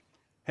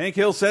Hank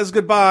Hill says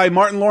goodbye.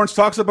 Martin Lawrence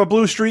talks up a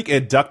blue streak,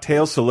 and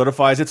DuckTales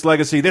solidifies its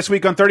legacy. This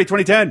week on 30-20-10.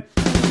 3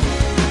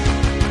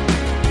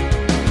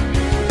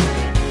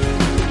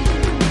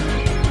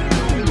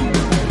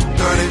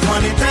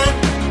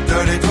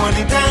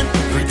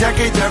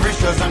 decades, every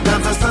show,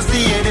 sometimes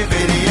associated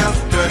videos.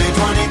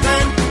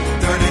 30-20-10,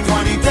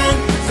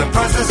 30-20-10.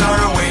 Surprises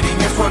are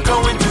awaiting if we're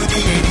going to the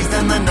 80s,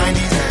 then the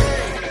 90s,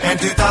 and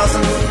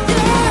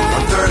 2000s.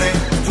 On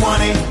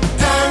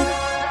 30-20-10.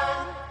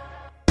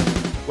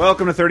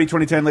 Welcome to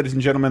 30-20-10, ladies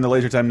and gentlemen, the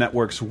Laser Time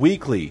Network's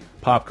weekly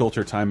pop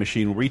culture time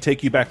machine, where we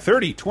take you back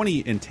 30,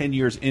 20, and 10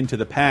 years into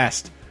the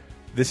past.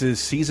 This is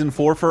season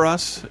 4 for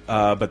us,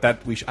 but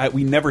that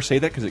we never say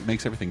that because it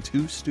makes everything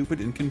too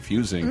stupid and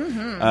confusing.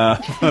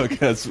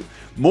 Because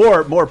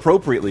more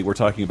appropriately, we're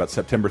talking about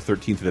September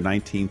 13th to the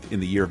 19th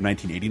in the year of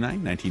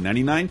 1989,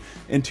 1999,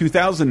 and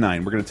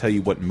 2009. We're going to tell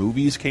you what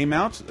movies came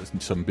out,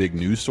 some big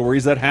news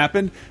stories that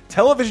happened,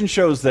 television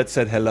shows that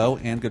said hello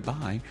and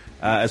goodbye,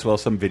 as well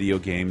as some video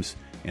games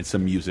and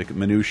some music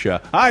minutia.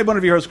 Hi, one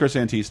of your hosts, Chris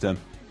Antista.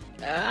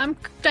 I'm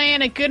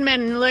Diana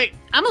Goodman. I'm going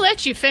to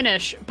let you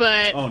finish,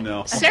 but oh,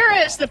 no.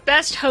 Sarah is the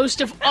best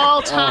host of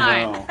all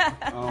time.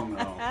 Oh,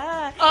 no.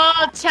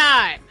 All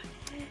time.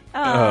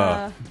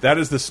 That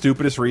is the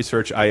stupidest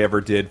research I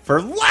ever did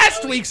for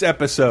last week's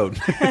episode.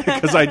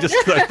 Because I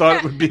thought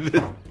it would be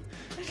the...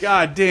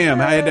 God damn,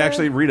 I had to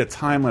actually read a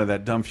timeline of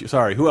that dumb...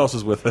 Sorry, who else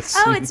is with us?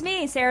 Oh, it's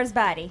me, Sarah's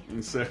buddy.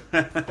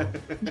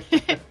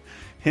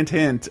 Hint,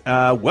 hint.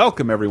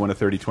 Welcome, everyone, to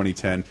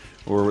 30-20-10.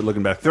 We're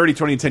looking back 30,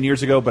 20, and 10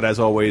 years ago, but as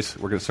always,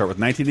 we're going to start with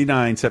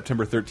 1989,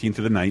 September 13th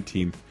to the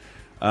 19th.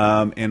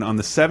 And on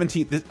the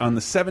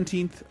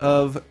 17th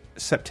of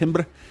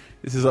September,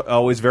 this is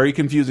always very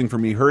confusing for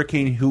me,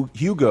 Hurricane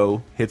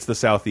Hugo hits the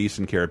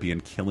southeastern Caribbean,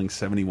 killing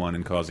 71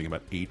 and causing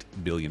about $8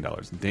 billion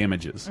in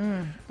damages.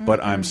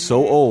 But I'm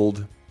so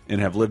old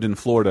and have lived in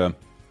Florida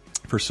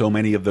for so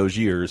many of those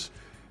years.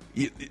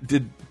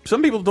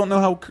 Some people don't know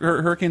how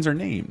hurricanes are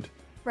named.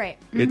 Right.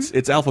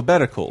 It's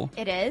alphabetical.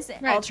 It is.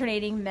 Right.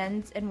 Alternating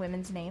men's and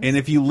women's names. And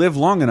if you live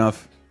long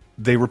enough,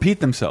 they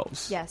repeat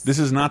themselves. Yes. This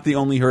is not the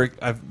only hurricane.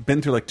 I've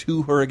been through like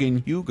 2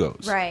 Hurricane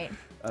Hugos. Right.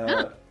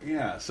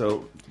 Yeah,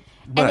 so...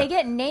 And they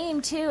get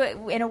named, too,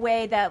 in a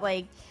way that,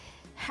 like...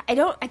 I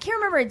can't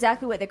remember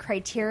exactly what the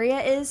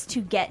criteria is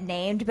to get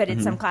named, but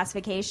it's some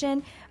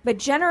classification. But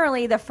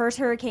generally, the first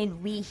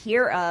hurricane we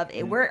hear of,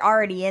 we're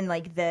already in,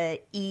 like, the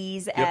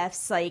E's,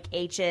 F's, like,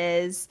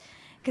 H's.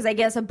 Because I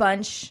guess a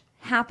bunch...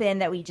 happen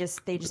that they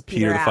just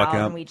peter the fuck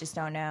out, and we just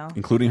don't know.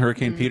 Including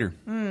Hurricane Peter.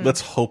 Let's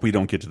hope we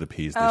don't get to the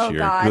P's this year.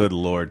 God. Good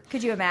Lord.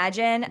 Could you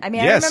imagine? I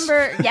mean, Yes. I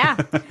remember, yeah.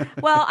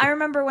 Well, I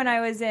remember when I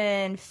was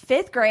in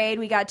 5th grade,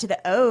 we got to the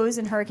O's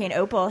and Hurricane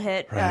Opal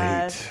hit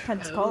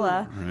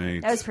Pensacola.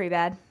 Right. That was pretty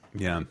bad.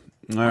 Yeah. All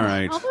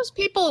right. All those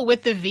people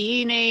with the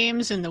V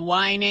names and the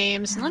Y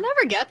names, I'll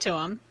never get to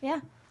them. Yeah.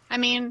 I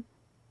mean,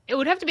 it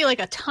would have to be like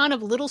a ton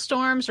of little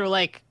storms or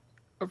like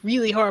a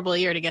really horrible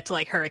year to get to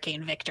like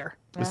Hurricane Victor.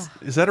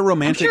 Is that a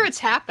romantic... I'm sure it's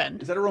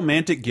happened. Is that a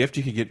romantic gift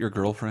you could get your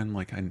girlfriend?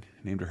 Like, I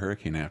named a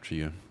hurricane after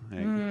you.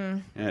 Yeah,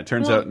 it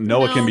turns out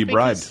Noah can be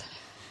bribed.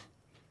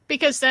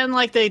 Because then,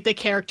 like, they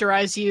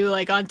characterize you,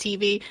 like, on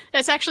TV.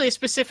 That's actually a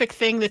specific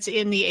thing that's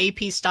in the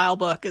AP style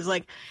book. Is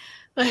like,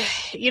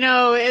 you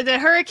know, the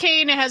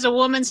hurricane has a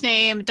woman's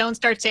name. Don't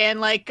start saying,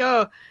 like,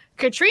 oh,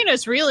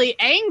 Katrina's really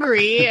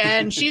angry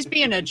and she's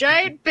being a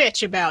giant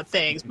bitch about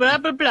things. Blah,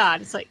 blah, blah.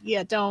 It's like,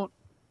 yeah, don't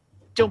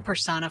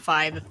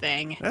personify the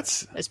thing.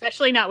 That's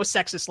especially not with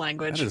sexist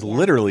language. That is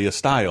literally a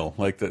style.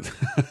 Like that,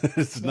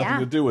 it's nothing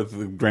to do with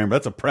the grammar.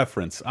 That's a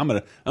preference. I'm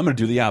gonna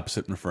do the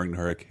opposite in referring to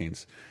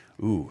hurricanes.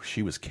 Ooh,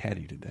 she was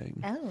catty today.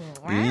 Oh,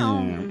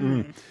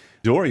 wow.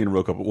 Dorian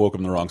woke up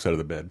on the wrong side of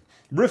the bed.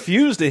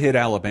 Refused to hit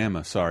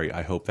Alabama. Sorry,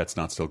 I hope that's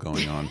not still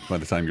going on by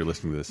the time you're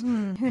listening to this.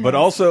 But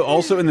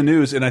also in the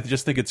news, and I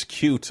just think it's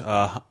cute,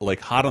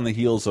 like hot on the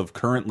heels of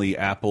currently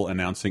Apple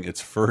announcing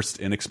its first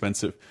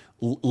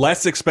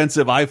less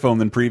expensive iPhone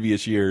than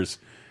previous years.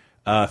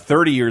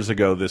 30 years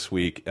ago this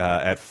week,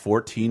 at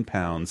 14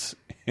 pounds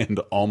and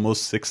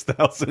almost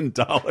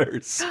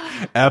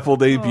 $6,000, Apple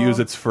debuts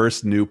its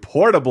first new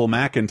portable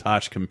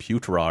Macintosh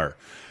computer.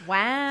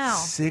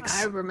 Wow.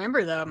 I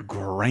remember them.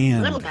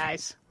 $6,000. Little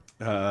guys.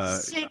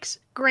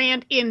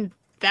 $6,000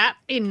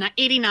 in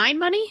 89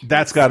 money?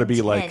 That's got to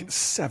be like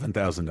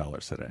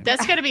 $7,000 today.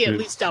 That's got to be at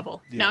least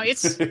double. Yeah. Now,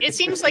 it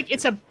seems like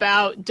it's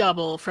about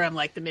double from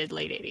like the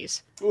mid-late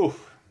 80s.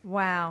 Oof.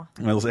 Wow.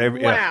 Well,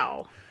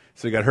 wow.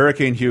 So you got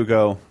Hurricane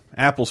Hugo,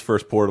 Apple's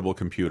first portable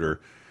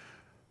computer.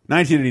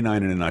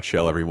 1989 in a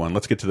nutshell, everyone.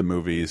 Let's get to the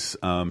movies.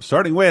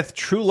 Starting with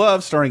True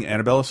Love, starring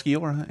Annabella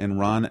Sciorra and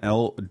Ron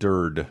L.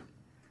 Durd.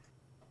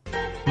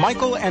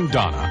 Michael and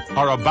Donna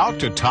are about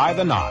to tie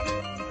the knot.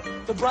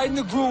 The bride and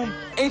the groom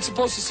ain't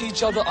supposed to see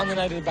each other on the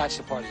night of the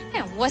bachelor party.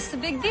 Yeah, what's the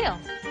big deal?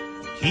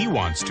 He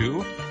wants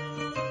to.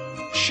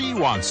 She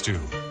wants to.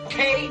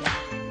 Okay.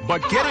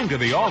 But getting to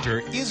the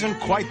altar isn't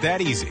quite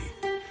that easy.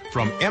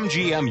 From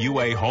MGM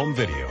UA Home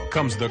Video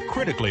comes the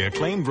critically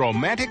acclaimed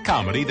romantic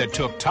comedy that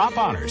took top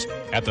honors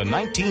at the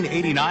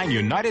 1989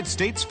 United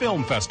States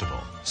Film Festival.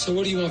 So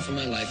what do you want from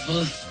my life,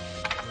 huh?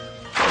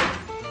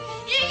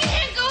 You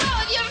can't go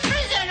out with your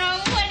prisoner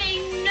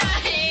wedding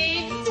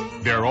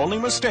night. Their only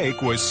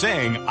mistake was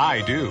saying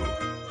I do.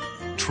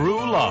 True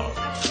love.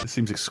 This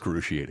seems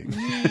excruciating.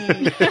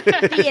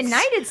 The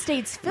United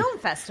States Film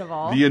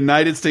Festival. The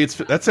United States.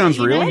 That sounds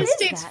real. United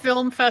States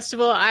Film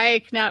Festival.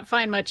 I cannot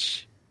find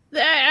much.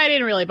 I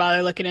didn't really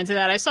bother looking into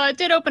that. I saw it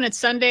did open at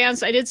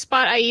Sundance. I did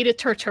spot Aida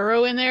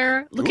Turturro in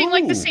there, looking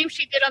like the same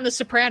she did on The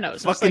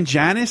Sopranos. Fucking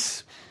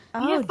Janice.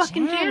 Yeah,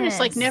 fucking Janice,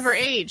 like never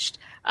aged.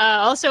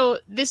 Also,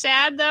 this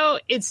ad though,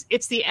 it's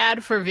the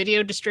ad for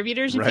video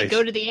distributors. If you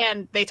go to the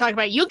end, they talk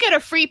about you'll get a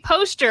free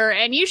poster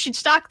and you should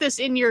stock this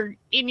in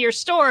your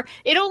store.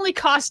 It only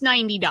costs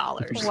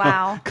 $90.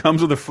 Wow.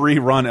 Comes with a free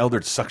Ron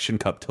Eldridge suction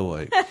cup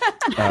toy.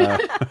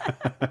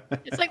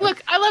 It's like,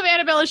 look, I love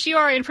Annabella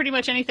Sciorra in pretty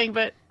much anything,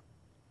 but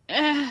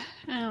I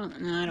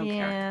don't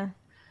care.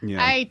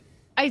 Yeah.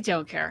 I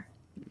don't care.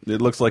 It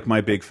looks like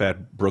my big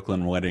fat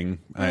Brooklyn wedding.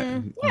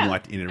 I'm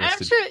not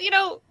interested. I'm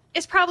sure,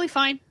 it's probably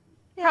fine.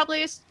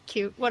 Probably is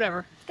cute.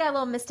 Whatever. It's got a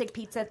little Mystic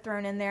Pizza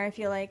thrown in there, I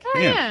feel like. Oh,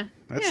 yeah.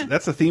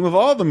 That's the theme of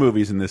all the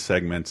movies in this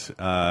segment.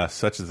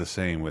 Such is the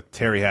same with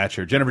Terry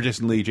Hatcher, Jennifer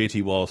Jason Leigh,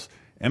 J.T. Walsh,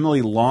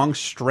 Emily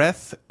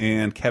Longstreth,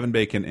 and Kevin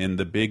Bacon in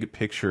The Big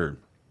Picture.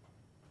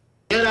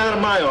 Get out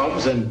of my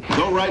office and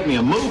go write me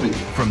a movie.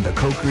 From the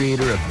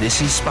co-creator of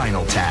This Is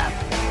Spinal Tap,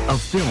 a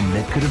film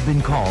that could have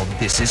been called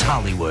This Is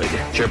Hollywood.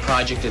 Your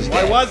project is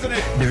Why wasn't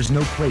it? There's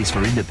no place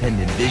for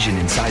independent vision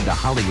inside the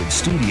Hollywood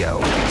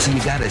studio, so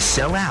you gotta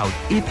sell out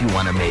if you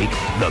want to make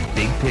The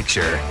Big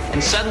Picture.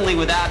 And suddenly,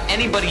 without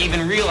anybody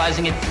even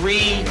realizing it,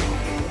 3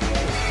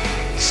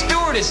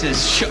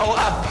 stewardesses show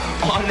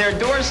up on their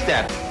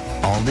doorstep.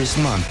 All this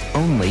month,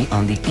 only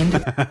on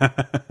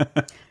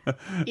the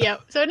Yeah,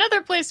 so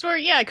another place where,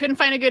 I couldn't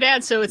find a good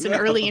ad, so it's an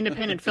early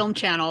independent film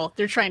channel.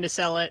 They're trying to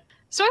sell it.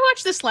 So I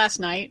watched this last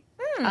night,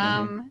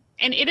 and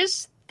it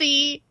is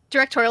the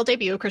directorial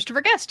debut of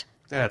Christopher Guest.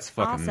 That's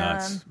fucking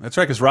nuts. That's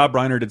right, because Rob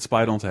Reiner did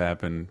Spinal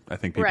Tap, and I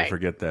think people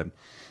forget that.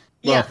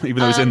 Well,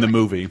 even though he's in the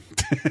movie.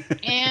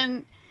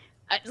 And,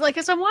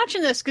 as I'm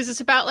watching this, because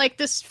it's about,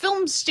 this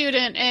film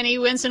student, and he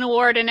wins an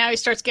award, and now he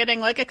starts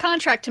getting, a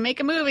contract to make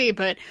a movie,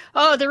 but,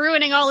 they're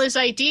ruining all his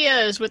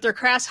ideas with their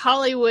crass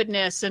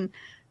Hollywoodness, and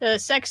the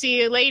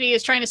sexy lady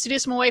is trying to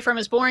seduce him away from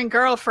his boring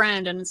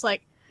girlfriend, and it's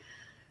like,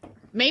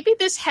 maybe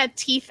this had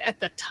teeth at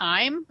the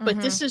time,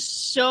 but this is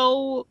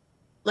so,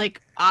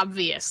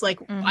 obvious.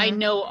 I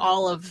know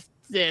all of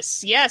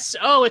this. Yes,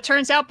 it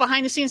turns out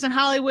behind the scenes in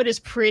Hollywood is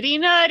pretty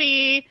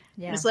nutty.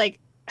 Yeah. It's like,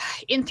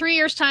 in 3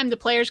 years' time, the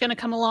player's going to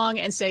come along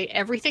and say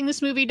everything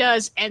this movie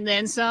does, and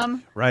then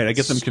some. Right, I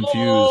get them confused.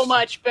 So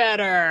much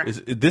better.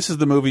 This is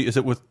the movie, is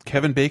it with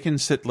Kevin Bacon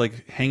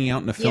hanging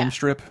out in a film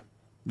strip?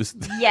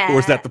 Yeah. Or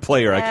is that the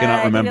player? I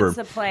cannot remember. I think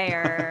it's the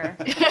player.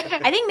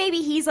 I think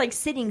maybe he's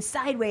sitting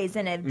sideways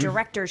in a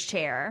director's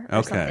chair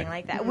or something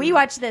like that. We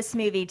watched this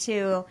movie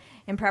too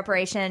in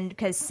preparation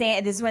because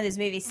this is one of those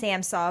movies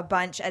Sam saw a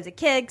bunch as a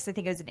kid because I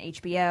think it was an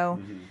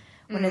HBO.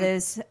 One of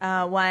those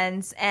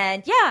ones.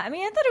 And I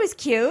thought it was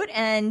cute.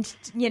 And,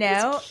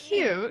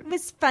 it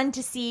was fun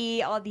to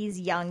see all these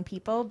young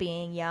people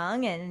being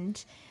young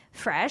and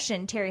fresh.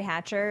 And Terry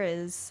Hatcher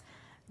is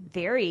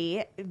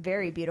very,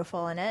 very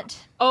beautiful in it.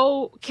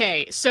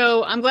 Okay,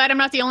 so I'm glad I'm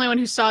not the only one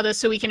who saw this,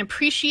 so we can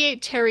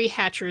appreciate Terry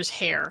Hatcher's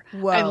hair.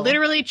 Whoa. I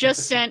literally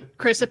just sent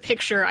Chris a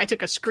picture. I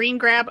took a screen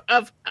grab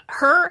of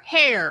her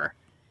hair.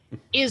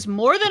 Is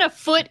more than a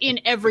foot in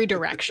every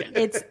direction.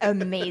 It's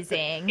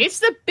amazing. It's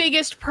the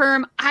biggest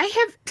perm I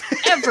have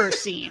ever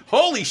seen.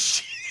 Holy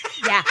shit.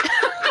 Yeah.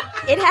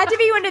 It had to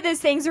be one of those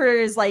things where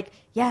it was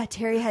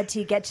Terry had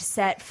to get to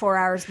set 4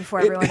 hours before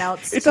everyone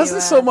else. It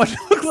doesn't so much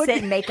look like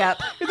sit in makeup.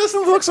 It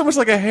doesn't look so much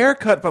like a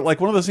haircut, but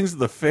one of those things at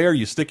the fair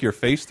you stick your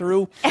face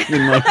through.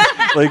 And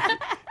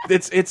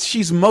it's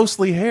she's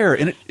mostly hair,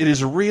 and it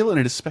is real and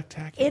it is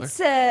spectacular. It's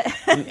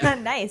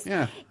nice.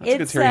 Yeah, that's a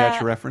good Terry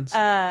Hatcher reference.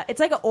 It's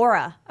like an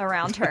aura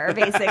around her,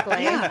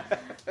 basically.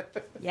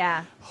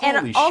 Yeah. Holy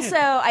and shit. also,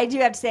 I do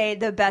have to say,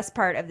 the best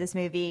part of this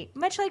movie,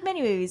 much like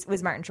many movies,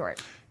 was Martin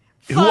Short.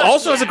 Who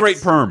also has a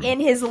great perm. In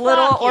his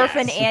little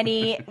Orphan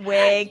Annie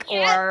wig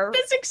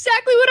that's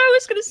exactly what I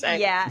was going to say.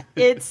 Yeah,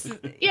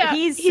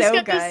 he's so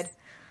got good.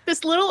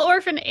 This little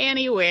Orphan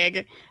Annie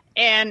wig,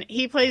 and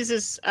he plays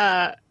this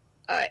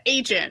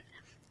agent,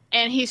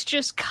 and he's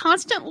just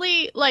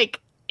constantly,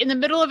 in the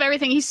middle of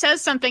everything, he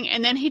says something,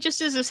 and then he just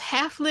does this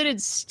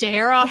half-lidded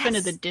stare off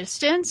into the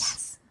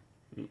distance.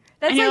 Yes.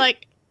 And you're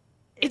like,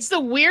 it's the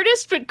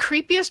weirdest but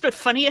creepiest but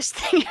funniest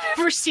thing I've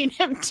ever seen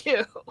him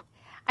do.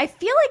 I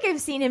feel like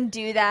I've seen him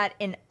do that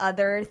in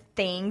other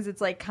things.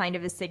 It's like kind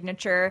of a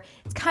signature.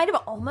 It's kind of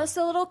almost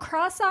a little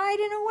cross-eyed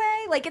in a way.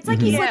 Like it's like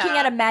he's looking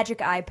at a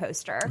Magic Eye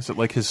poster. Is it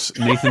like his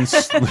Nathan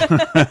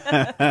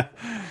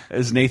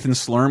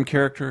Slurm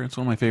character? It's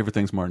one of my favorite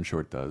things Martin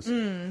Short does.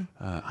 I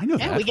know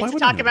that. We get to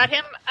talk about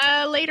him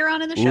later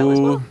on in the show as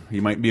well. He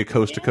might be a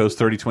coast-to-coast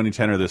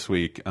 30-20-10er this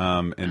week.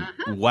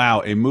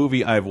 Wow, a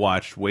movie I've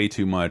watched way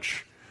too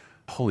much.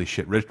 Holy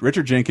shit.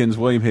 Richard Jenkins,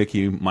 William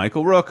Hickey,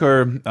 Michael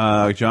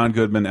Rooker, John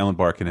Goodman, Ellen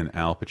Barkin, and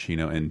Al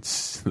Pacino, and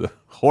the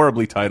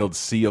horribly titled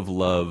Sea of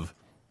Love.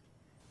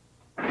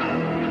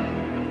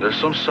 There's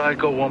some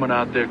psycho woman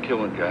out there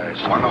killing guys.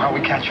 Want to know how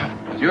we catch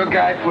her? Your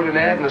guy put an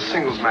ad in the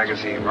singles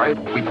magazine, right?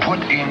 We put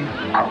in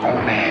our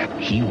own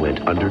ad. He went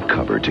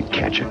undercover to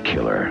catch a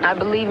killer. I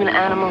believe in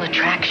animal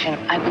attraction.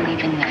 I believe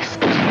in this.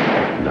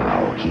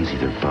 Now he's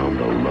either found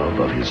the love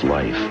of his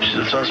life. She's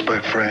a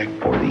suspect,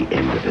 Frank. Or the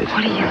end of it.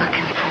 What are you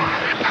looking for?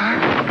 Huh?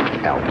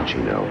 Al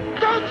Pacino.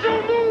 Don't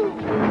you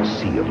move!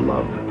 Sea of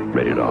Love.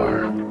 Rated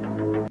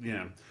R.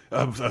 Yeah.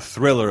 A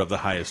thriller of the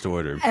highest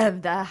order.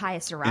 Of the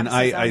highest eroticism.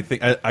 And I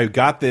think I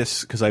got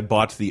this because I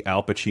bought the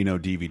Al Pacino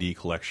DVD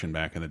collection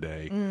back in the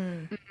day,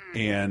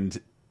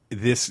 and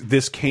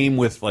this came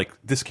with like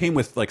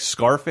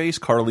Scarface,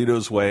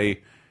 Carlito's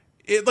Way,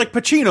 like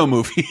Pacino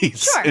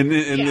movies, Sure. and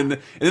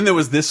then there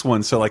was this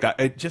one. So like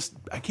I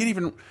can't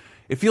even.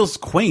 It feels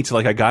quaint.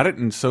 Like I got it,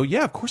 and so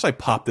yeah, of course I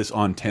popped this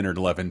on 10 or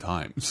 11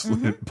 times.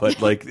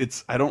 But like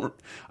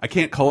I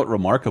can't call it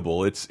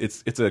remarkable. It's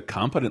a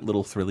competent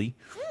little thrilly.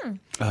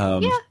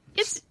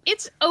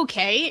 It's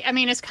okay. I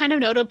mean, it's kind of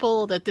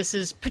notable that this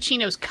is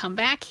Pacino's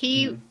comeback.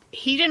 He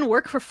didn't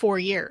work for 4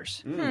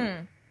 years.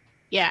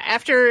 Yeah,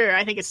 after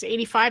I think it's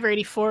 85 or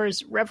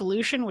 84's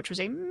Revolution, which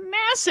was a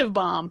massive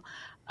bomb.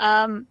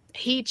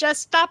 He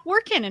just stopped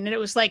working, and it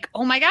was like,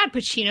 oh my God,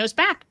 Pacino's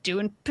back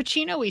doing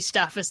Pacino-y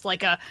stuff as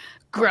like a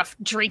gruff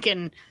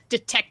drinking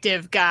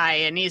detective guy,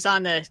 and he's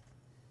on the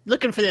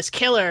looking for this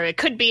killer. It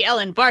could be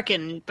Ellen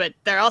Barkin, but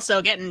they're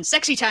also getting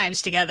sexy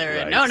times together.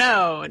 Right. And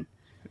no. And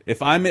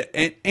if I'm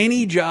at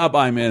any job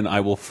I'm in,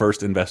 I will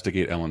first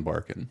investigate Ellen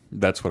Barkin.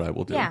 That's what I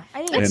will do. Yeah,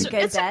 I think it's a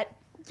good bet.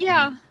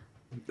 Yeah.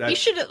 You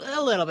should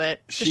a little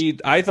bit.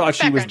 I thought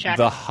she was check.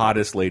 the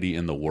hottest lady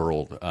in the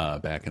world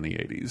back in the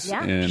 80s.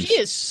 Yeah, and she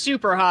is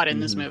super hot in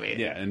this movie.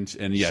 Yeah, and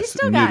yes, she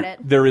still got it.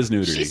 There is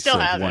nudity. She still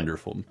has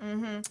wonderful.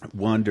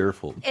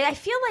 Wonderful. And I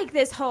feel like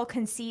this whole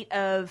conceit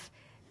of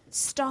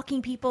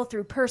stalking people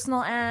through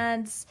personal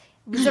ads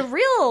was a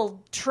real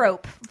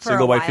trope for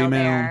Single a while white female.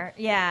 there.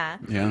 Yeah,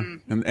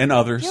 and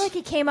others. I feel like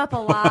it came up a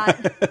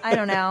lot. I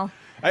don't know.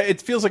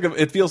 It feels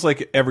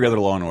like every other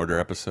Law and Order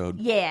episode.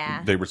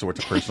 Yeah, they resort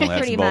to personal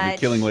ads Pretty involving much.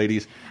 killing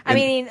ladies. I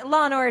mean,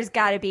 Law and Order's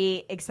got to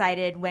be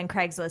excited when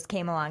Craigslist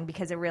came along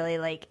because it really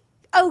like,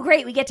 oh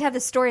great, we get to have the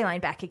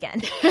storyline back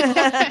again.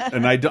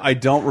 And I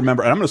don't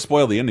remember. And I'm going to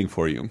spoil the ending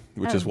for you,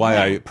 which is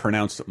why I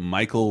pronounced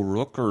Michael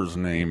Rooker's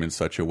name in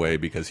such a way,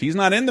 because he's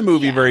not in the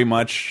movie very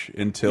much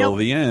until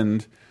the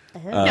end.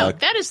 No,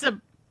 that is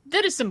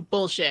some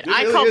bullshit.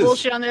 I really call is.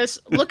 bullshit on this.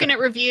 Looking at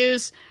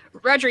reviews,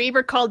 Roger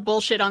Ebert called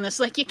bullshit on this.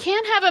 Like, you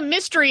can't have a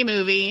mystery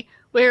movie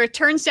where it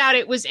turns out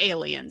it was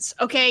aliens.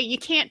 Okay, you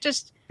can't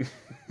just.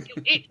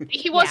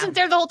 He wasn't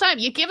there the whole time.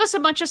 You give us a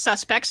bunch of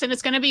suspects, and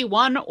it's going to be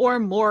one or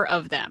more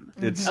of them.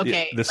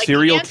 Okay, The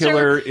serial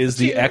killer is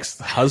the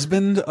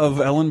ex-husband of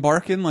Ellen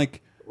Barkin.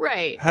 Like,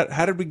 right?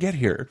 How did we get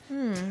here?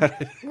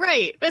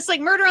 Right. It's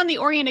like Murder on the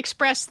Orient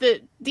Express.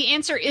 The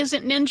answer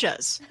isn't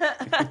ninjas.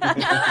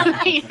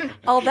 I mean,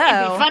 although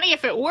it'd be funny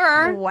if it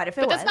were. What if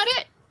it but was? That's not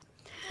it.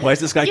 Why is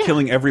this guy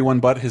killing everyone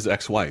but his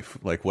ex-wife?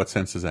 Like, what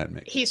sense does that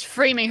make? He's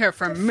framing her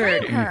for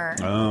murder.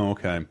 Oh,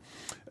 okay.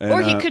 And,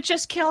 or he could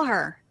just kill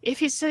her. If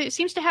he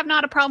seems to have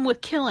not a problem with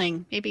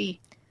killing,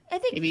 maybe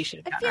he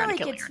should have I feel like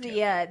it's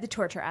the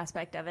torture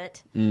aspect of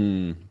it.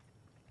 And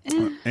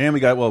we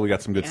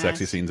got some good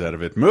sexy scenes out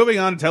of it. Moving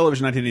on to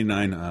television,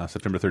 1989,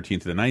 September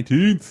 13th to the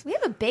 19th. We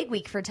have a big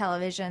week for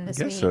television this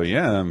week. So,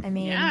 yeah. I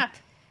mean,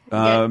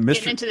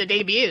 getting into the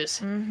debuts.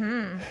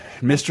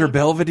 Mr.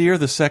 Belvedere,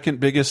 the second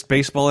biggest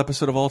baseball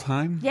episode of all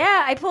time.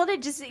 Yeah, I pulled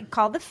it just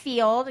called The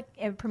Field.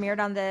 It premiered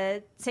on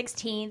the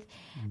 16th.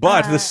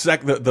 But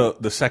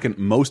the second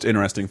most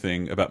interesting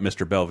thing about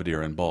Mr.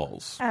 Belvedere and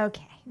balls.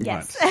 Okay.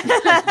 Yes.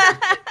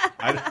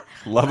 I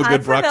love a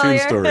good Brock Toon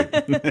story.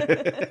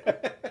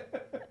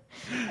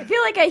 I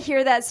feel like I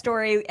hear that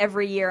story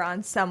every year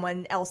on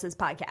someone else's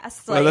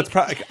podcast. Like, that's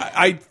probably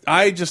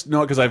I just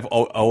know it because I've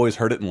always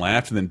heard it and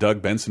laughed. And then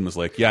Doug Benson was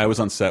like, "Yeah, I was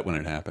on set when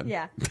it happened."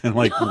 Yeah, and I'm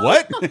like,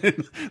 what?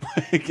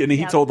 And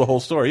he told the whole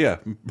story. Yeah,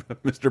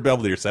 Mr.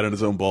 Belvedere sat on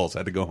his own balls,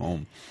 had to go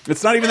home.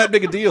 It's not even that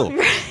big a deal.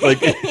 Like,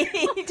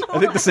 I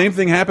think the same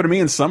thing happened to me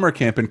in summer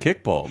camp in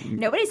kickball.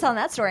 Nobody's telling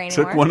that story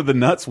anymore. Took one of the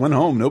nuts, went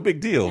home, no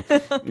big deal.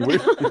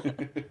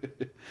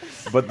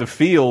 But The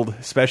Field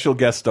special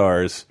guest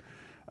stars.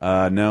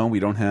 No,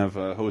 we don't have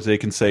Jose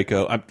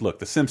Canseco. Look,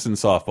 the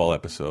Simpsons softball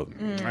episode.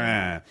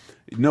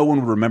 No one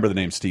would remember the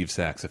name Steve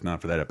Sachs if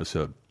not for that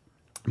episode.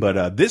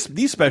 But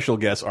these special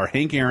guests are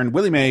Hank Aaron,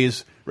 Willie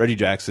Mays, Reggie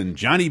Jackson,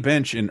 Johnny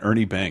Bench, and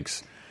Ernie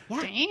Banks.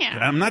 Yeah. Damn.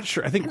 And I'm not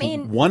sure. I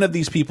think one of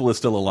these people is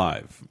still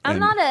alive. I'm And-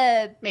 not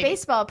a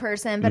baseball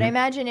person, but I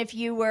imagine if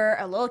you were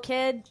a little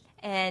kid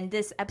and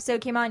this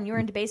episode came on and you were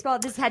into baseball,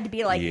 this had to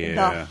be like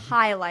the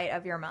highlight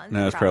of your month.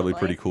 No, it's probably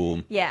pretty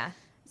cool. Yeah.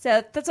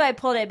 So that's why I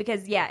pulled it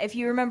because, if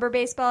you remember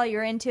baseball,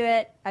 you're into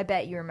it, I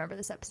bet you remember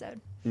this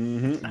episode.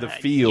 The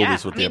field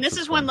is what this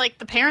is when like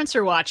the parents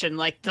are watching.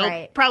 Like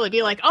they'll probably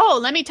be like, "Oh,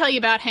 let me tell you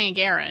about Hank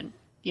Aaron,"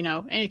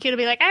 and the kid will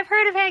be like, "I've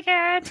heard of Hank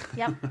Aaron."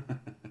 Yep.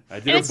 I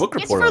did a book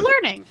report. It's for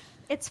learning.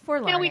 It's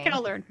for learning. We can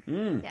all learn.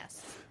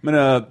 Yes. I'm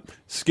gonna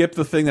skip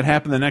the thing that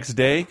happened the next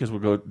day because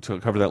we'll go to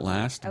cover that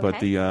last. Okay.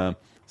 But the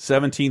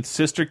 17th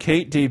Sister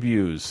Kate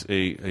debuts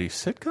a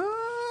sitcom.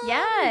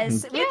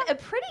 Yes, with a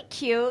pretty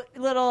cute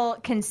little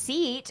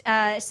conceit.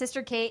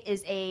 Sister Kate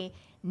is a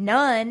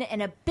nun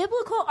and a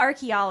biblical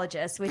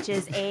archaeologist, which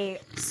is a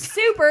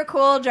super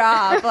cool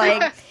job.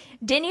 Like,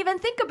 didn't even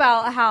think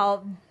about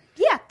how,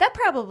 that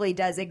probably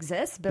does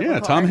exist. Yeah,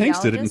 Tom Hanks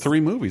did it in 3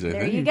 movies, I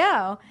think. There you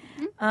go.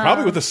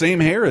 Probably with the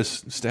same hair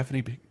as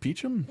Stephanie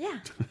Beacham. Yeah.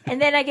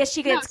 And then I guess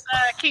she gets...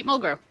 Kate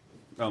Mulgrew.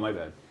 Oh, my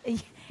bad.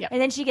 Yep.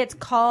 And then she gets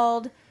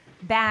called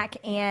back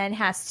and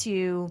has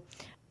to...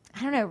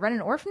 I don't know, run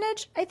an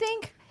orphanage, I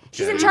think.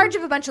 She's in charge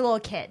of a bunch of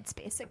little kids,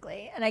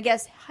 basically. And I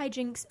guess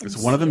hijinks ensue.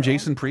 Is one of them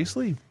Jason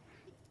Priestley?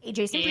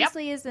 Jason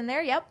Priestley is in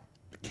there, yep.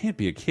 It can't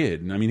be a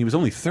kid. I mean, he was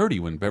only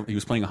 30 when he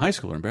was playing a high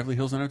schooler in Beverly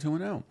Hills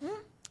 90210.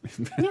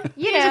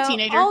 He's a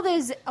teenager.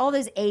 All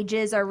those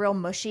ages are real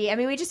mushy. I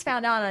mean, we just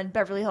found out on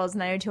Beverly Hills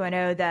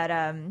 90210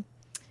 that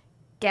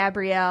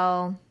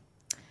Gabrielle...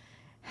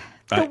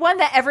 The one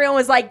that everyone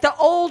was like, the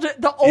old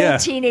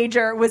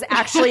teenager was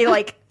actually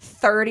like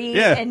 30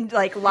 and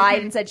like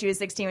lied and said she was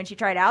 16 when she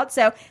tried out.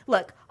 So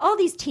look, all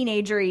these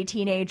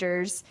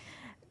teenagers,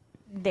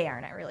 they are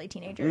not really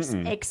teenagers,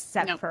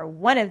 except for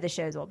one of the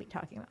shows we'll be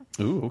talking about.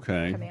 Ooh,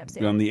 okay. Coming up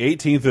soon. On the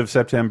 18th of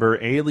September,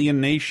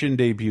 Alien Nation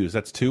debuts.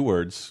 That's 2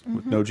 words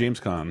with no James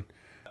Caan.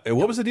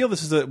 What was the deal?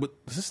 Is this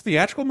a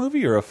theatrical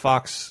movie or a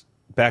Fox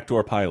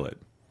backdoor pilot?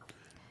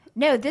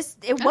 No, it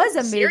was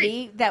a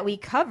movie that we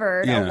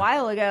covered a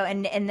while ago,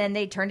 and then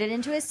they turned it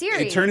into a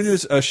series. It turned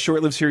into a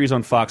short-lived series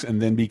on Fox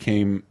and then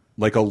became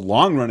like a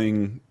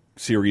long-running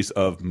series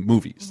of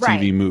movies,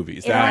 TV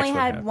movies. It only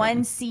had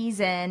 1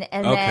 season,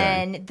 and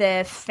then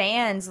the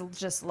fans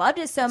just loved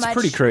it so much. It's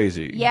pretty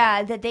crazy.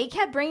 Yeah, that they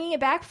kept bringing it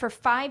back for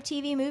 5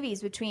 TV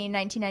movies between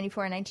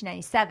 1994 and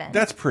 1997.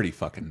 That's pretty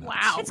fucking nuts.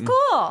 Wow. It's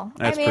cool.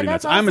 That's pretty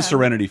nuts. Awesome. I'm a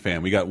Serenity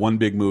fan. We got 1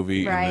 big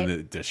movie, Right. and then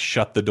it just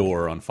shut the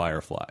door on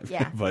Firefly.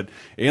 Yeah. But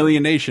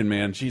Alien Nation,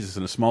 man, Jesus,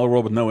 in a smaller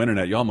world with no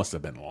internet, y'all must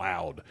have been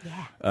loud.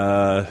 Yeah.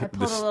 I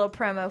pulled a little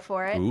promo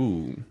for it.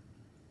 Ooh.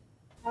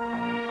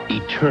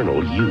 Eternal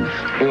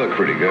youth. You look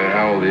pretty good.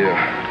 How old are you?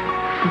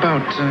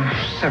 About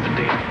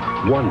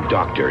 70. One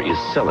doctor is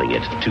selling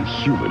it to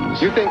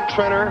humans. You think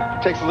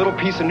Trenner takes a little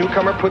piece of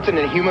newcomer, puts it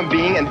in a human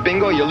being, and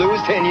bingo, you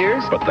lose 10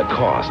 years? But the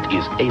cost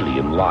is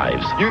alien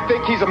lives. You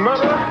think he's a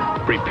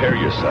murderer? Prepare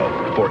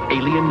yourself for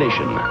Alien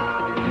Nation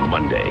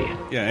Monday.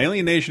 Yeah,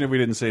 Alien Nation, if we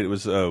didn't say it,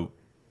 was a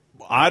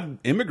odd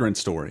immigrant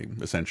story,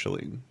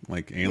 essentially.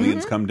 Like,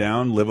 aliens come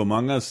down, live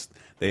among us.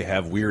 They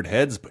have weird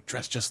heads, but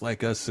dress just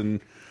like us, and...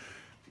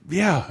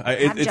 Yeah,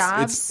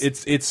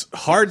 it's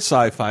hard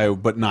sci-fi,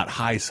 but not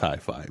high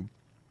sci-fi.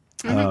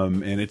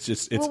 And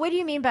it's well, what do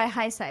you mean by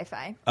high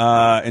sci-fi?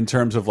 In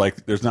terms of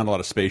like, there's not a lot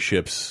of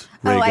spaceships,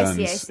 ray guns,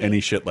 I see. any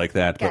shit like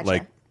that. Gotcha. But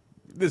like,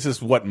 this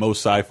is what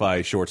most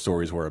sci-fi short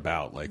stories were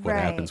about. Like, what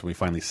Right. happens when we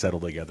finally settle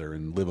together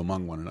and live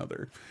among one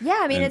another. Yeah,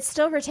 I mean, And- it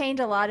still retained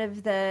a lot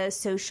of the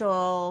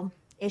social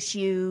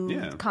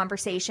issue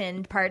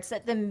conversation parts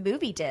that the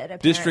movie did.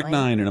 Apparently. District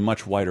 9 in a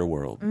much wider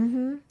world.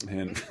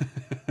 And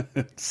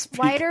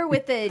Wider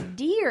with a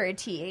D or a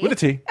T? with a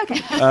T.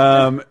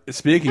 Okay.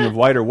 Speaking of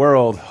wider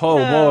world, oh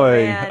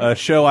boy, man. a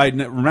show I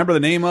remember the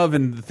name of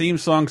and the theme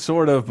song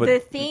sort of, but the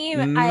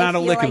theme, not I a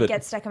feel lick like of it.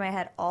 gets stuck in my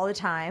head all the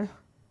time.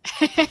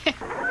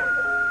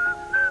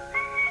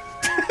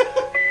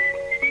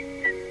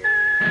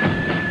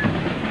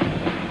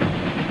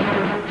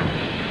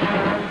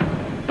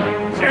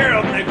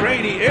 Gerald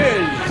McGrady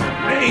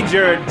is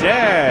Major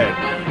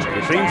Dad.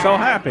 You seem so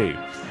happy.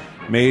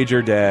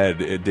 Major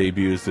Dad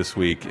debuts this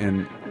week,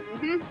 and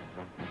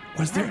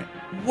was there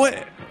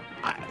what?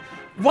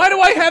 Why do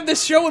I have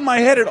this show in my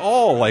head at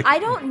all? Like, I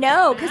don't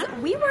know, because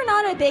we were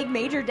not a big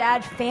Major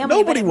Dad family.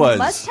 Nobody but it was.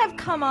 Must have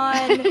come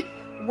on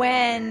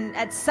when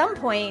at some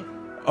point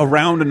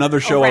around another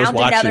show I was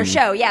watching. Another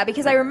show, yeah,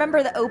 because I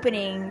remember the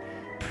opening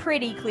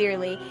pretty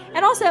clearly,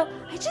 and also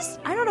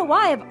I don't know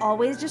why I've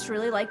always just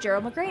really liked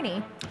Gerald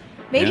McGraney.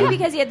 Maybe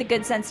because he had the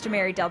good sense to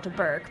marry Delta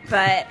Burke,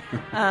 but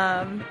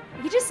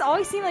he just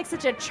always seemed like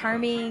such a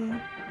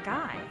charming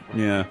guy.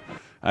 Yeah.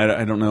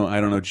 I don't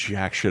know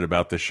jack shit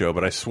about this show,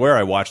 but I swear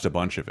I watched a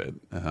bunch of it.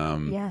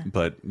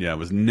 But yeah, it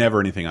was never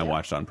anything I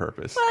watched on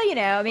purpose. Well,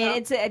 I mean,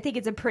 I think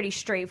it's a pretty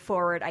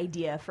straightforward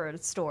idea for a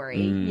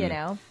story. You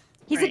know,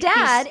 He's a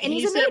dad, and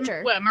he's a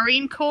major.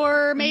 Marine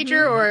Corps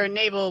major or a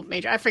naval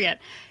major? I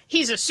forget.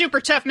 He's a super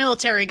tough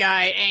military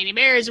guy, and he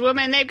marries a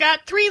woman. They've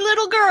got 3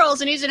 little girls,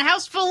 and he's in a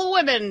house full of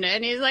women.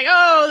 And he's like,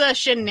 oh, the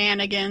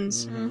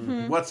shenanigans.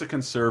 What's a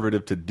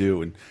conservative to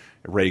do in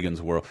Reagan's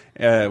world?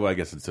 Well, I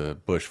guess it's a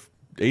Bush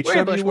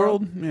HW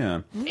world.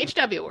 Yeah,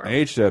 HW world.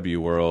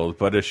 HW world.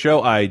 But a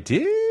show I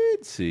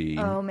did see.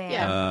 Oh man!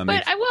 Yeah.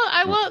 But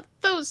I will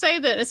though say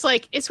that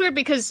it's weird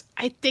because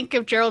I think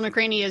of Gerald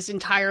McRaney as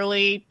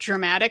entirely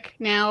dramatic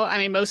now. I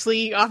mean,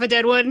 mostly off of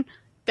Deadwood.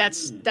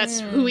 That's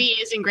who he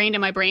is ingrained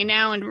in my brain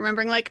now, and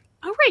remembering like,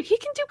 oh right, he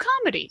can do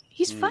comedy.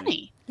 He's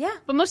funny. Yeah,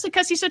 but mostly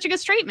because he's such a good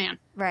straight man.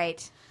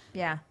 Right.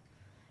 Yeah.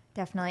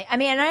 Definitely. I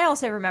mean, and I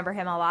also remember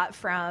him a lot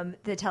from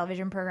the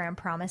television program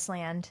Promised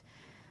Land,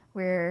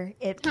 where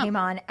it came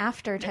on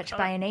after Touched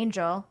by an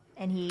Angel,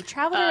 and he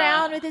traveled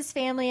around with his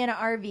family in an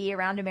RV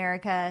around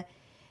America,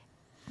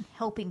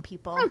 helping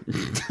people.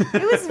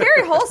 It was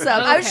very wholesome.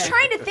 Okay. I was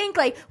trying to think,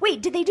 like,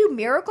 wait, did they do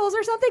miracles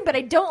or something? But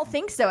I don't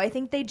think so. I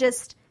think they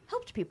just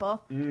helped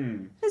people.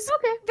 It was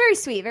very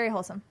sweet, very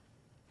wholesome.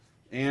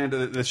 And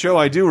the show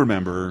I do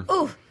remember.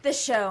 Ooh,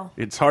 this show.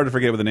 It's hard to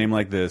forget with a name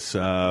like this.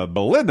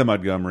 Belinda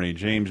Montgomery,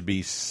 James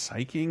B.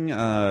 Syking,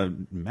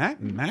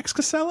 Max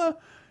Casella,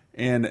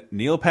 and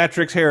Neil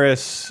Patrick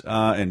Harris,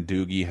 and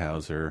Doogie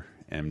Howser,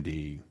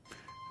 MD.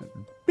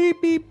 Beep,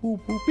 beep,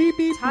 boop, boop, beep,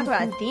 beep. Talk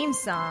about a theme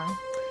song.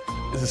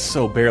 This is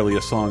so barely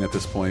a song at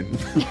this point.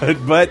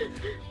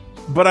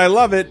 but I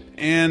love it,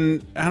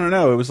 and I don't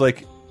know.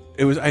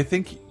 I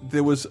think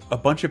there was a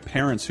bunch of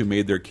parents who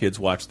made their kids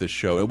watch this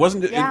show. It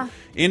wasn't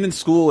in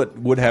school. It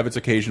would have its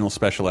occasional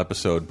special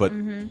episode, but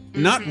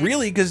not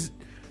really, because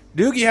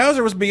Doogie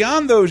Howser was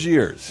beyond those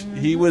years.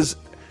 He was,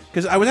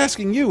 because I was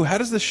asking you, how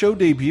does the show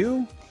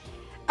debut?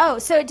 Oh,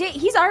 so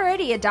he's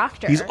already a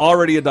doctor. He's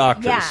already a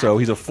doctor, so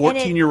he's a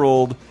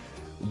 14-year-old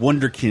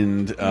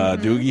wonderkind,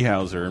 Doogie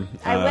Howser,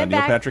 Neil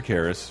Patrick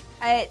Harris.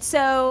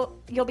 So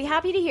you'll be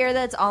happy to hear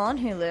that it's all on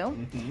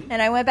Hulu.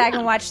 And I went back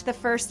and watched the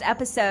first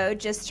episode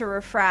just to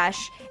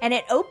refresh. And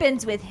it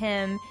opens with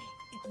him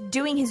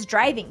doing his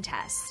driving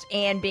test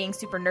and being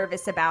super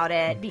nervous about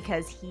it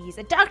because he's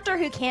a doctor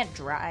who can't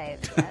drive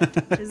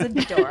yet, which is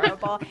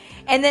adorable.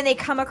 And then they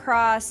come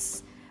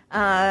across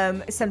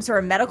some sort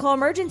of medical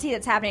emergency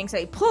that's happening. So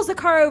he pulls the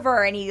car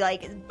over and he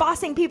like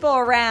bossing people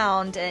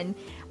around. And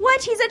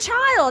what? He's a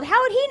child.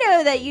 How would he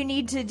know that you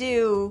need to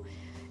do...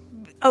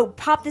 Oh,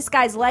 pop this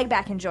guy's leg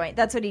back in joint.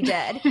 That's what he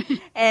did.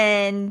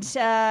 and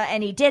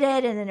he did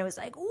it, and then it was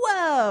like,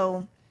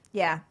 whoa.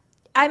 Yeah.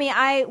 I mean,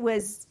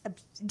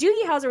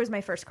 Doogie Howser was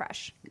my first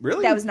crush.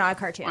 Really? That was not a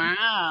cartoon.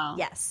 Wow.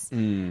 Yes.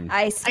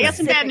 I got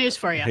some bad news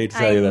for you. I hate to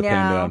tell you that,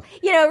 Panda.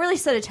 You know, it really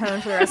set a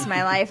tone for the rest of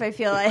my life, I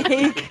feel like.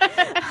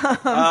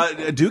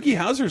 Doogie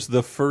Howser's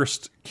the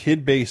first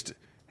kid-based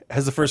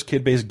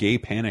gay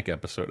panic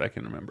episode I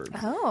can remember.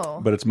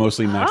 Oh. But it's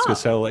mostly Max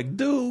Casella like,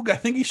 Doog, I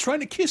think he's trying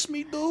to kiss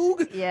me,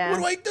 Doog. Yeah. What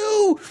do I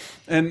do?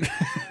 And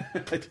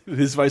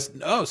his voice,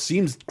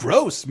 seems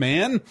gross,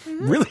 man.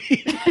 Really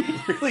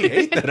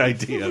hate that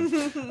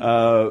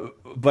idea.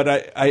 But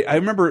I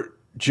remember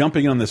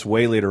jumping on this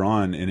way later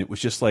on, and it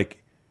was just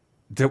like,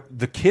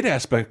 the kid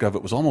aspect of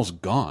it was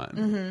almost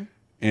gone.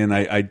 And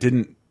I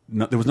didn't,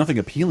 there was nothing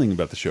appealing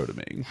about the show to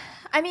me.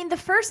 I mean, the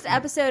first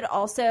episode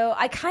also,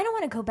 I kind of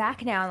want to go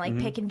back now and like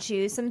pick and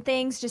choose some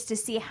things just to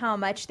see how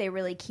much they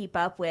really keep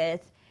up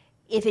with.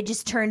 If it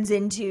just turns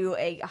into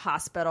a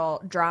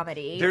hospital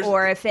dramedy,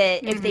 or if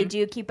they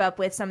do keep up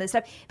with some of the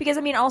stuff. Because,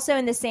 I mean, also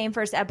in the same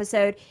first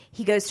episode,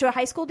 he goes to a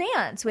high school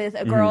dance with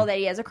a girl that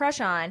he has a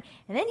crush on.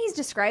 And then he's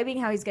describing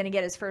how he's going to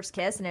get his first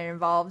kiss, and it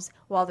involves,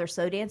 while they're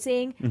slow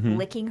dancing,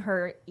 licking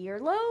her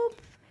earlobe.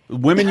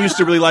 Women used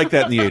to really like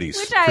that in the 80s.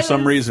 For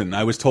some reason.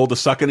 I was told to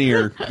suck an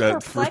ear.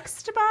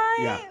 Perplexed by.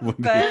 Yeah.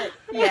 But,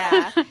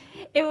 yeah.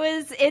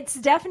 It's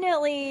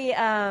definitely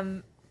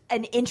an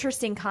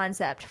interesting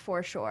concept,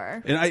 for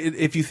sure. And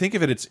if you think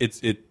of it,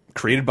 it's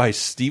created by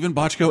Stephen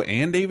Bochco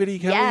and David E.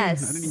 Kelley.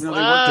 Yes. I didn't even know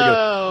they worked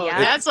together. Yeah.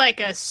 That's like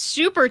a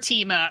super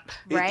team up.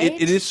 Right?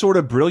 It is sort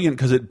of brilliant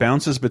because it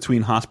bounces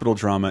between hospital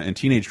drama and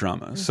teenage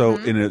drama. So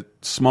in a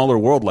smaller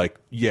world, like,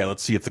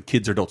 let's see if the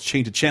kids or adults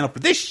change the channel for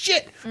this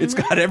shit. It's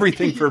got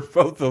everything for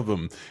both of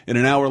them in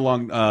an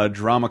hour-long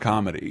drama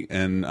comedy.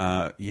 And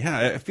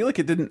I feel like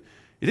it didn't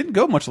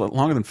go much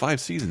longer than 5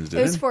 seasons, did it?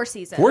 It was 4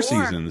 seasons. 4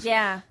 seasons.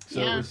 Yeah.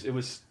 So it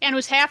was... And it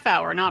was half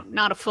hour,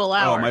 not a full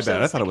hour. Oh, my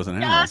bad. I thought it was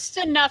an hour. Just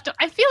enough to...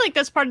 I feel like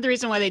that's part of the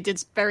reason why they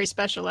did very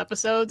special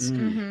episodes.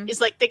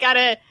 Is like they got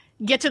to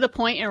get to the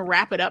point and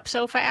wrap it up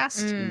so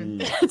fast.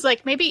 It's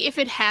like maybe if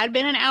it had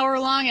been an hour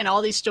long and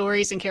all these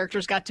stories and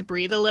characters got to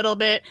breathe a little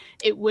bit,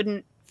 it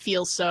wouldn't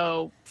feel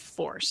so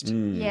forced.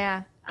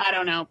 Yeah. I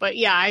don't know. But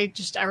yeah, I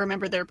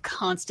remember there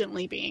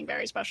constantly being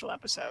very special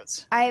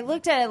episodes. I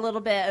looked at a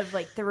little bit of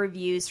like the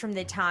reviews from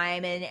the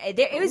time, and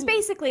it was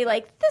basically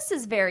like, this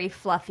is very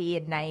fluffy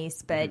and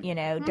nice, but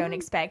don't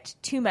expect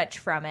too much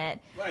from it.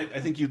 Right. I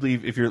think you'd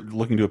leave, if you're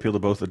looking to appeal to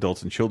both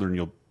adults and children,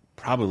 you'll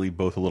probably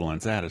both a little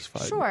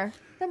unsatisfied. Sure.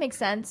 That makes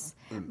sense.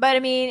 But I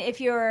mean,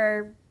 if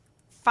you're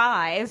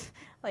 5,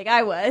 like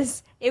I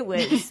was. It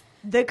was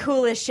the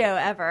coolest show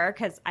ever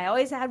because I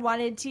always had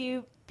wanted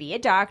to be a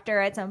doctor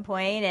at some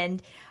point,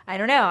 and I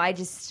don't know. I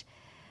just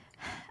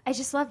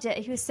loved it.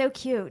 He was so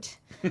cute.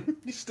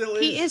 He still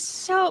is. He is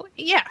so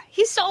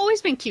he's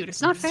always been cute.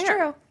 It's not fair.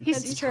 True.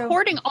 He's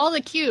hoarding all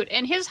the cute,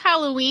 and his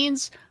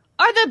Halloweens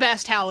are the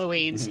best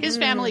Halloweens. His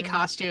family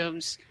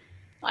costumes.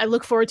 I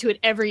look forward to it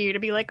every year to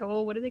be like,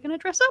 oh, what are they going to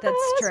dress up as?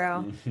 That's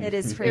true. It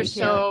is pretty cute.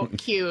 They're so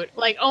cute.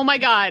 Like, oh my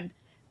God.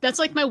 That's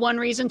like my one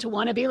reason to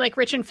want to be like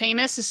rich and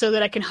famous is so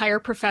that I can hire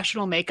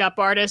professional makeup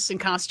artists and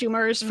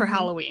costumers for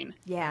Halloween.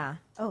 Yeah.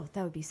 Oh,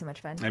 that would be so much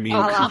fun. I mean,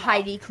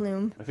 Heidi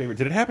Klum. My favorite.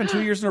 Did it happen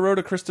 2 years in a row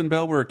to Kristen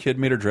Bell where a kid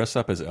made her dress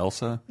up as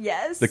Elsa?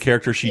 Yes. The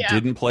character she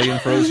didn't play in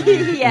Frozen?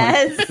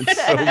 Yes.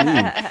 It's so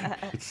mean.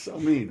 It's so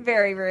mean.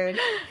 Very rude.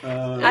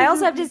 I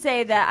also have to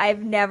say that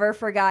I've never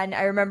forgotten.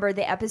 I remember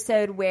the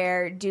episode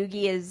where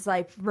Doogie is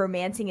like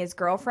romancing his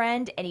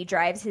girlfriend and he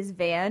drives his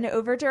van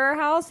over to her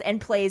house and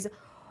plays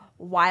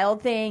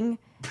Wild Thing.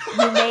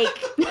 You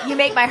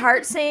make my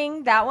heart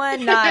sing. That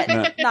one, not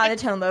the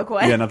Tone Loc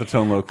one. Yeah, not the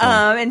Tone Loc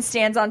one. And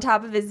stands on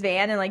top of his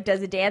van and like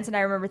does a dance. And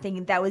I remember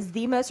thinking that was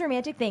the most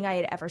romantic thing I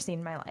had ever seen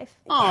in my life.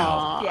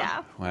 Aww.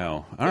 Yeah.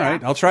 Wow. All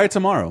right, I'll try it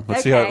tomorrow.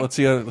 Let's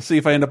see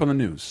if I end up on the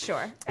news.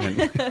 Sure.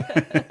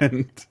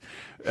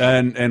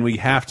 And we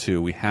have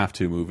to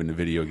move into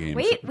video games.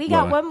 Wait, we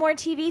got one more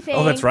TV thing.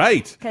 Oh, that's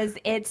right. Because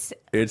it's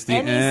the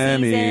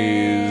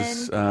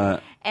Emmys.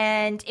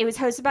 And it was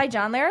hosted by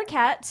John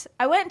Larroquette.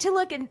 I went to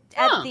look at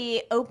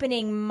the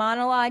opening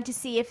monologue to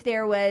see if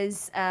there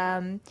was,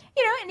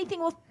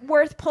 anything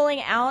worth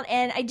pulling out.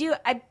 And I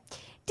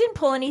didn't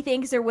pull anything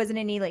because there wasn't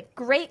any like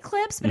great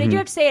clips. But I do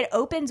have to say it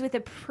opens with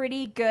a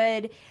pretty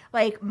good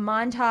like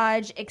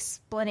montage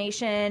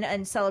explanation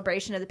and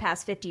celebration of the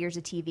past 50 years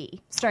of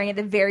TV, starting at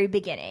the very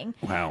beginning.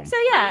 Wow. So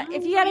yeah,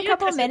 if you had a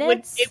couple of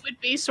minutes, it would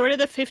be sort of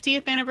the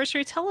 50th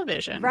anniversary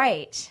television,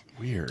 right?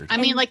 Weird. I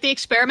mean, like they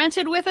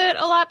experimented with it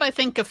a lot, but I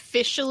think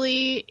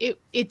officially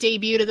it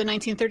debuted at the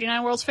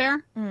 1939 World's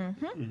Fair.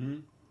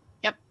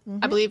 Yep,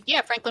 I believe.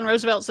 Yeah, Franklin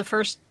Roosevelt's the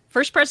first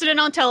president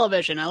on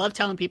television. I love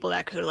telling people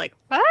that because they're like,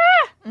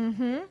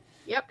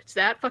 Yep, it's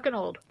that fucking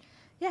old.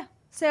 Yeah.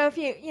 So if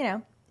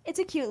it's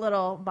a cute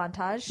little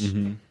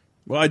montage.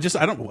 Well, I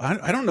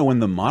don't know when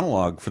the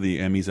monologue for the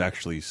Emmys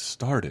actually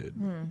started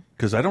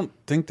because I don't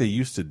think they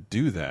used to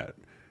do that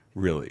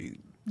really.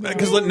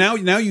 Because now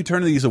you turn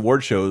to these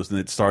award shows and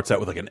it starts out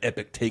with like an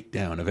epic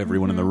takedown of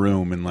everyone in the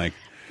room and like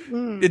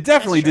it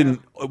definitely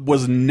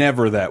was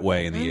never that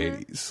way in the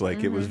 80s.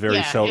 Like it was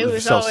very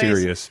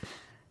self-serious.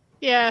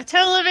 Yeah,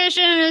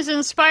 television is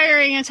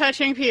inspiring and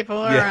touching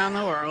people around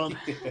the world.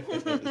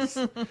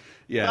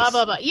 Yes. Blah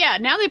blah blah. Yeah,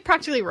 now they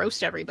practically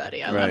roast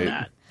everybody. I love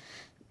that.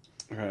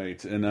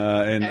 Right, and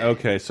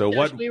okay, so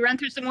what? We run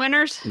through some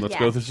winners. Let's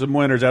go through some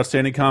winners.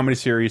 Outstanding comedy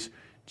series.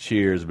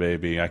 Cheers,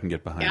 baby! I can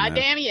get behind that.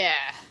 Goddamn yeah!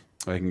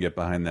 I can get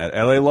behind that.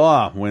 L.A.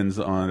 Law wins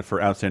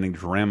for Outstanding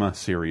Drama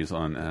Series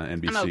on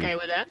NBC. I'm okay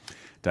with that.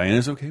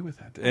 Diana's okay with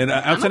that. And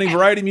Outstanding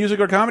Variety Music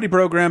or Comedy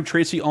Program,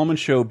 Tracy Ullman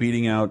Show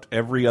beating out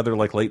every other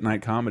like late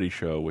night comedy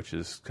show, which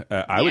is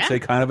I would say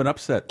kind of an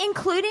upset.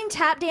 Including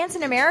Tap Dance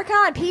in America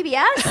on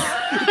PBS?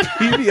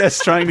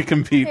 PBS trying to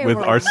compete with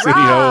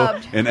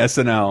Arsenio and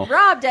SNL.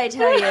 Robbed, I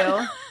tell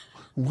you.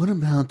 What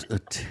about a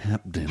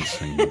tap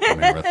dancing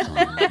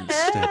marathon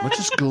instead? Let's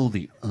just go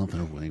the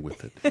other way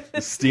with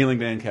it. Stealing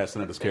Dan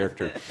Castellaneta's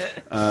character.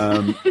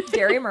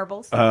 Gary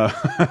Merbles.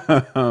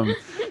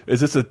 Is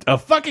this a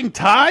fucking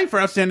tie for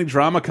Outstanding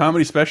Drama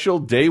Comedy Special,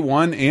 Day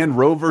One and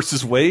Roe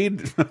versus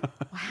Wade? Wow.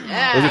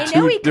 I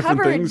know we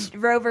covered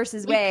Roe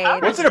versus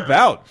Wade. What's it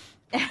about?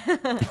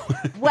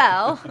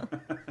 Well.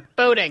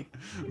 Voting.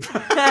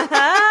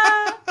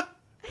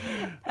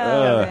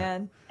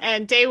 Man.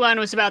 And Day One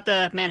was about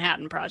the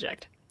Manhattan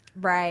Project.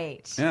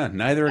 Right. Yeah,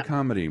 neither a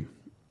comedy.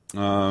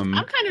 I'm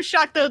kind of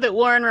shocked, though, that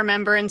Warren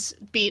Remembrance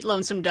beat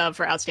Lonesome Dove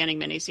for Outstanding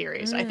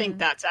Miniseries. I think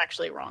that's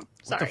actually wrong.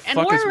 Sorry. And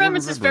Warren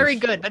Remembrance is very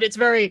good, but it's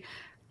very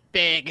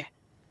big.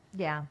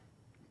 Yeah.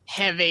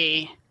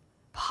 Heavy.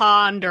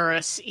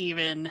 Ponderous,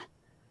 even.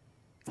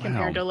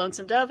 Compared to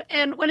Lonesome Dove.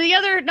 And one of the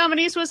other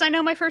nominees was I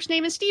Know My First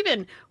Name is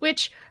Steven,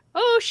 which,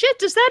 oh shit,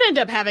 does that end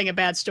up having a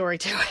bad story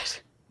to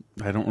it?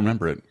 I don't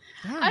remember it.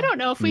 Yeah. I don't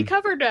know if we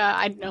covered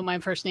I Know My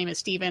First Name is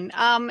Steven.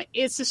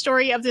 It's the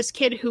story of this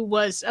kid who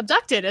was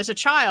abducted as a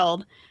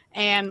child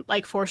and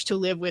like forced to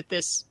live with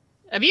this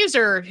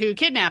abuser who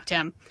kidnapped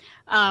him.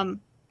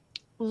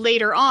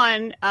 Later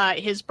on,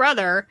 his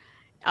brother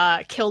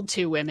killed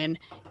 2 women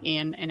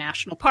in a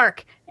national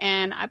park.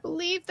 And I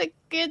believe the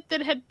kid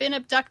that had been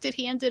abducted,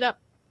 he ended up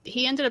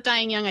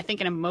dying young, I think,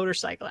 in a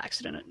motorcycle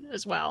accident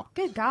as well.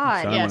 Good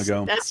God. So yes,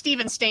 that's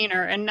Steven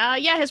Stainer. And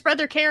his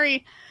brother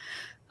Carrie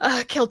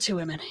killed 2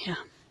 women. Yeah.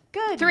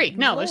 Good. 3.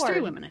 No, Lord. it was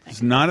 3 women, I think.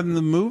 It's not in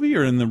the movie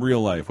or in the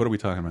real life? What are we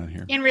talking about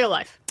here? In real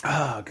life.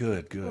 Ah,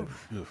 good.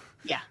 Oof.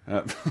 Yeah.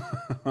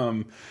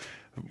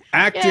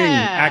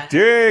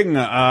 Acting.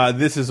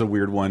 This is a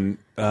weird one.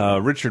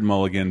 Richard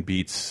Mulligan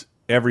beats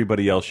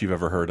everybody else you've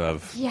ever heard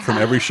of from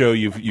every show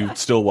you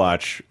still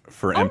watch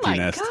for Empty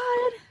Nest. My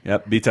God.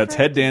 Yep, beats out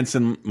Ted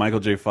Danson, Michael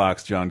J.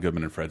 Fox, John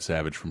Goodman, and Fred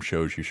Savage from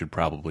shows you should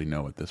probably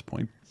know at this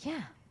point.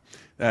 Yeah.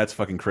 That's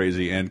fucking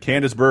crazy. And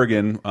Candice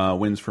Bergen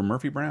wins for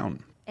Murphy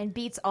Brown. And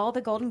beats all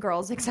the Golden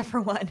Girls except for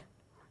one.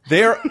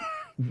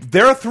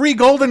 There are 3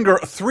 Golden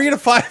Girls. 3 to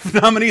 5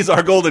 nominees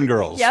are Golden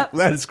Girls. Yep.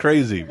 That is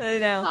crazy. I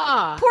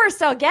know. Poor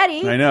Estelle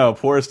Getty. I know.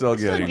 Poor Estelle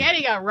Getty.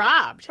 Getty got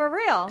robbed. For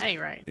real.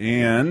 Anyway.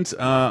 And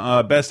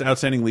Best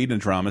Outstanding Lead in a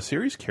Drama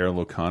Series, Carol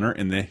O'Connor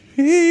in The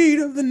Heat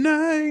of the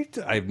Night.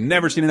 I've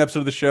never seen an episode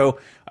of the show.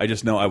 I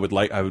just know I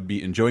would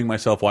be enjoying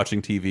myself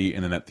watching TV,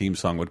 and then that theme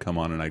song would come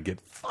on, and I'd get,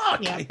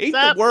 fuck, I hate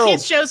the world.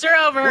 Kids shows are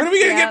over. When are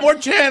we going to get more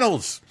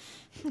channels?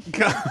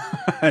 God.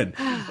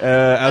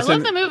 I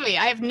love the movie.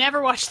 I've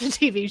never watched the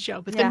TV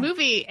show, but the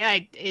movie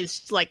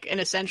is like an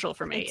essential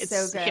for me. It's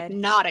so good.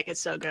 Hypnotic.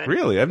 It's so good.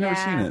 Really? I've never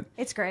seen it.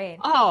 It's great.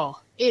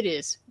 Oh, it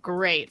is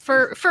great.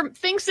 For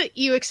things that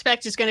you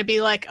expect is going to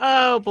be like,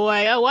 oh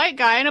boy, a white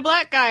guy and a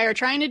black guy are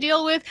trying to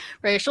deal with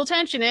racial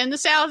tension in the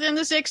South in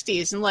the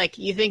 60s. And like,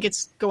 you think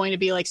it's going to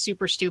be like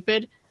super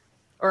stupid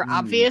or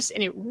obvious,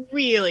 and it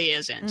really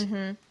isn't.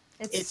 Mm-hmm.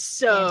 It's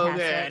so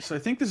fantastic. good. So I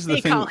think this is the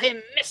they thing. call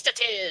him Mr.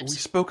 Tibbs. We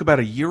spoke about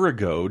a year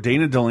ago.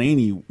 Dana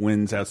Delaney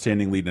wins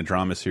Outstanding Lead in a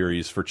Drama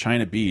Series for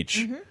China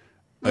Beach,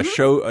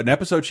 an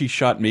episode she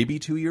shot maybe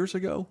 2 years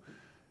ago.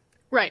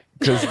 Right.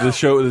 Because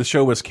the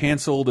show was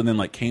canceled and then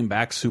like came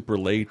back super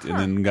late and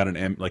then got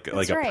an like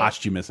a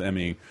posthumous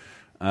Emmy.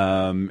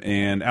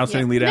 And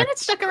Outstanding Lead Then Actor. it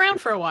stuck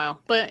around for a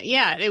while, but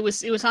yeah, it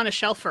was on a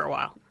shelf for a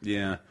while.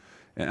 Yeah.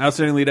 And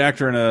Outstanding Lead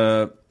Actor in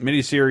a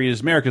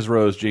miniseries, America's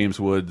Rose, James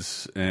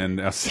Woods,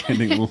 and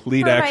Outstanding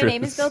Lead Actress. My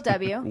name is Bill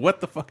W. What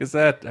the fuck is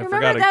that? I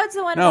Remember that was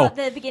the one about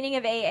the beginning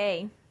of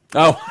AA.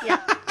 Oh.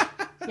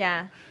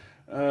 Yeah.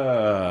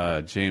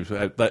 James,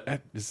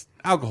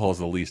 alcohol is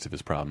the least of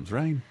his problems,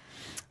 right?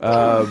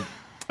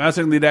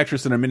 Outstanding Lead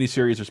Actress in a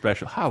miniseries or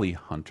special, Holly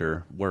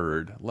Hunter.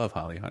 Word. Love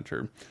Holly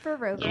Hunter. For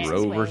Roe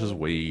versus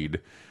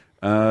Wade.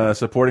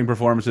 Supporting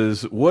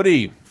performances,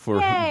 Woody for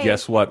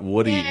guess what?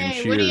 Woody and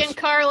Cheers. Woody and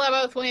Carla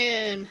both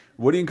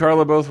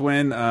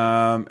win.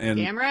 And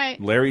damn right.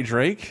 Larry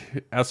Drake,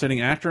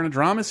 Outstanding Actor in a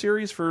Drama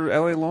Series for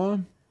LA Law.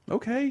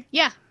 Okay.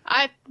 Yeah,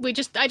 I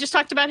just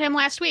talked about him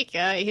last week.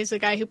 He's the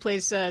guy who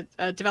plays a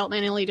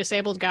developmentally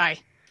disabled guy,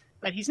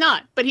 but he's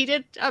not. But he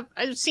did.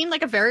 It seemed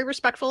like a very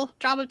respectful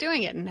job of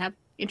doing it, and have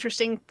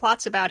interesting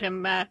plots about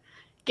him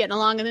getting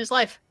along in his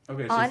life.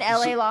 Okay, on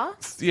LA Law.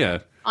 Yeah.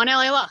 On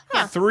LA Law,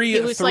 yeah. He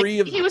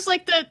was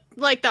like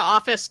the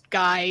office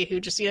guy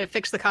who just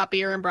fixed the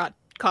copier and brought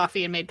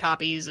coffee and made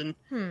copies and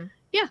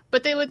yeah.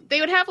 But they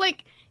would have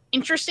like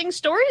interesting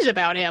stories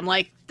about him.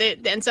 Like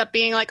it ends up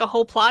being like a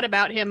whole plot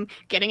about him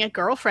getting a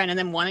girlfriend and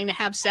then wanting to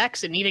have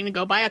sex and needing to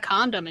go buy a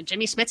condom, and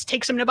Jimmy Smits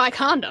takes him to buy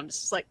condoms.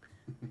 It's like,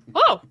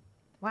 oh,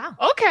 wow,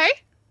 okay.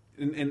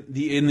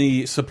 In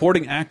the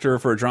supporting actor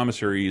for a drama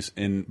series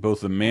in both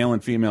the male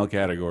and female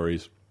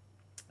categories,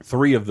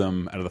 3 of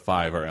them out of the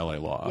 5 are LA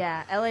Law.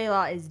 Yeah, LA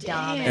Law is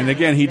dominant. And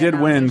again, he did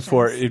win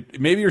for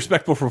maybe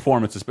respectful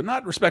performances, but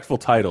not respectful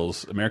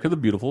titles. America the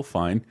Beautiful,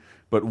 fine,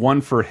 but one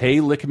for Hey,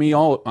 Lick Me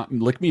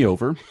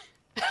Over,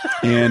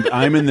 and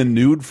I'm in the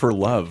Nude for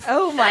Love.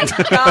 Oh my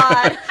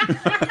god!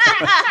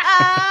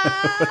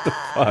 What the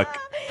fuck?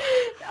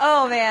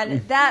 Oh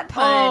man, that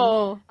pun!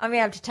 Oh, I'm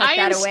gonna have to tuck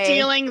that away. I am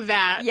stealing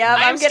that. Yep,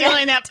 I'm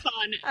stealing that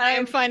pun. I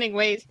am finding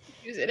ways to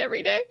use it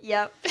every day.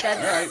 Yep,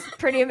 that's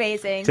pretty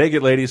amazing. Take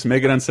it, ladies.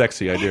 Make it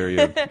unsexy. I dare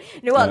you.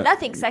 No, well,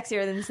 nothing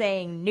sexier than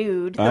saying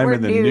nude. I'm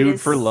in the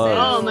nude for love.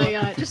 Oh my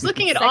god! Just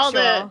looking at all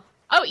the.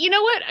 Oh, you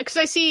know what? Because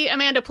I see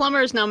Amanda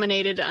Plummer is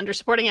nominated under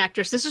supporting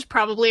actress. This is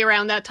probably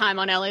around that time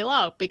on LA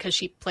Law because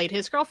she played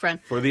his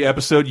girlfriend for the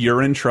episode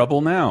 "You're in Trouble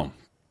Now."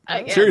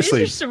 Seriously,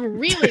 these are some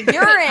really good.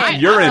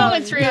 Urine. I'm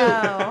going through.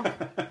 No.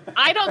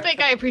 I don't think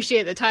I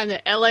appreciate the time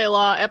that LA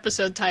Law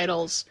episode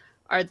titles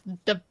are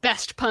the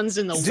best puns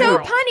in the world. So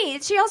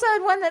punny. She also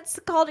had one that's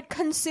called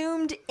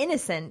 "Consumed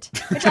Innocent,"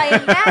 which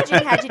I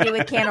imagine had to do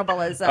with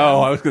cannibalism. Oh,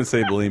 I was going to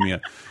say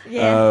bulimia.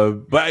 Yeah.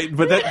 But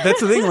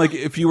that's the thing. Like,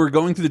 if you were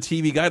going through the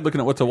TV guide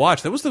looking at what to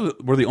watch,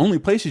 were the only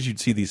places you'd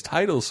see these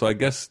titles. So I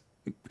guess.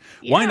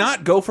 Yeah. Why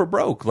not go for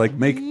broke? Like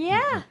make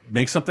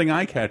something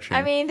eye catching.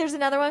 I mean, there's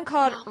another one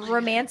called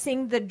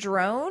 "Romancing the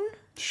Drone."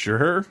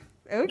 Sure.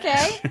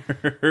 Okay.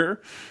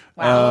 Sure.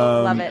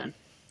 Wow, love it.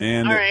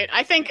 And all right,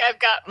 I think I've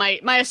got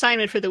my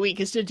assignment for the week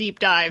is to deep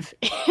dive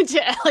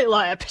into LA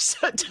Law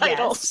episode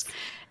titles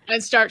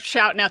and start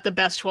shouting out the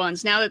best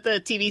ones. Now that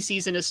the TV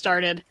season has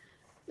started,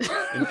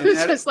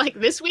 it's just like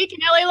this week in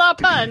LA Law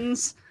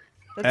puns.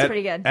 That's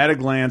pretty good. At a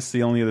glance,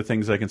 the only other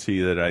things I can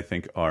see that I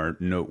think are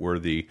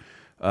noteworthy.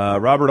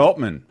 Robert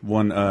Altman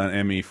won an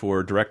Emmy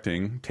for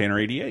directing Tanner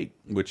 88,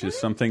 which is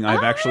something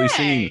I've actually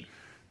seen.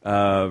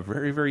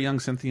 Very, very young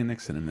Cynthia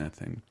Nixon in that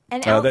thing.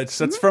 And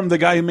that's from the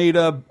guy who made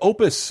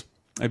Opus,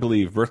 I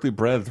believe. Berkeley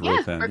Breath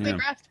wrote that. Berkeley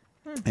Breath.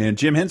 And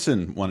Jim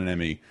Henson won an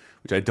Emmy,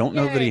 which I don't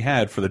know that he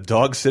had, for the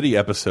Dog City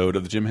episode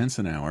of the Jim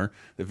Henson Hour,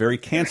 the very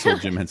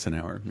canceled Jim Henson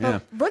Hour. Yeah.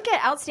 Look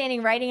at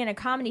Outstanding Writing in a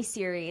Comedy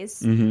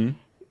Series.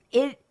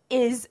 Mm-hmm.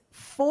 is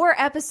 4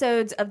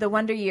 episodes of The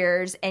Wonder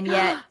Years, and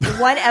yet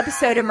 1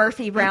 episode of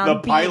Murphy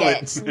Brown beat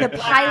it. The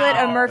pilot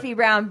of Murphy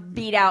Brown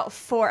beat out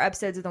 4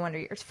 episodes of The Wonder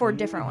Years, 4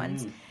 different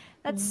ones.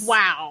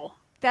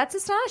 That's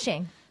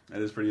astonishing.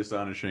 That is pretty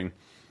astonishing.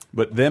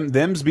 But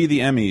them's be the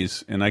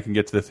Emmys, and I can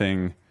get to the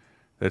thing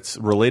that's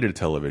related to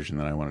television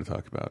that I want to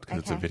talk about because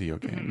it's a video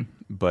game.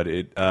 But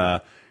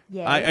I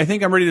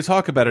think I'm ready to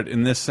talk about it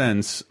in this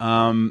sense.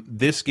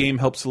 This game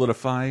helped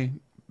solidify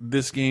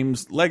this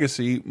game's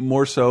legacy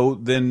more so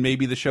than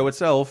maybe the show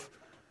itself.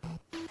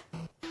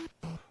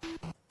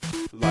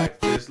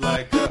 Life is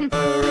like a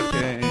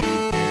hurricane.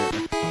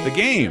 The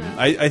game.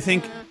 I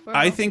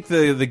think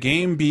the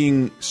game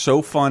being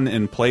so fun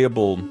and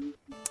playable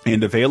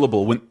and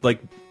available when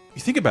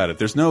you think about it,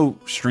 there's no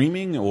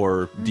streaming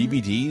or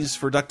DVDs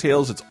for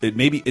DuckTales.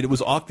 It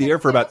was off the air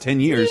for about 10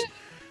 years,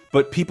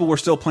 but people were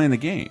still playing the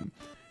game.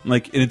 And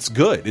it's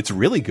good. It's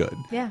really good.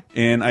 Yeah.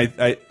 And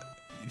I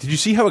did you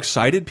see how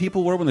excited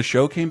people were when the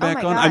show came back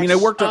on? Gosh. I mean, I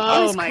worked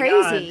on it was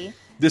crazy. God.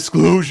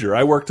 Disclosure.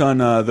 I worked on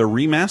the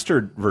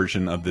remastered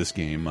version of this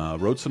game.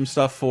 Wrote some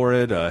stuff for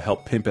it,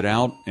 helped pimp it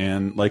out,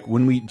 and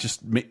when we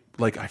just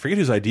I forget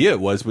whose idea it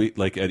was. We at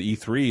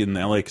E3 in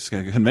the LA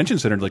Convention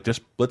Center,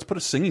 just let's put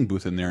a singing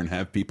booth in there and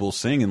have people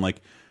sing, and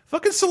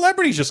fucking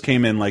celebrities just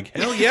came in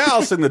hell yeah,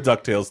 I'll sing the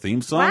DuckTales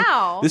theme song.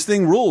 Wow, this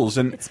thing rules,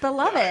 and it's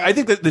beloved. I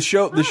think that the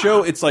show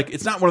it's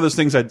not one of those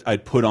things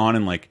I'd put on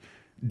and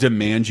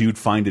demand you'd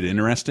find it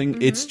interesting.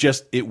 It's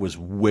just it was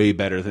way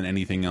better than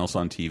anything else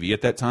on TV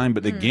at that time.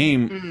 But the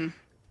game,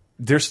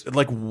 there's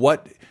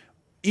what.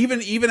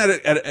 Even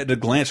at a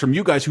glance from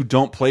you guys who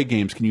don't play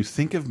games, can you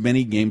think of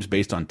many games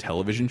based on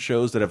television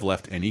shows that have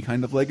left any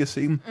kind of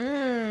legacy?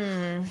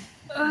 But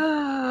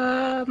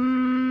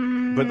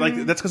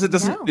that's because it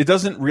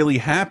doesn't really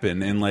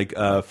happen. And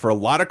for a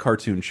lot of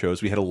cartoon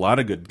shows, we had a lot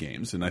of good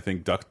games, and I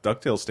think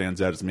DuckTales stands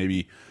out as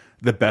maybe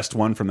the best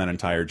one from that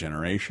entire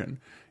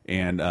generation.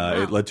 And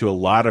it led to a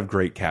lot of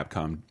great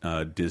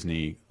Capcom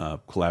Disney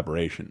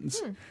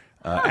collaborations.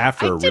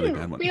 After a really bad one.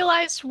 I didn't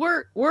realize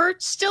we're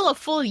still a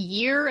full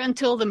year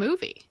until the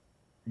movie.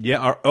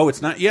 Yeah.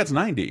 It's not. Yeah, it's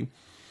 90.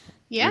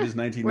 Yeah, it is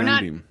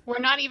 1990. We're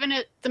not even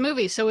at the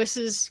movie, so this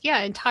is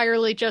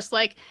entirely just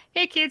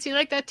hey kids, you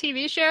like that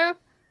TV show?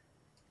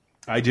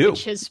 I do.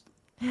 Which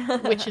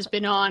has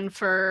been on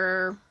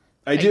for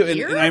I do,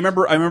 and I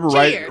remember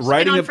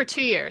writing for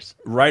 2 years,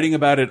 writing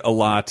about it a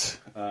lot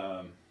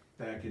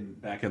back in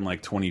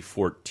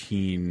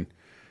 2014.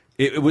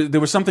 There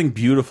was something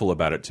beautiful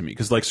about it to me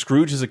because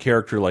Scrooge is a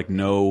character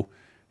no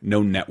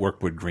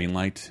network would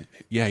greenlight.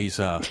 Yeah, he's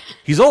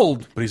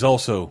old, but he's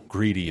also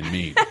greedy and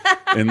mean.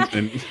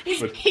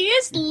 He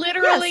is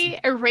literally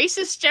a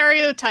racist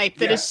stereotype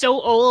that is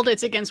so old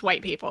it's against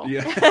white people.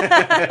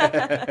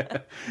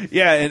 Yeah,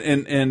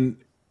 yeah,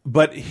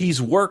 but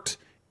he's worked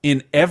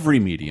in every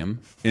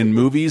medium, in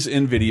movies,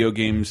 in video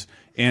games,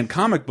 and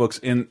comic books,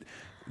 and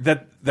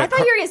that I thought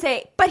you were going to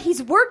say, but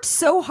he's worked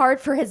so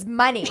hard for his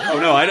money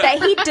that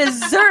he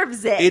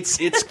deserves it. It's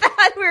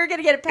that we were going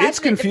to get a passionate It's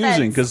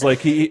confusing because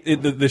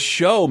the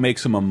show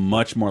makes him a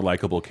much more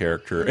likable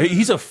character.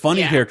 He's a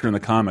funny character in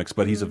the comics,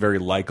 but he's a very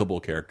likable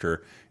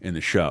character in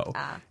the show.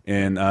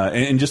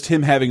 And just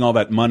him having all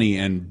that money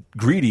and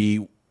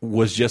greedy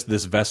was just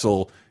this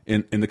vessel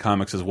in the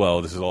comics as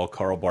well. This is all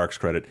Carl Barks'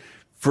 credit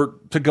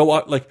to go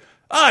out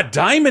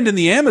diamond in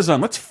the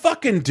Amazon. Let's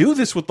fucking do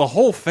this with the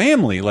whole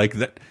family.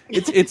 That.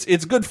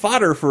 It's good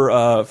fodder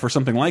for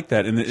something like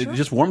that, and it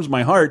just warms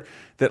my heart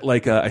that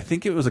I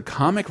think it was a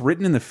comic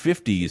written in the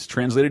 50s,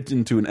 translated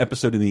into an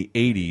episode in the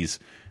 80s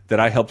that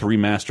I helped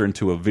remaster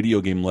into a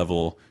video game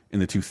level in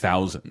the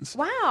 2000s.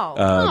 Wow,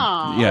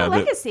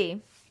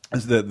 legacy.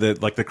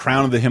 The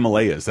Crown of the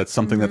Himalayas. That's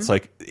something that's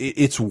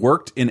it's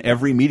worked in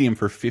every medium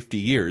for 50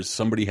 years.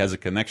 Somebody has a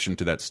connection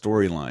to that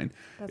storyline.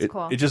 That's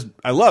cool.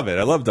 I love it.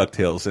 I love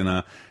DuckTales,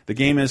 and the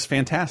game is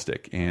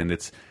fantastic. And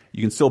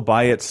you can still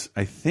buy it,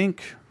 I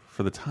think,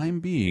 for the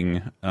time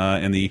being,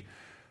 in the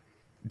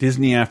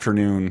Disney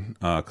Afternoon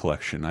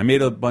collection. I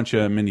made a bunch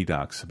of mini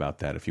docs about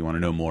that. If you want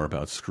to know more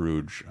about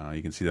Scrooge,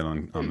 you can see that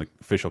on the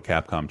official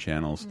Capcom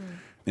channels.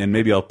 And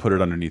maybe I'll put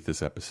it underneath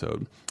this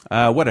episode.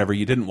 Whatever.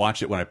 You didn't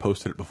watch it when I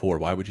posted it before.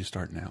 Why would you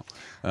start now?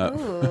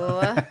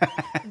 Ooh.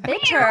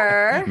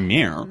 Bitter.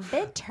 Meow.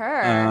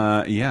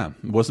 Bitter. Yeah.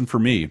 It wasn't for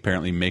me,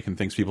 apparently, making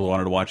things people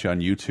wanted to watch on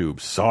YouTube.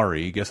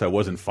 Sorry. Guess I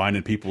wasn't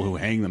finding people who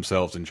hang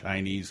themselves in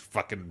Chinese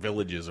fucking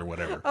villages or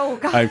whatever. Oh,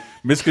 God. I'm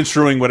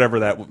misconstruing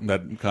whatever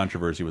that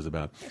controversy was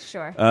about.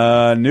 Sure.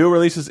 New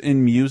releases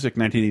in music,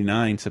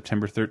 1989,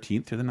 September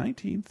 13th to the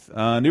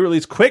 19th. New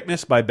release,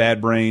 Quickness by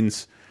Bad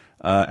Brains.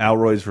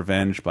 Alroy's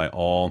Revenge by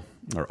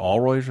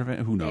Alroy's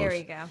Revenge? Who knows? There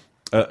you go.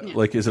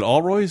 Is it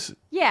Alroy's?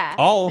 Yeah.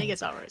 All? I think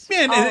it's Alroy's.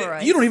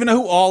 Man, you don't even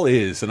know who All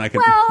is, and I can.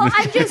 Well,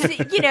 I'm just,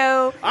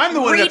 I'm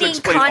the one that has to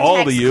explain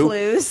all to you.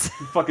 Clues.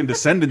 Fucking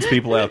Descendants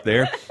people out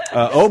there.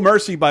 Oh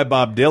Mercy by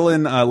Bob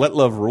Dylan. Let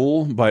Love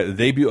Rule by the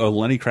debut of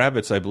Lenny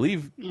Kravitz, I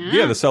believe.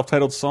 Yeah, the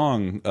self-titled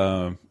song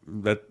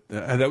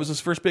that was his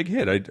first big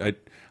hit.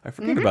 I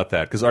forget about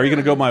that because Are You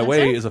Gonna Go My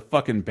Way is a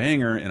fucking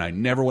banger, and I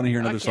never want to hear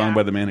another song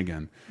by the man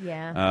again.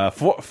 Yeah.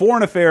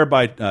 Foreign Affair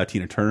by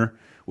Tina Turner,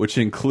 which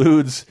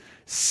includes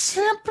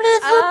Simply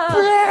the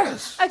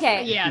Best.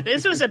 Okay. Yeah,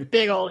 this was a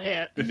big old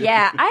hit.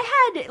 Yeah,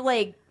 I had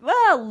like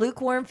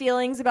lukewarm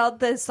feelings about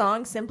the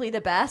song "Simply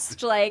the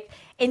Best," like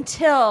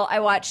until I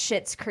watched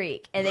Schitt's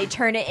Creek and they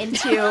turn it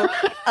into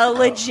a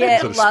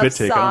legit love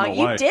song.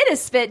 You did a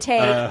spit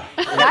take,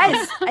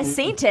 guys. I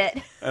seen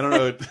it. I don't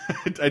know.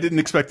 I didn't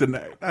expect it.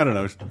 I don't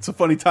know. It's a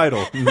funny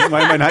title.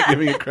 Why am I not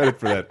giving it credit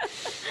for that?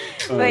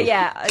 But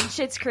yeah,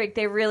 Schitt's Creek,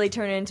 they really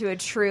turn it into a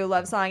true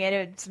love song, and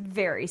it's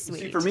very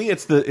sweet. See, for me,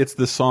 it's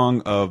the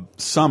song of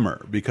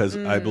summer because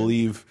I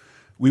believe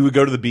we would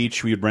go to the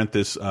beach. We would rent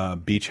this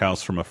beach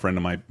house from a friend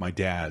of my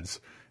dad's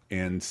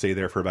and stay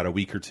there for about a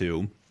week or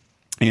two.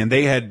 And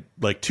they had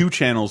like 2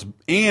 channels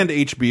and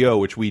HBO,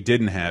 which we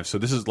didn't have. So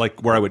this is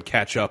like where I would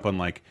catch up on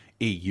like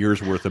 8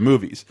 years worth of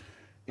movies.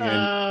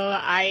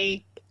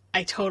 And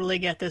I totally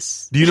get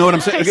this. Do you know what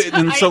I'm saying? Okay,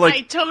 and so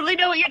I totally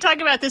know what you're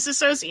talking about. This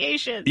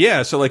association.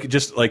 Yeah. So like,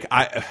 just like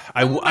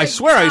I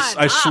swear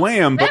I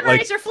swam, but like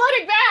memories are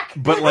flooding back.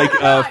 But like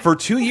for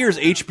 2 years,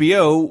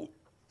 HBO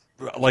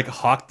like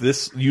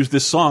used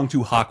this song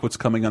to hawk what's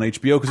coming on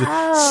HBO because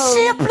it's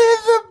simply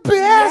the best.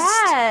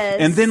 Yes.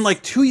 And then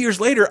like 2 years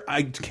later,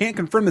 I can't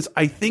confirm this.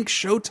 I think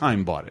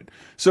Showtime bought it.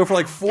 So for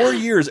like 4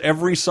 years,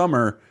 every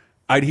summer,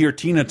 I'd hear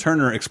Tina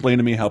Turner explain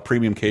to me how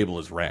premium cable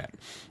is rad.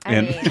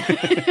 I mean,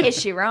 is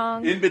she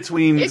wrong? In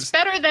between, it's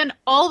better than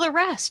all the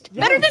rest.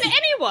 Yes. Better than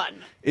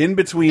anyone. In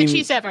between, that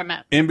she's ever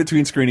met. In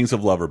between screenings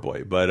of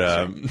Loverboy, but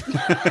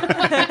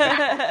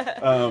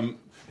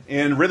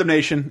and Rhythm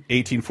Nation,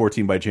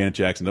 1814 by Janet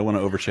Jackson. Don't want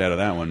to overshadow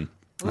that one.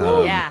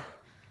 Yeah.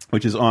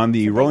 Which is on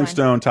the Rolling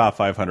Stone Top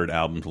 500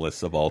 Albums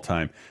list of all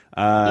time.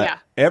 Yeah.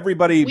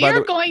 Everybody, we are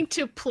going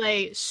to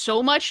play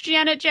so much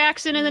Janet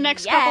Jackson in the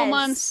next couple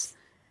months.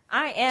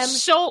 I am.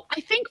 So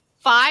I think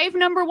 5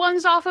 number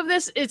ones off of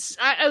this.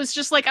 I was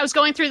just like, I was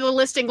going through the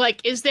listing,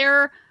 like, is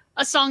there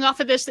a song off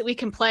of this that we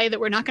can play that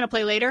we're not going to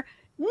play later?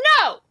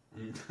 No!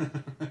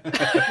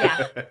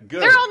 Yeah.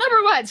 Good. They're all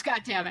number ones,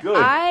 goddammit. Good.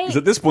 Because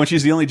at this point,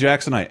 she's the only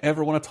Jackson I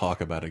ever want to talk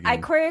about again. I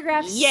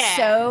choreographed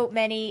so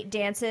many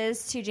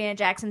dances to Janet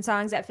Jackson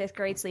songs at 5th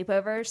grade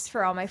sleepovers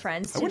for all my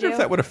friends to do. I wonder if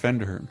that would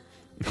offend her.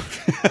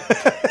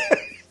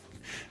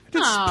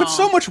 Put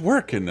so much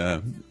work in.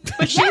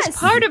 But she's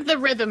part of the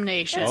Rhythm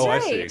Nation. That's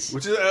right. I see.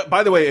 Which is,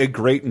 by the way, a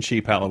great and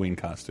cheap Halloween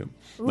costume.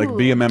 Ooh. Like,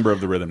 be a member of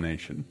the Rhythm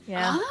Nation.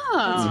 Yeah,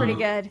 that's pretty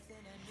good.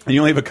 And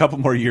you only have a couple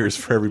more years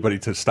for everybody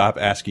to stop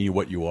asking you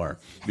what you are,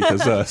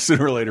 because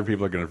sooner or later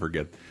people are going to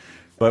forget.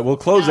 But we'll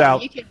close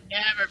out. You can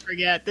never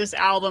forget. This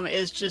album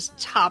is just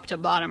top to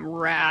bottom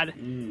rad.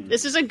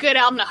 This is a good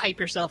album to hype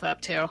yourself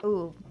up to.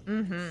 Ooh.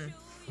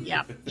 Mm-hmm.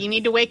 Yeah. You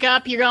need to wake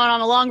up. You're going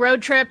on a long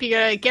road trip. You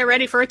got to get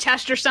ready for a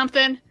test or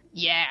something.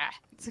 Yeah.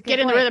 Get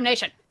in the Rhythm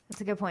Nation.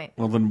 That's a good point.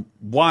 Well, then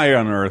why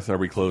on earth are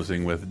we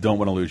closing with Don't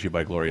Want to Lose You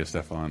by Gloria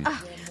Estefan?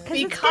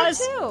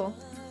 Because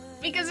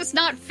it's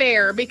not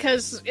fair.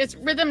 Because it's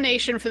Rhythm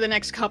Nation for the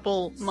next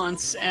couple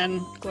months,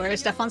 and Gloria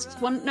Estefan's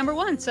number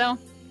one, so...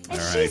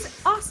 And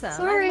she's awesome.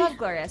 Sorry. I love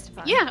Gloria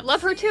Estefan. Yeah,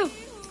 love her too.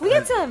 We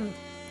had some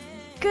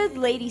good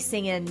lady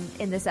singing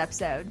in this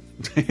episode.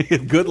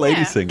 Good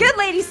lady singing. Good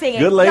lady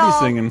singing. Good lady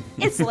singing.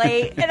 It's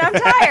late, and I'm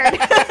tired.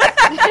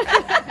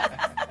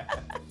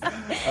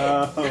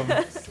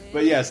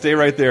 But yeah, stay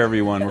right there,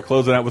 everyone. We're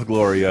closing out with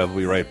Gloria. We'll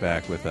be right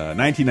back with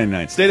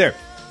 1999. Stay there.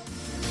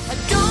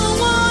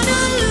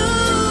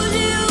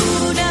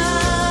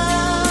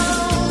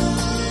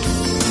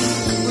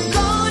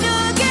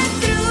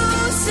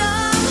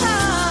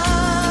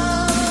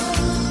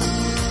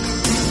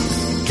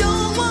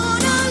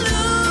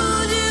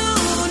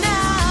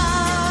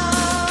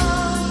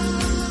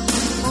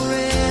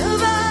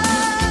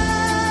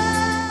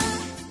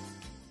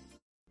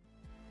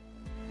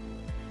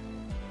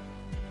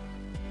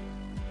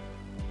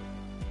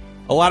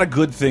 A lot of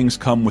good things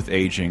come with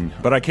aging,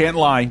 but I can't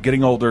lie,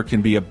 getting older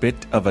can be a bit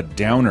of a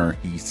downer,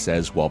 he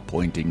says while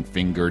pointing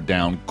finger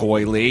down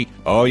coyly.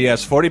 Oh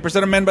yes,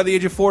 40% of men by the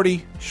age of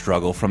 40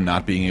 struggle from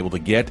not being able to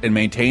get and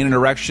maintain an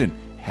erection.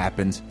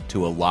 Happens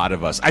to a lot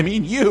of us. I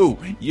mean,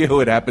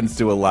 it happens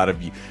to a lot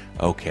of you.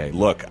 Okay,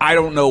 look, I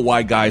don't know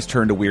why guys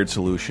turn to weird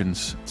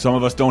solutions. Some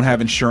of us don't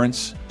have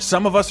insurance.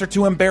 Some of us are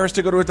too embarrassed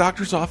to go to a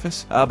doctor's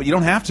office. But you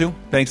don't have to,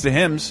 thanks to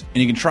Hims.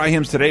 And you can try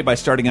Hims today by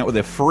starting out with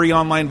a free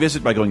online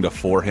visit by going to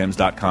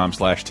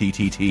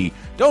 4hims.com/TTT.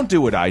 Don't do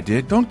what I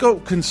did. Don't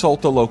go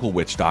consult a local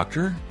witch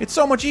doctor. It's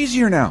so much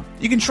easier now.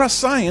 You can trust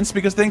science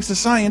because thanks to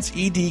science,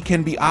 ED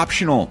can be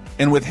optional.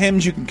 And with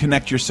Hims, you can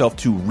connect yourself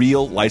to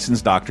real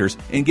licensed doctors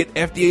and get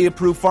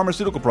FDA-approved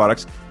pharmaceutical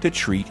products to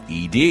treat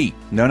ED.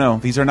 No,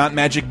 these are not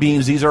magic beans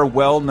means these are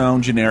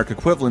well-known generic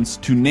equivalents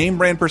to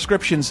name-brand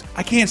prescriptions.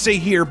 I can't say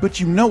here, but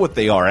you know what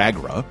they are,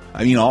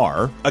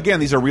 are.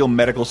 Again, these are real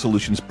medical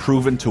solutions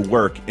proven to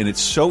work, and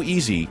it's so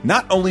easy.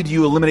 Not only do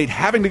you eliminate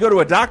having to go to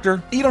a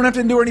doctor, you don't have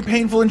to endure any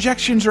painful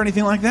injections or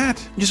anything like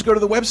that. You just go to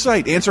the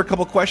website, answer a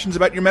couple questions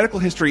about your medical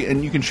history,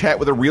 and you can chat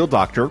with a real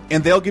doctor,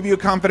 and they'll give you a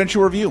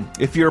confidential review.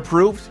 If you're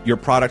approved, your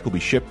product will be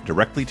shipped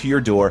directly to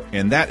your door,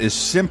 and that is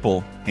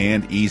simple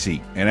and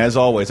easy. And as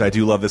always, I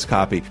do love this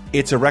copy.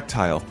 It's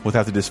erectile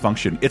without the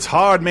dysfunction. It's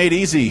hard made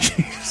easy.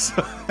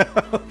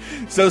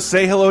 So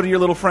say hello to your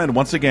little friend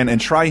once again and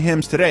try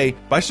Hims today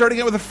by starting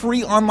out with a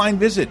free online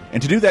visit.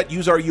 And to do that,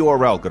 use our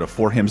URL. Go to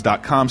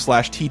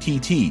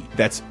forhims.com/TTT.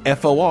 That's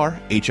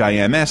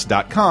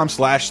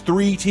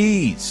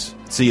FORHIMS.com/3Ts.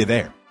 See you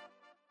there.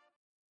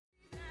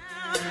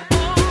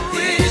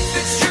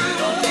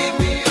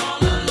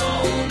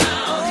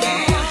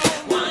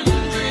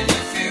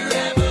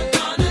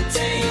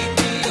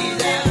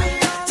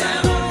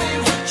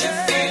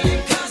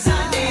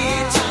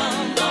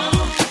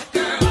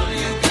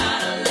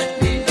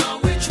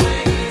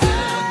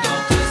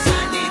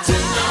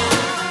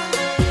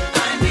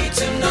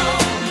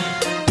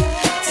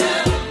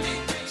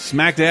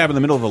 Smack dab in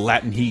the middle of the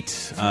Latin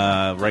heat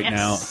right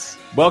now.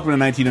 Welcome to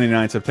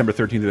 1999, September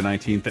 13th to the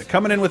 19th.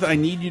 Coming in with I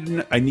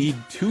Need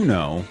to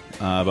Know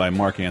by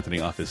Mark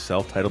Anthony off his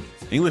self-titled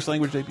English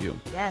language debut.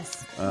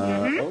 Yes.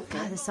 Okay.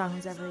 God, this song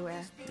was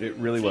everywhere. It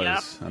really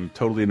was. Yep. I'm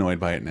totally annoyed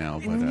by it now,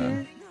 but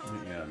yeah.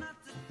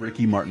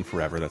 Ricky Martin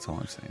forever, that's all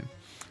I'm saying.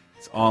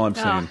 That's all I'm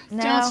saying.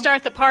 No. Don't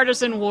start the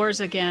partisan wars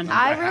again.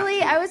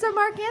 I was a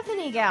Mark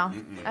Anthony gal.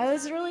 I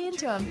was really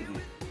into him.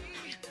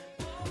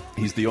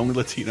 He's the only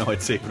Latino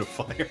I'd save in a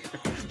fire.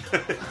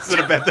 It's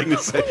not a bad thing to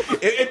say.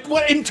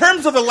 In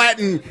terms of the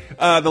Latin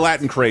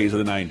craze of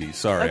the '90s.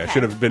 Sorry, okay. I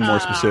should have been more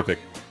specific.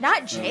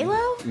 Not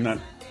J-Lo?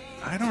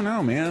 I don't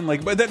know, man.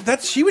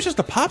 But she was just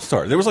a pop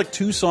star. There was like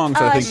 2 songs.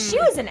 I think she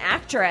was an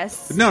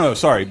actress. No,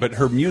 sorry, but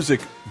her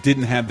music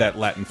didn't have that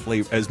Latin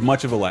flavor, as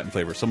much of a Latin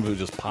flavor. Some of it was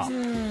just pop.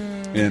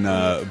 And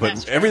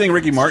but everything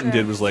Ricky Martin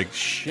did was like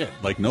shit.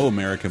 Like no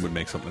American would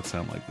make something that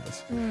sounded like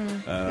this.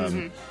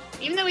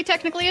 Even though he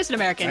technically is an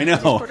American. I know.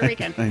 He's Puerto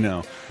Rican. I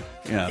know.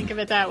 Yeah. Think of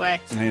it that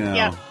way. I know.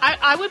 Yeah.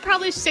 I would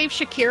probably save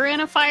Shakira in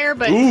a fire,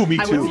 but Ooh, me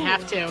I too. wouldn't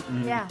have to.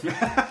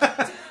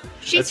 Yeah.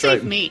 She'd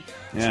save me.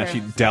 Yeah, Sure.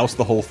 she doused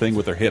the whole thing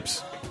with her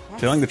hips.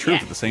 Telling the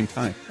truth at the same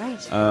time. Right.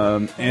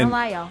 And don't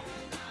lie, y'all.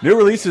 New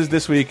releases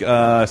this week,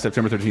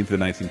 September 13th to the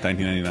 19th,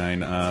 1999.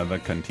 The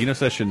Cantino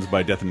Sessions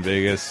by Death in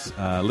Vegas.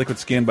 Liquid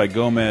Skin by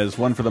Gomez.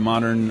 One for the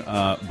Modern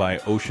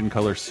by Ocean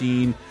Color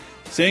Scene.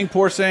 Saying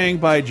Poor Saying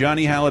by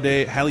Johnny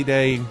Halliday.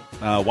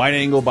 Wide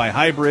Angle by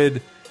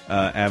Hybrid.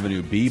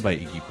 Avenue B by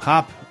Iggy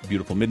Pop.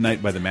 Beautiful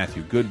Midnight by the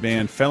Matthew Good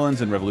Band. Felons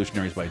and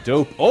Revolutionaries by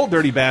Dope. Old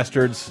Dirty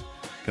Bastards.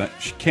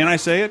 Can I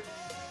say it?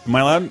 Am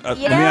I allowed? Let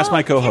me ask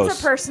my co-host. It's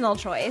a personal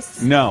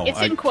choice. No.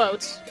 It's in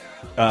quotes.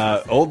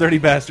 Old Dirty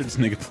Bastards,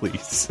 nigga,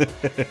 please.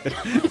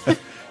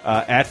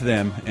 At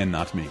them and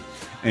not me.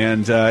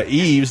 And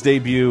Eve's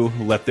debut,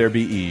 Let There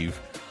Be Eve,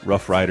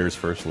 Rough Riders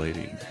First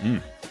Lady.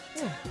 No.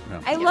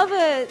 I love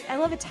a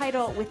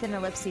title with an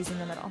ellipses in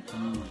the middle.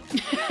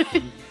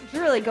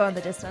 You're really going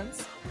the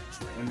distance.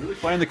 And really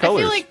find the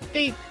colors. I feel like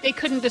they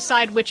couldn't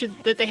decide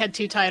that they had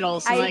 2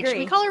 titles. I agree. Should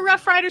we call her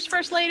Rough Riders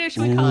First Lady, or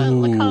should we call it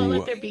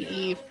Let There Be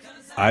Eve?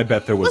 I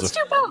bet there was Let's do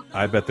both.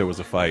 I bet there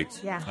was a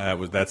fight. Yeah.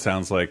 That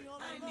sounds like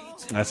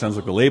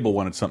the label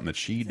wanted something that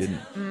she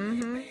didn't.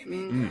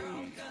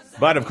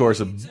 But of course,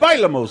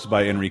 Bailamos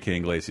by Enrique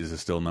Iglesias is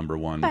still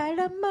 #1.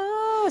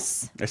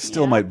 Bailamos. I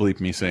still might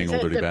bleep me saying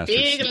Old Dirty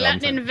Bastards. Big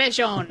Latin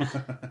invasion.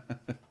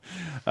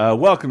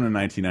 Welcome to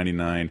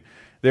 1999.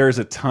 There's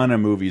a ton of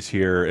movies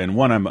here, and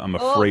one I'm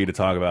afraid to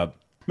talk about.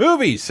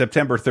 Movies,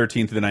 September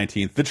 13th to the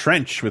 19th. The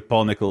Trench with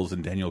Paul Nichols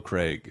and Daniel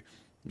Craig.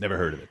 Never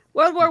heard of it.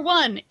 World War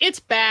I. It's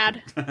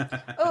bad.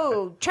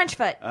 Oh,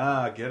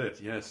 Trenchfoot. Get it,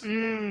 yes.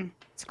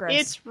 It's gross.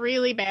 It's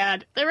really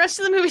bad. The rest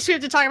of the movies we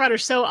have to talk about are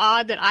so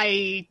odd that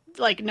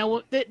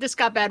this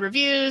got bad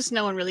reviews.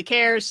 No one really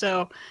cares,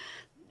 so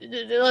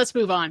let's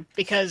move on,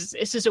 because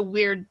it's just a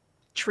weird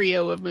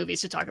trio of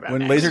movies to talk about.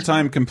 When Laser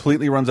Time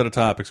completely runs out of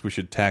topics, we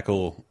should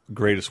tackle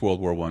greatest World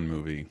War I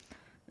movie.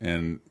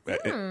 And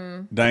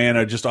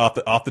Diana, just off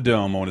the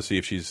dome, I want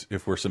to see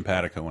if we're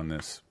simpatico on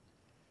this.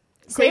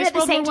 Say it at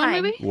the same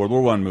time. World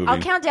War I movie.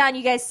 I'll count down.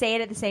 You guys say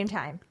it at the same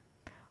time.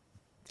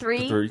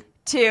 3,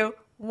 2,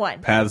 1.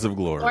 Paths of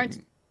Glory.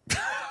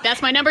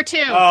 That's my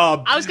 #2.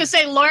 I was going to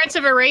say Lawrence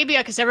of Arabia,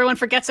 because everyone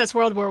forgets that's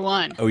World War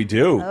I. Oh, we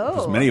do.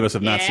 Because many of us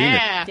have not seen it.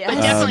 Yeah, but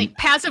definitely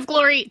Paths of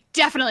Glory.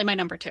 Definitely my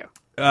 #2.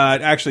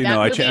 Actually,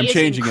 no. I'm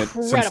changing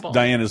incredible. it since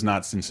Diana's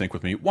not in sync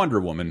with me. Wonder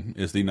Woman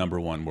is the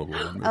 #1 World War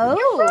I movie. Oh,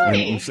 you're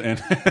right.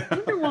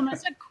 Wonder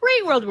Woman's a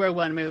great World War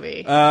I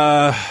movie.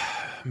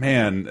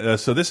 Man,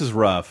 so this is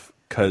rough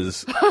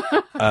because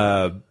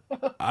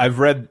I've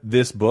read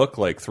this book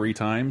like 3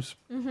 times.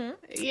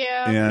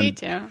 Yeah, me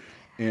too.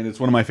 And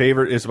it's one of my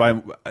favorite. It's by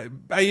my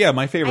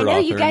favorite author. I know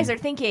you guys are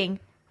thinking,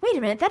 Wait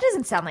a minute, that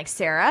doesn't sound like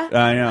Sarah.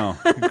 I know.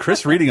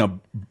 Chris reading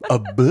a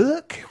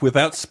book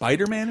without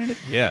Spider-Man in it?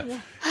 Yeah.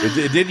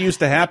 It did used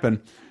to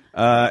happen.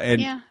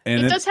 And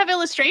it does have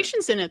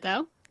illustrations in it,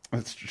 though.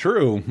 That's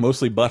true.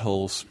 Mostly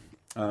buttholes.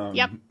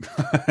 Yep.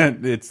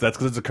 That's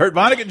because it's a Kurt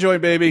Vonnegut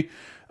joint, baby.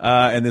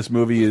 And this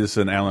movie is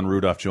an Alan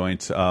Rudolph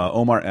joint.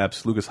 Omar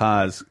Epps, Lucas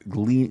Haas,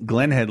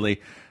 Glenn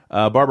Headley,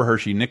 Barbara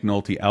Hershey, Nick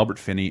Nolte, Albert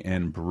Finney,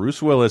 and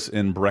Bruce Willis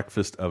in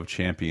Breakfast of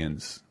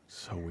Champions.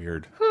 So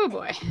weird. Oh,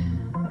 boy.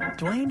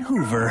 Dwayne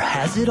Hoover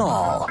has it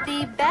all.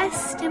 The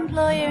best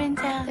employer in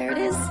town. There it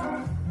is.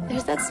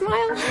 There's that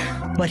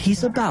smile. But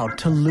he's about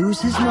to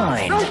lose his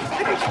mind.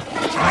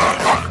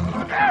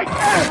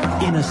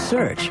 In a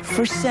search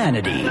for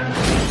sanity.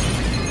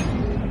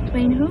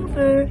 Dwayne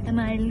Hoover, am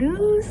I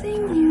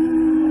losing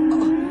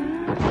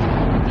you?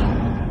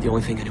 The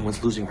only thing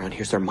anyone's losing around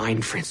here is their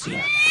mind,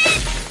 Francine.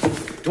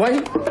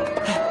 Dwayne?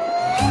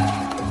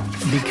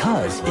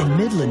 Because in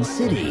Midland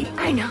City...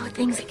 I know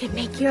things that can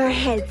make your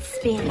head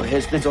spin. My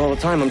head spins all the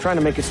time. I'm trying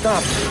to make it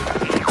stop.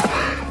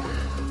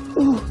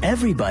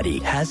 Everybody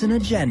has an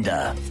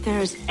agenda. If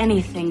there's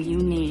anything you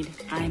need,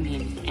 I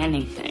mean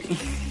anything.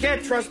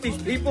 Can't trust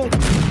these people.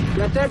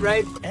 Got that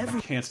right.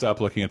 Can't stop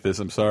looking at this.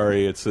 I'm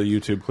sorry. It's a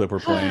YouTube clip we're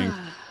playing.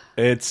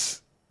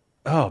 It's...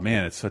 Oh,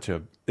 man.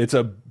 It's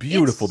a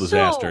beautiful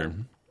disaster.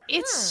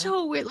 It's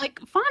so weird. Like,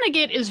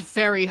 Vonnegut is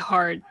very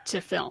hard to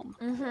film.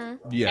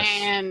 Yes.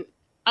 And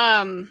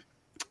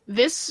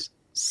this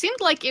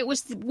seemed like it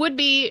would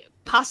be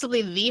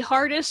possibly the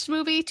hardest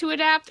movie to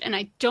adapt, and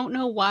I don't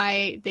know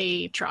why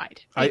they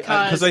tried.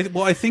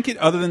 I think it,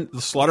 other than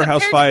the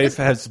Slaughterhouse-Five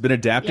has been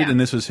adapted, and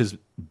this was his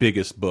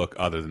biggest book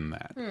other than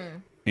that.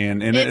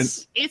 And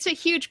it's a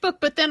huge book,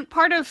 but then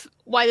part of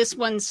why this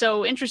one's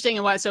so interesting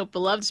and why it's so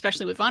beloved,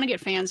 especially with Vonnegut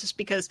fans, is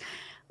because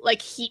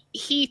like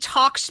he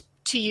talks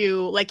to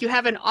you like you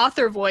have an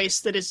author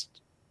voice that is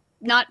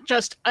not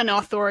just an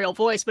authorial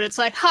voice, but it's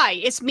like, hi,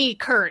 it's me,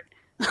 Kurt.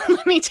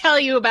 Let me tell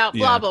you about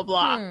blah, blah,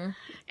 blah.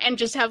 And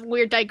just have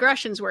weird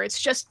digressions where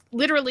it's just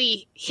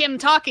literally him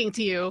talking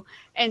to you,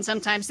 and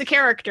sometimes the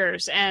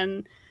characters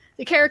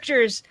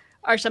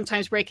are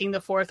sometimes breaking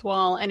the fourth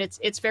wall, and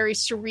it's very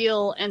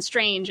surreal and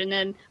strange. And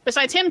then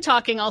besides him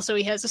talking, also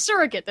he has a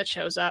surrogate that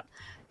shows up.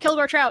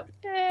 Kilgore Trout.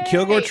 Yay!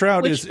 Kilgore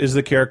Trout is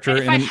the character.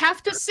 If I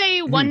have to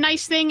say one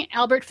nice thing,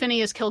 Albert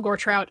Finney as Kilgore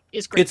Trout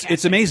is great.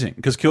 It's amazing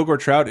because Kilgore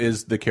Trout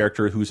is the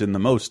character who's in the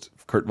most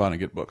Kurt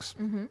Vonnegut books,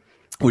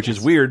 which is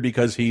weird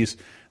because he's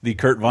the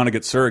Kurt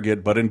Vonnegut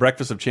surrogate. But in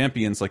Breakfast of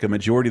Champions, like a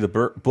majority of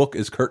the book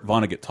is Kurt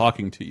Vonnegut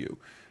talking to you,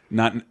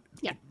 not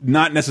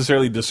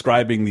necessarily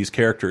describing these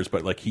characters,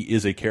 but like he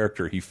is a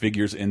character. He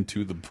figures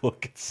into the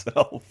book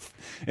itself,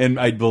 and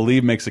I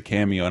believe makes a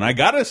cameo. And I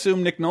gotta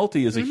assume Nick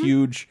Nolte is a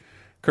huge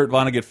Kurt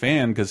Vonnegut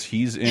fan because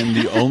he's in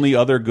the only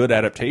other good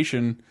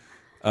adaptation,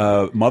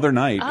 Mother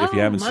Night. If you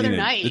haven't seen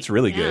it, it's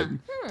really good.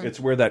 It's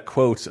where that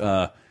quote,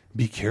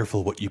 "Be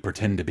careful what you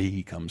pretend to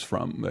be" comes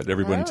from, that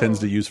everyone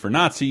tends to use for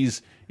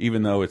Nazis,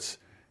 even though it's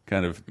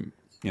kind of,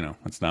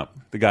 it's not.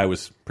 The guy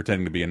was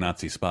pretending to be a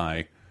Nazi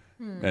spy,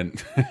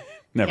 and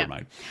never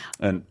mind.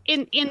 And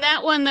in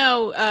that one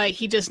though,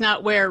 he does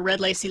not wear red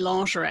lacy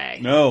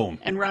lingerie. No,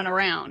 and run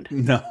around.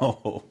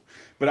 No.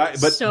 But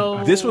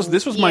this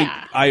was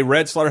my. I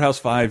read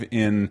Slaughterhouse-Five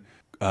in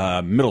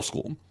middle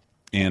school,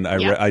 and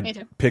I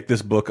picked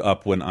this book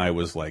up when I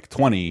was like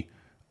 20.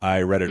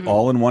 I read it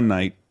all in one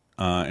night,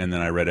 and then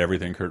I read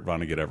everything Kurt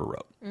Vonnegut ever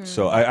wrote.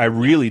 So I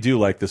really do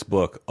like this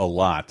book a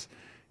lot.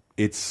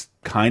 It's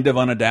kind of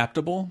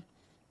unadaptable.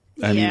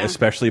 I mean,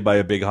 especially by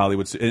a big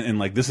Hollywood, and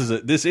like this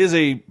is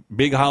a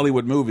big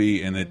Hollywood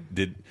movie, and it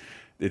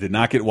did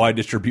not get wide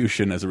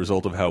distribution as a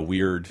result of how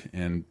weird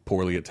and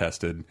poorly it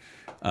tested.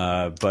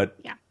 But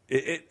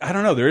I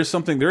don't know. There is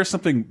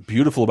something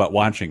beautiful about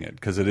watching it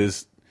because it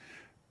is.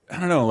 I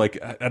don't know. Like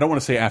I don't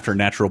want to say after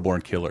Natural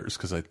Born Killers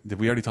because did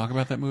we already talk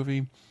about that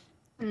movie?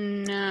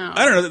 No,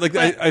 I don't know. Like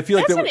I feel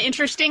like that's an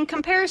interesting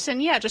comparison.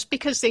 Yeah, just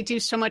because they do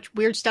so much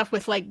weird stuff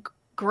with like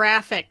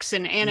graphics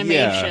and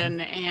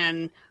animation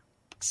and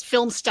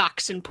film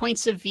stocks and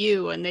points of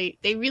view, and they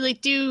really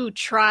do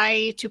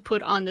try to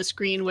put on the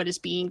screen what is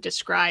being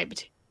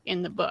described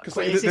in the book.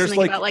 Where they say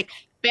something about like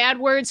bad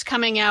words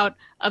coming out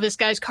of this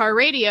guy's car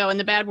radio, and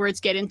the bad words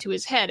get into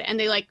his head, and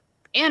they like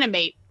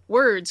animate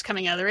words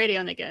coming out of the radio,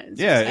 and they get into his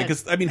head.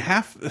 Because I mean,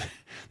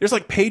 there's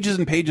like pages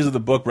and pages of the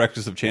book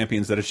Breakfast of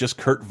Champions that is just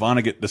Kurt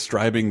Vonnegut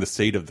describing the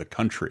state of the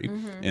country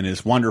in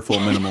his wonderful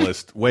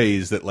minimalist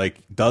ways that like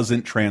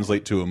doesn't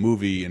translate to a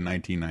movie in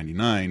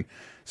 1999.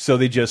 So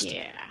they just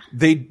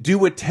they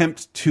do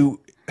attempt to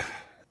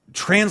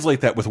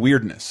translate that with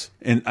weirdness,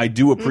 and I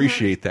do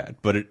appreciate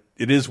that, but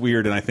it is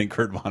weird, and I think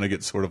Kurt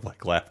Vonnegut sort of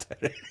like laughed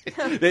at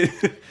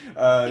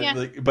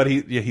it. But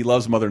he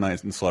loves Mother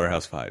Night and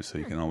Slaughterhouse-Five, so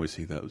you can always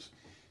see those.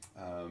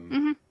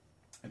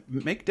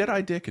 Make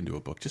Dead-Eye Dick into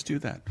a book. Just do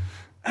that.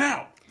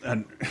 Ow!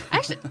 And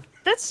actually,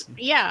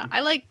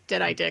 I like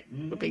Dead-Eye Dick.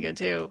 Would be good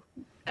too.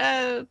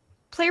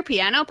 Player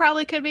Piano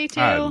probably could be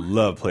too. I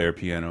love Player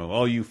Piano.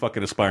 All you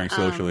fucking aspiring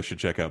socialists should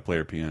check out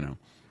Player Piano.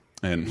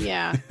 And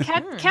yeah,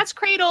 Cat's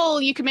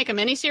Cradle you can make a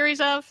miniseries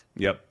of.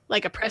 Yep.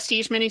 Like a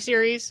prestige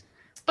miniseries.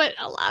 But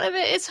a lot of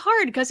it's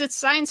hard because it's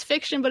science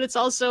fiction, but it's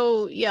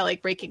also,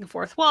 like breaking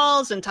fourth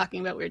walls and talking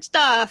about weird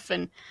stuff.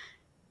 And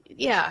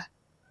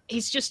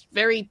he's just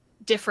very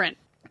different.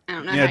 I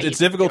don't know. Yeah, it's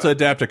difficult to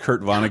adapt a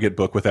Kurt Vonnegut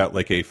book without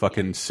like a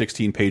fucking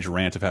 16-page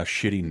rant of how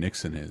shitty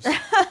Nixon is.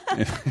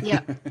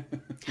 Yeah.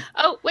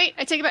 Oh, wait,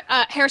 I take it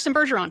back. Harrison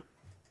Bergeron.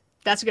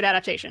 That's a good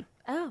adaptation.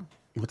 Oh.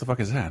 What the fuck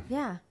is that?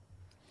 Yeah.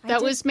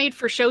 That was made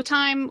for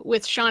Showtime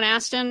with Sean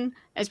Astin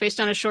as based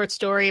on a short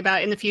story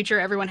about in the future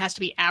everyone has to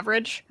be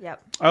average.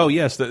 Yep. Oh,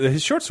 yes.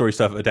 His short story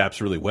stuff adapts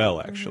really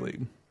well, actually.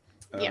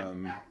 Yeah.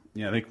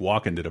 Yeah, I think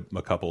Walken did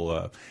a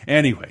couple.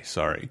 Anyway,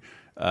 sorry.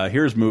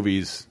 Here's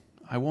movies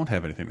I won't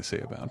have anything to say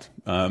about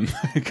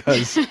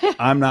because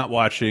I'm not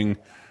watching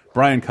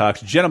Brian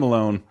Cox, Jenna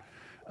Malone,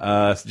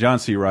 John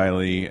C.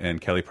 Reilly,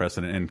 and Kelly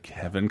Preston, and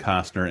Kevin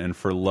Costner, and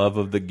For Love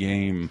of the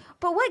Game.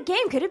 But what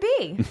game could it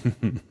be?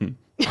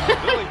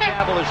 Billy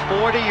Chappell is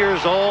 40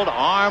 years old,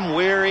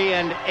 arm-weary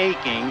and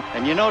aching.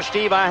 And you know,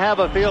 Steve, I have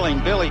a feeling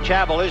Billy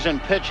Chappell isn't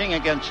pitching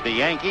against the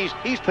Yankees.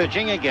 He's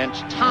pitching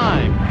against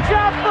time.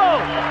 Chappell,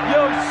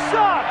 you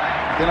suck!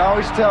 Can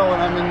always tell when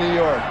I'm in New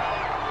York.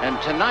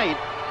 And tonight,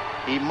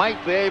 he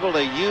might be able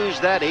to use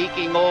that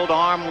aching old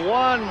arm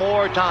one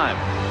more time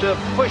to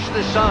push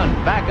the sun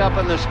back up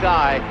in the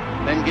sky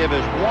and give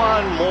us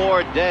one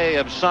more day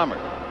of summer.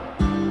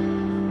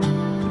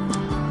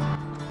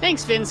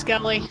 Thanks, Vin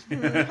Scully.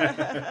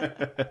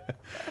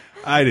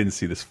 I didn't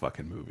see this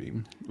fucking movie.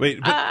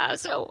 Wait, but...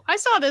 so I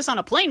saw this on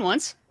a plane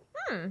once.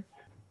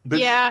 But...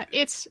 Yeah,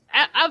 it's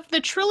of the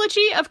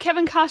trilogy of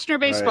Kevin Costner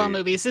baseball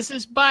movies. This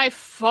is by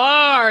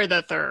far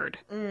the third.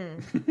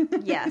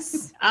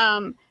 Yes.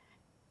 And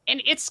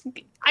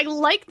I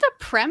like the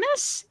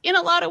premise in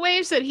a lot of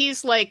ways that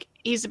he's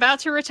about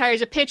to retire.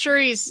 He's a pitcher.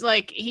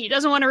 He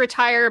doesn't want to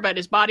retire, but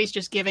his body's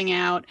just giving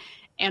out.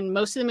 And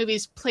most of the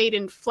movies played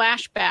in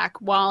flashback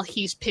while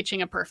he's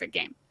pitching a perfect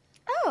game.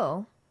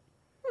 Oh.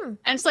 And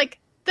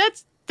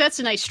it's that's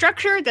a nice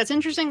structure. That's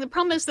interesting. The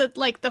problem is that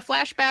the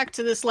flashback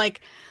to this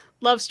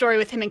love story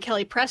with him and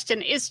Kelly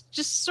Preston is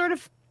just sort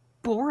of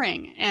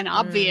boring and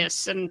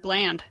obvious and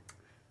bland.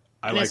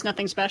 It's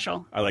nothing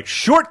special. I like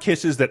short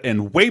kisses that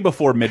end way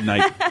before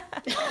midnight.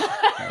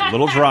 A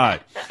little dry.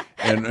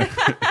 And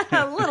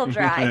a little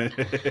dry.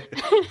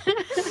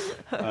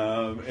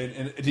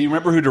 And do you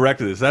remember who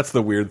directed this? That's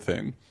the weird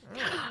thing.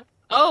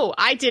 Oh,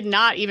 I did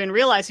not even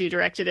realize who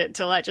directed it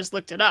until I just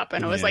looked it up.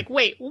 And I was like,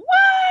 wait, what?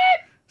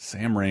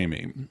 Sam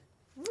Raimi.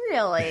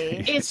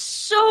 Really? It's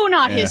so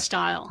not his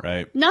style.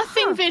 Right.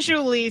 Nothing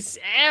visually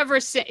ever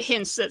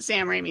hints that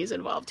Sam Raimi's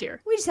involved here.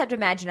 We just have to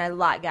imagine a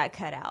lot got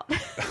cut out.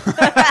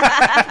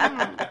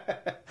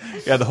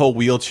 Yeah, the whole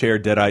wheelchair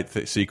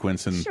deadite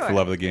sequence in For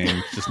Love of the Game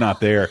is just not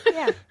there.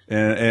 Yeah.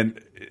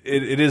 And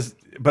it is,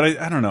 but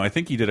I don't know. I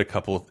think he did a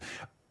couple.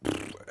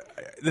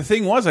 The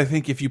thing was, I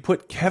think if you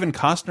put Kevin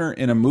Costner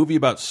in a movie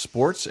about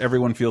sports,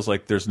 everyone feels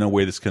like there's no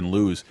way this can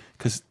lose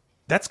because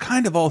that's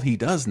kind of all he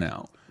does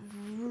now.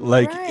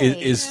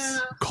 Is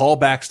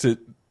callbacks to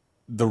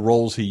the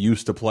roles he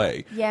used to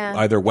play. Yeah.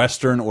 Either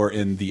Western or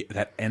in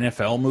that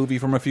NFL movie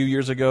from a few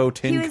years ago,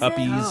 Tin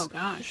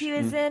Cuppies. He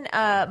was in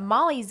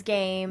Molly's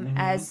Game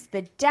as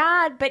the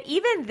dad, but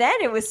even then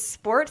it was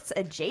sports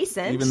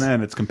adjacent. Even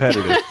then, it's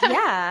competitive.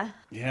 Yeah.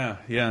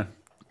 Yeah.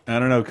 I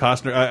don't know,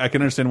 Costner. I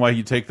can understand why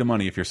you take the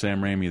money if you're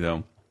Sam Raimi,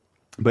 though.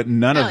 But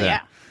none of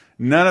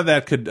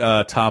that could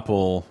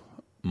topple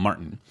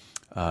Martin.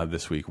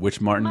 This week. Which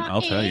Martin?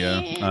 I'll tell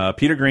you.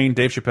 Peter Green,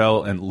 Dave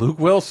Chappelle, and Luke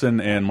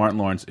Wilson and Martin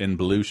Lawrence in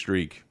Blue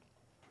Streak.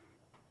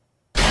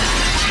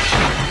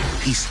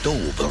 He stole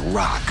the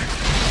rock.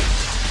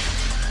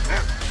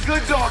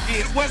 Good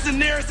doggy. Where's the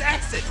nearest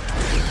exit?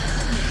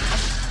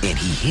 And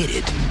he hid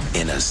it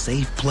in a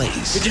safe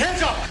place. Put your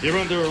hands up! You're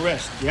under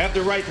arrest. You have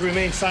the right to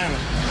remain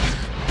silent.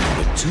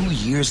 But 2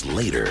 years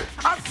later...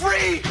 I'm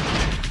free!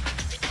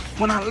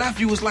 When I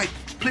left, you was like,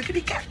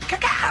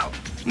 plickety-cat-cow.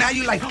 Now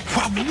you like,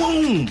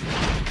 boom!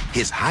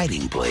 His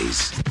hiding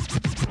place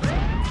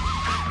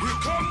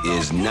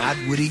is not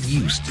what it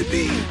used to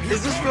be.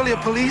 Is this really a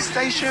police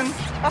station?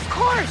 Of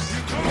course!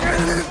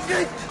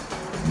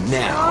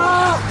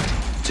 Now,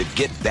 to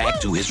get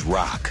back to his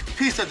rock.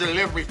 Pizza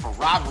delivery for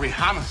robbery,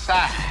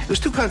 homicide. There's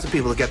two kinds of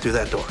people that get through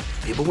that door.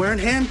 People wearing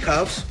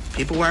handcuffs,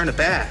 people wearing a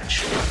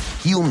badge.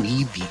 He'll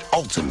need the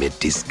ultimate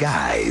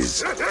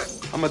disguise.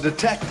 I'm a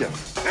detective.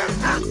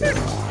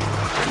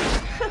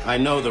 I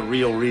know the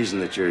real reason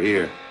that you're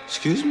here.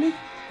 Excuse me?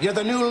 You're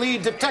the new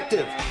lead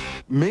detective.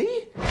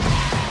 Me?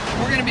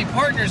 We're gonna be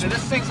partners, and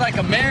this thing's like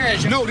a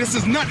marriage. No, this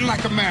is nothing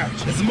like a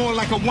marriage. It's more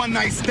like a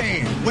one-night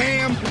stand.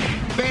 Wham,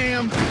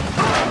 bam,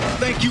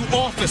 thank you,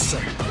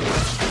 officer.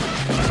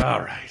 All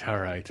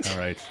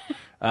right.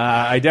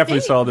 I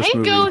definitely saw this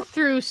movie. They go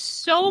through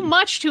so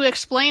much to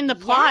explain the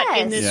plot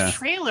in this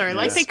trailer.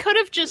 Like, they could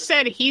have just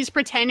said he's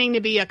pretending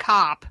to be a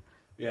cop.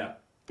 Yeah.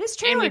 This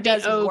trailer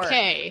does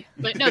okay.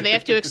 But no, they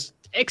have to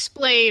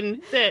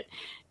explain that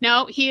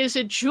No, he is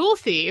a jewel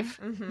thief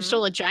who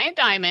stole a giant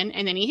diamond,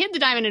 and then he hid the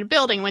diamond in a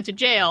building, went to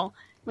jail.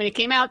 When it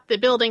came out, the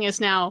building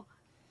is now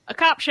a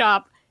cop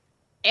shop,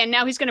 and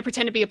now he's going to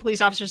pretend to be a police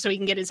officer so he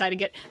can get inside and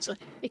get... So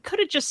they could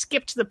have just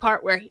skipped the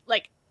part where,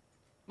 like,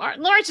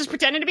 Martin Lawrence is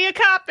pretending to be a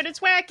cop, and it's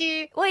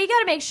wacky. Well, you got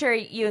to make sure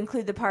you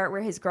include the part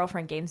where his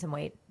girlfriend gains him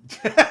weight.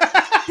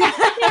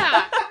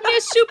 Yeah, he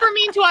is super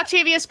mean to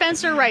Octavia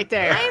Spencer right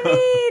there. I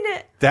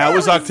mean... That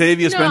was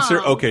Octavia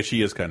Spencer? Okay,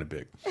 she is kind of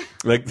big.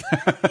 Like...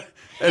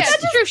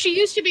 That's true. She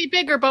used to be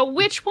bigger, but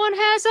which one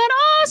has an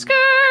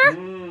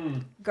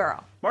Oscar?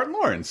 Girl. Martin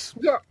Lawrence.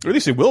 Or at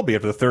least it will be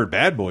after the third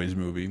Bad Boys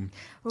movie.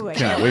 Ooh, I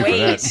Can't can't wait for wait.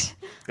 that.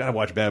 Gotta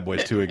watch Bad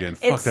Boys 2 again.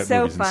 It's Fuck, that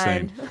so movie's fun.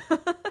 insane.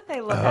 I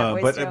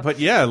love that voice, But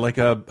yeah, like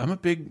I'm a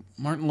big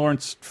Martin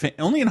Lawrence fan.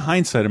 Only in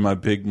hindsight am I a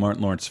big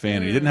Martin Lawrence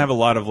fan. He didn't have a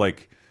lot of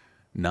like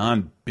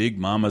non-Big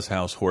Mama's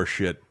House horse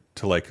shit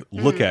to like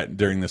look at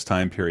during this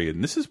time period,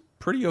 and this is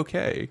pretty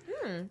okay.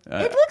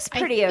 It looks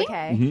pretty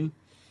okay.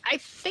 I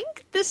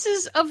think this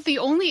is of the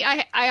only...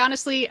 I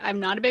honestly, I'm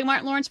not a big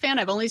Martin Lawrence fan.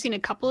 I've only seen a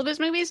couple of his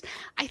movies.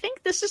 I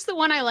think this is the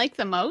one I like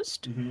the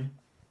most.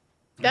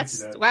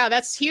 Wow,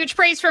 that's huge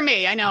praise for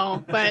me, I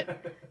know.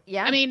 But,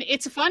 yeah, I mean,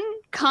 it's a fun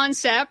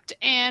concept,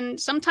 and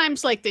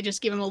sometimes, like, they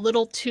just give him a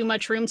little too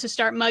much room to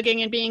start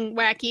mugging and being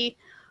wacky.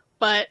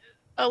 But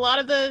a lot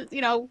of the,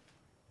 you know,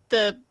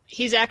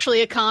 he's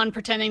actually a con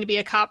pretending to be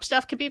a cop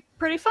stuff can be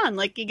pretty fun.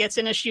 Like, he gets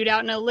in a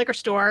shootout in a liquor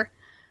store,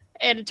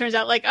 and it turns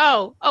out, like,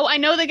 oh, I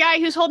know the guy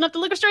who's holding up the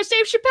liquor store. It's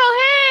Dave Chappelle.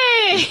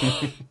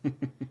 Hey!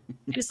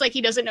 And it's like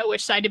he doesn't know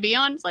which side to be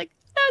on. It's like,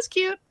 that was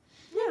cute.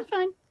 Yeah,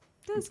 fine.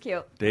 That's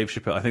cute. Dave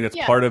Chappelle. I think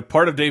that's part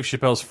of Dave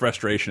Chappelle's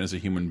frustration as a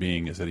human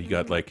being is that he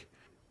got like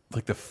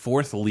the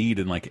fourth lead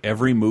in like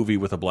every movie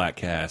with a black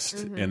cast,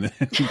 and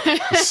then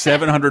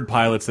 700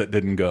 pilots that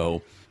didn't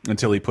go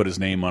until he put his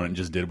name on it and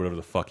just did whatever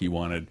the fuck he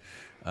wanted.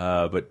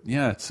 But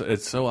yeah,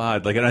 it's so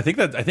odd. Like, and I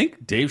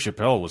think Dave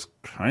Chappelle was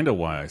kind of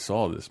why I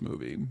saw this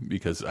movie,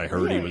 because I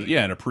heard he was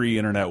in a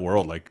pre-internet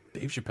world. Like,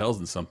 Dave Chappelle's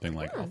in something,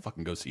 like I'll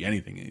fucking go see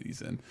anything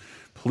he's in.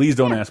 Please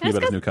don't ask me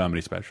about his new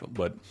comedy special.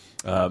 But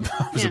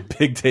I was a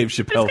big Dave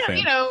Chappelle fan.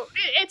 You know,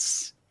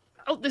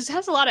 this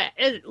has a lot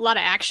of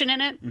action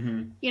in it.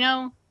 You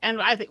know,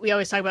 and I think we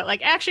always talk about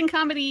like action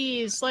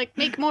comedies. Like,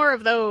 make more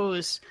of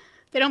those.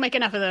 They don't make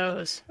enough of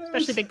those,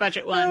 especially big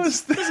budget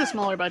ones. This is a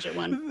smaller budget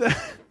one.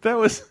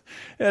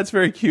 That's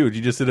very cute.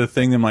 You just did a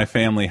thing in my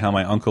family how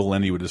my Uncle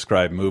Lenny would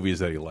describe movies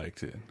that he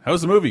liked. How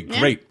was the movie? Yeah.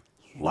 Great.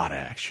 A lot of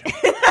action.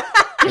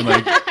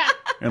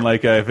 and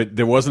if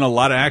there wasn't a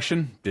lot of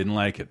action, didn't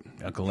like it.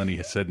 Uncle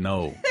Lenny said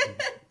no.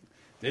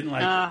 Didn't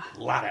like it. A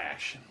lot of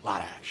action. A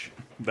lot of action.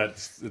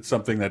 It's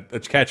something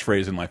it's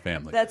catchphrase in my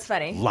family. That's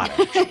funny. A lot of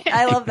action.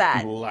 I love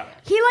that. A lot of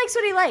he likes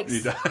what he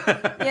likes.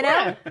 You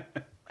know?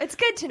 It's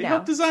good to know. He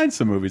helped design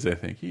some movies, I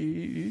think.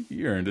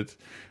 He earned it.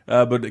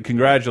 But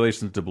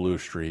congratulations to Blue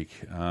Streak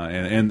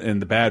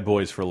and the Bad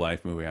Boys for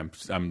Life movie.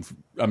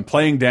 I'm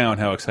playing down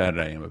how excited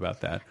I am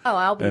about that. Oh,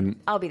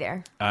 I'll be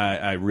there.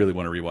 I really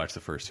want to rewatch the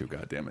first two.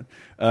 God damn it.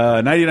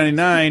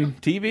 1999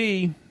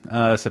 TV,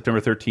 September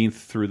 13th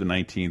through the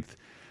 19th.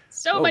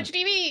 So much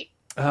TV.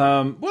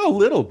 Well, a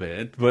little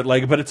bit,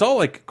 but it's all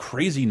like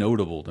crazy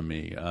notable to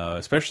me,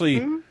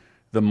 especially.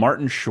 The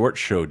Martin Short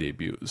Show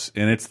debuts,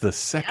 and it's the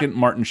second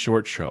Martin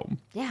Short Show.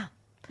 Yeah.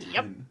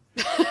 Yep.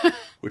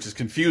 Which is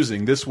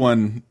confusing. This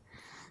one,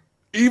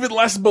 even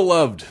less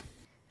beloved,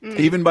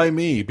 even by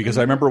me, because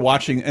I remember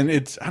watching, and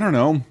I don't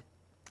know,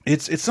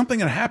 it's something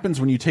that happens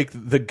when you take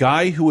the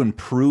guy who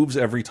improves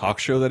every talk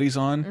show that he's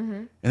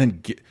on,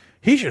 and then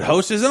he should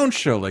host his own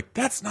show. Like,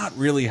 that's not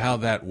really how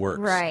that works.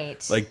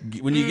 Right. Like,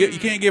 when you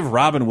can't give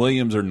Robin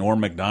Williams or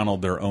Norm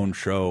Macdonald their own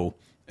show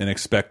and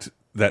expect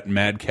that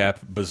madcap,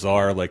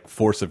 bizarre, like,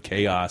 force of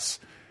chaos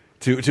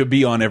to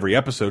be on every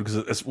episode.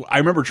 Because I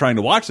remember trying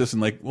to watch this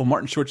and like, well,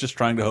 Martin Short's just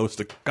trying to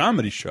host a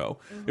comedy show.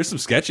 There's some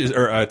sketches,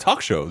 or a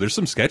talk show. There's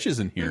some sketches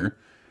in here.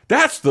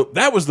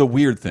 That was the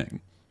weird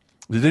thing.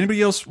 Did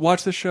anybody else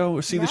watch this show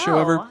or see the show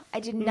ever? I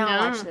did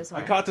not watch this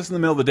one. I caught this in the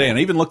middle of the day, and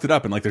I even looked it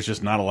up, and like, there's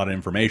just not a lot of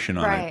information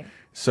on it.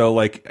 So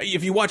like,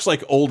 if you watch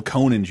like old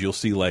Conan's, you'll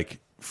see like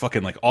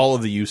fucking like all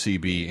of the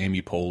UCB,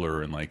 Amy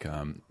Poehler, and like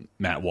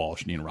Matt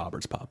Walsh, Nina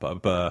Roberts pop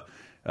up.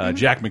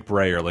 Jack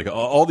McBrayer, like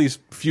all these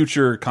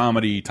future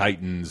comedy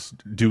titans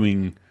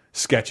doing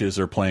sketches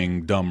or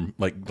playing dumb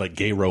like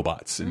gay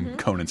robots in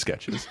Conan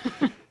sketches.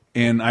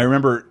 And I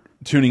remember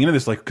tuning into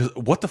this like,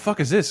 what the fuck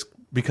is this?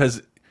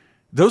 Because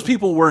those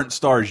people weren't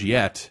stars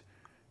yet,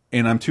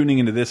 and I'm tuning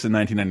into this in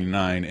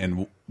 1999,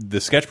 and the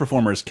sketch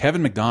performer is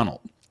Kevin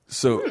McDonald.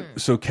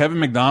 So Kevin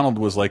McDonald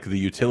was like the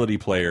utility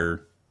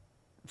player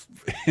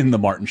in the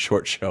Martin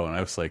Short Show, and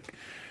I was like,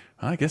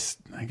 I guess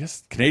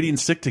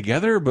Canadians stick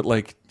together, but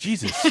like,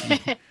 Jesus,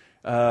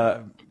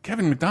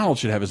 Kevin McDonald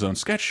should have his own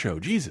sketch show.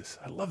 Jesus,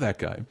 I love that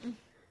guy.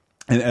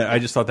 And I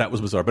just thought that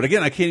was bizarre. But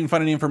again, I can't even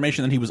find any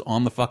information that he was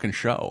on the fucking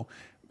show.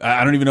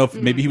 I don't even know if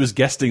maybe he was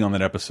guesting on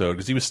that episode,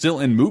 because he was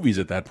still in movies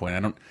at that point. I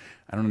don't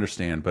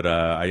understand, but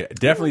I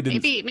definitely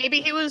didn't.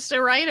 Maybe he was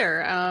a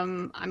writer.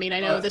 I mean,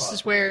 I know this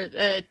is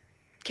where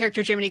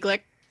character Jiminy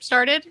Glick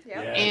started,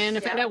 and I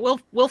found out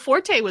Will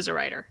Forte was a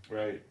writer.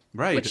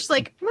 Right. Which is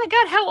like, oh my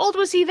God, how old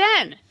was he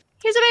then?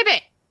 He was a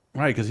baby.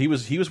 Right, because he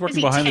was working Is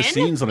he behind 10? the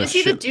scenes on a Is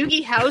he show. the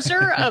Doogie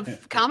Howser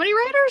of comedy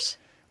writers?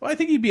 Well, I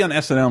think he'd be on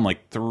SNL in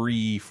like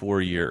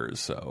 3-4 years.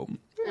 So.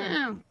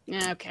 Oh,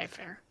 yeah, okay,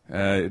 fair.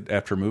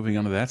 After moving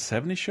on to that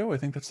 70s show, I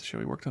think that's the show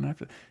he worked on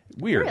after.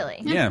 Weird. Really?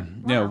 Yeah.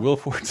 Yeah. Will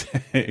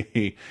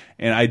Forte.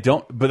 And I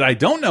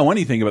don't know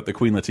anything about the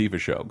Queen Latifah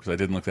show because I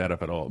didn't look that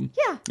up at all.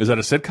 Yeah. Is that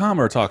a sitcom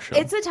or a talk show?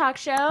 It's a talk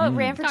show. It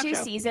ran for Talk 2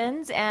 show.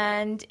 seasons,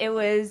 and it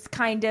was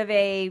kind of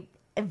an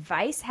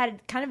advice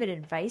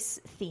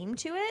theme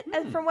to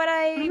it, from what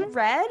I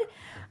read.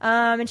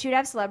 And she would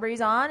have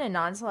celebrities on and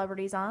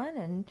non-celebrities on,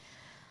 and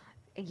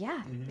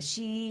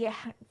she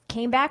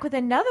came back with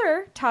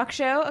another talk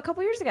show a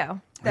couple years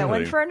ago that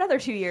went for another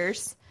 2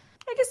 years.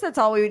 I guess that's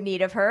all we would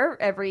need of her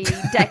every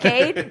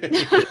decade.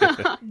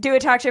 Do a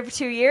talk show for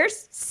 2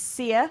 years.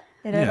 See ya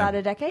in about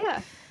a decade.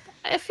 Yeah.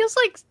 It feels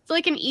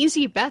like an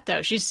easy bet,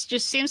 though. She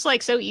just seems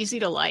like so easy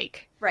to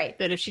like. Right.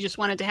 That if she just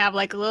wanted to have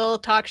like a little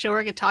talk show where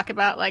we could talk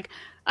about like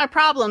our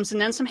problems and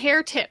then some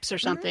hair tips or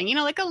something, you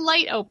know, like a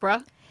light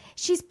Oprah.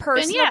 She's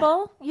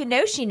personable. You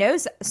know, she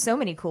knows so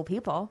many cool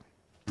people.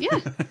 Yeah.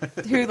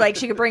 Who like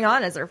she could bring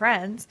on as her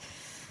friends.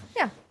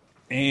 Yeah.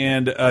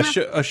 And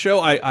a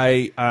show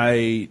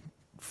I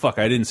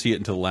didn't see it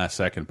until the last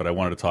second, but I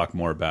wanted to talk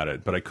more about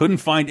it. But I couldn't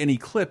find any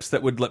clips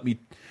that would let me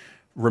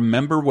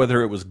remember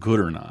whether it was good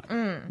or not.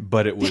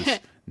 But it was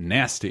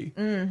nasty.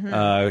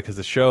 Because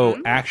the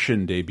show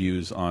Action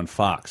debuts on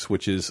Fox,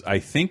 which is, I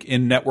think,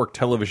 in network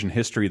television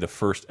history, the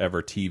first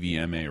ever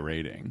TVMA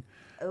rating.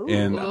 Ooh.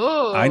 And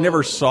I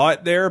never saw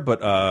it there,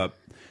 but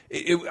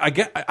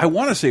I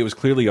want to say it was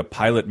clearly a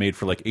pilot made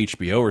for like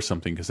HBO or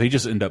something because they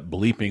just end up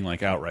bleeping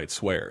like outright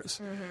swears.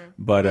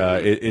 But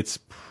it's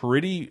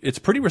pretty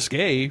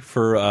risque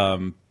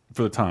for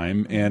the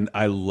time, and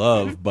I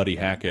love Buddy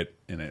Hackett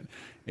in it.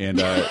 And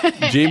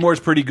Jay Moore's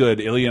pretty good.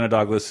 Ileana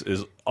Douglas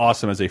is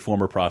awesome as a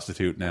former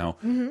prostitute now,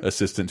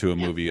 assistant to a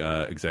movie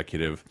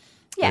executive.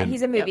 Yeah, and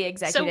he's a movie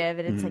executive,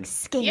 and it's like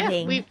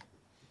skating. Yeah,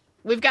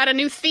 we've got a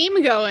new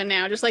theme going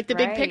now, just like the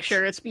big Right.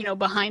 picture. It's, you know,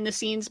 behind the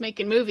scenes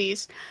making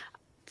movies.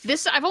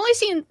 I've only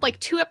seen like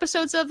 2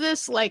 episodes of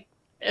this, like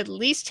at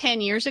least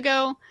 10 years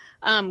ago,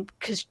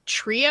 because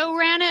Trio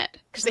ran it,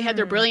 because they had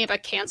their Brilliant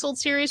but Canceled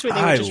series where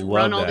they would just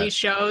run all these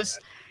shows,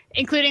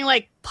 including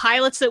like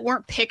pilots that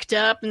weren't picked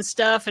up and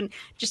stuff, and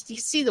just you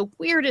see the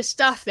weirdest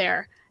stuff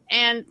there.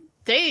 And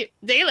they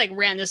like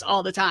ran this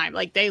all the time.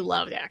 Like they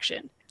loved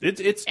Action.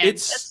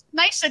 It's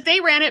nice that they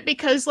ran it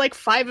because like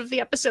 5 of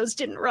the episodes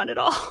didn't run at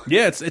all.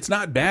 Yeah, it's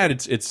not bad.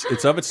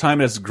 It's of its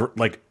time as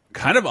like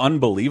kind of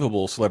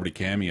unbelievable celebrity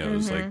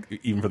cameos, like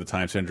even for the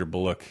time. Sandra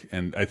Bullock,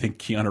 and I think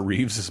Keanu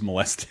Reeves is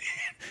molested,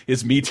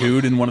 is Me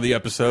Too'd in one of the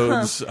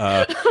episodes.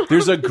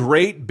 There's a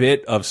great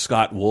bit of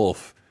Scott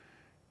Wolf.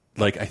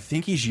 Like I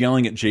think he's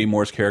yelling at Jay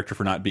Moore's character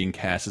for not being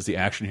cast as the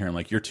action hero, and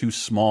like, you're too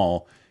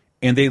small.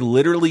 And they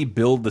literally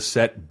build the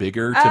set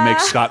bigger to make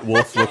Scott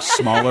Wolf look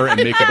smaller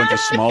and make a bunch of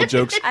small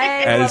jokes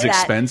at his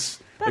expense.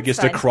 Like, gets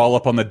to crawl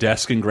up on the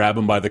desk and grab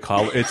him by the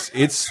collar.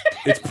 It's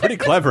pretty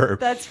clever.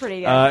 That's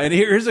pretty good. And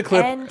here's a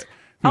clip. And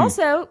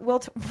also, Will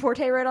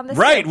Forte wrote on this.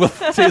 Right, Will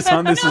Forte's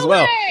on this as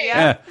well. way!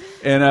 Yeah.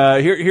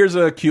 And here's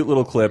a cute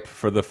little clip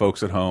for the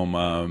folks at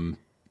home.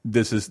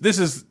 This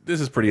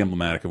is pretty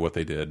emblematic of what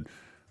they did.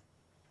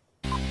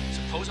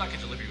 Suppose I could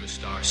deliver you a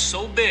star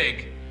so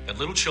big that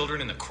little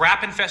children in the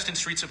crap-infested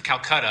streets of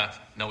Calcutta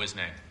know his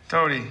name.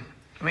 Doty,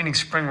 I'm eating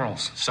spring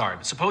rolls. Sorry,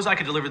 but suppose I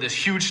could deliver this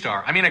huge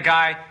star. I mean, a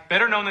guy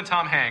better known than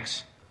Tom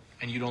Hanks,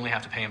 and you'd only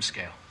have to pay him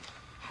scale.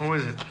 Who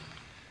is it?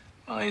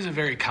 Well, he's a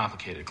very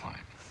complicated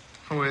client.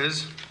 Who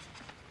is?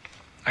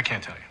 I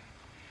can't tell you.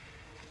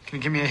 Can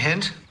you give me a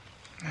hint?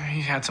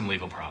 He's had some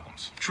legal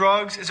problems.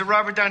 Drugs? Is it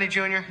Robert Downey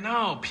Jr.?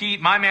 No,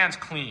 Pete, my man's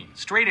clean.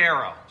 Straight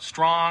arrow.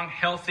 Strong,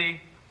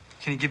 healthy.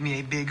 Can you give me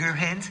a bigger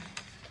hint?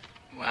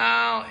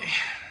 Well,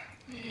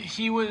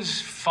 he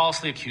was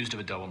falsely accused of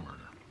a double murder.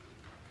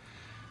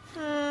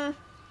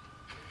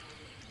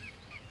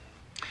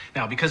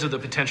 Now, because of the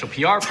potential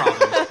PR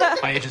problems,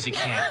 my agency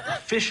can't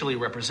officially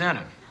represent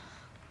him.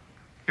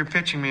 You're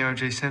pitching me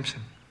O.J.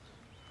 Simpson.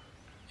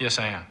 Yes,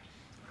 I am.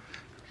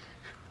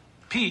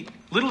 Pete,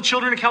 little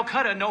children in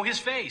Calcutta know his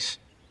face.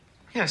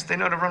 Yes, they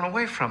know to run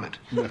away from it.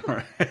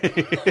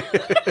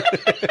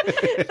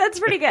 That's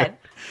pretty good.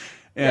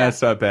 Yeah,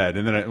 it's not bad.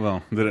 And then I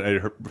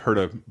heard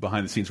a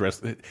behind the scenes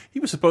rest.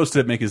 He was supposed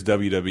to make his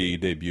WWE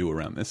debut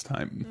around this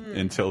time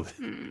until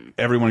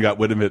everyone got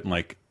wind of it. And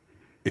like,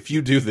 if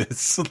you do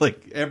this,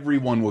 like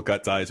everyone will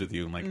cut ties with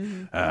you. And like,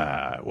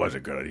 it was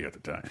a good idea at the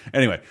time.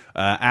 Anyway,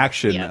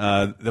 Action.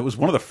 Yeah. That was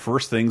one of the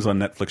first things on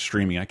Netflix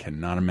streaming. I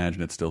cannot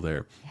imagine it's still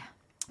there. Yeah.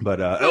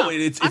 But I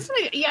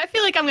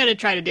feel like I'm gonna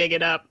try to dig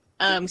it up.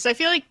 So I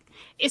feel like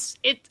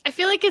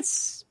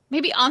it's.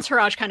 Maybe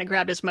Entourage kind of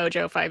grabbed his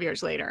mojo 5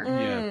 years later.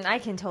 Yeah. I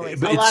can totally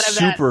see. It's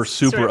super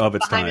sort of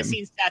its time.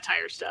 behind-the-scenes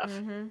satire stuff.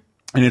 And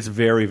it's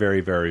very, very,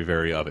 very,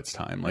 very of its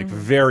time. Like,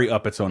 very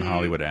up its own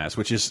Hollywood ass,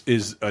 which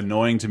is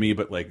annoying to me.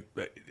 But, like,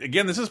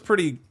 again, this is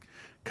pretty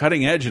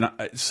cutting edge, and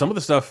some of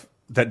the stuff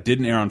that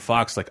didn't air on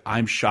Fox, like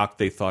I'm shocked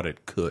they thought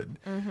it could,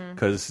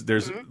 because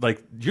there's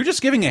like you're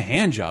just giving a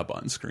hand job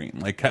on screen.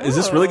 Like, is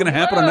this really going to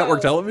happen on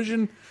network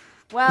television?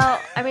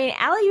 Well, I mean,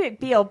 Ally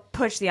McBeal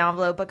pushed the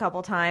envelope a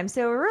couple times,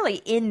 so we're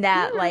really in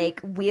that like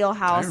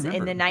wheelhouse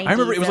in the 90s. I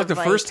remember it was like the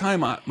first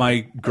time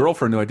my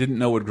girlfriend, who I didn't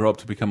know would grow up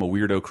to become a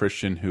weirdo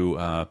Christian who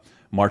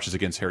marches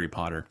against Harry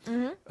Potter.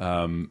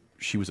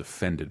 She was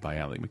offended by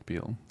Ally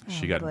McBeal.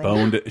 She got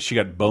boned. She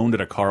got boned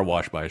at a car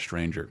wash by a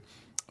stranger,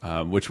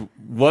 which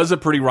was a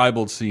pretty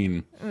ribald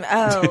scene.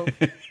 Oh.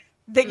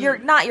 That you're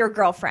not your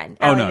girlfriend,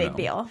 Ally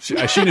McBeal.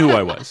 No. She knew who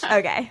I was.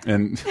 Okay.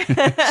 And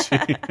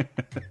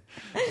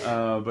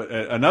but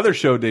another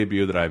show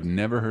debut that I've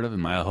never heard of in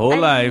my whole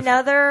life.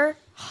 Another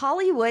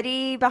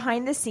Hollywoody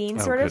behind the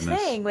scenes sort of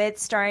thing with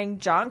starring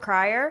John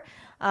Cryer.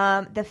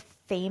 The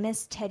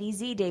famous Teddy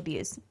Z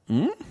debuts.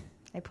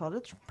 I pulled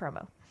a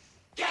promo.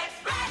 Get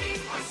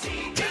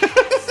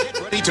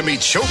ready to meet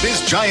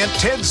showbiz giant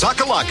Ted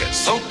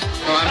Zakalakis. Oh,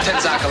 I'm Ted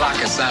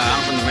Zakalakis.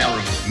 I'm from the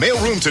mailroom.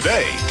 Mailroom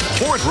today,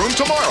 boardroom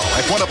tomorrow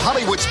at one of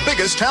Hollywood's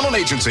biggest talent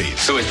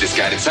agencies. Who is this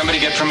guy? Did somebody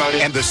get promoted?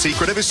 And the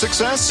secret of his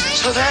success?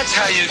 So that's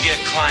how you get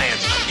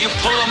clients. You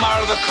pull them out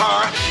of the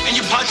car and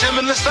you punch them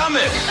in the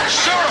stomach.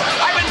 Sure,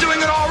 I've been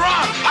doing it all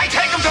wrong. I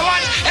take them to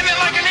lunch and then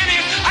like an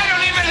idiot, I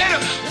don't even hit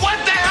them.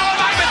 What the hell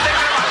have I been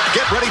thinking about?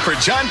 Get ready for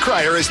John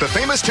Cryer as the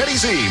famous Teddy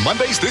Z,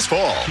 Mondays this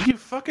fall. Can you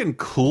fucking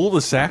cool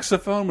the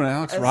saxophone when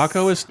Alex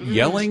Rocco is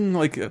yelling?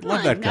 Like, I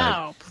love that guy.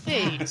 No,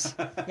 please.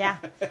 Yeah.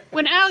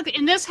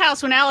 In this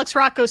house, when Alex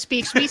Rocco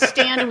speaks, we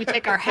stand and we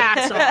take our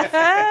hats off.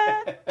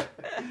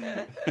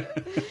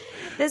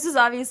 This is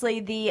obviously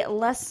the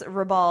less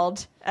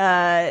ribald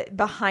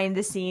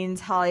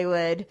behind-the-scenes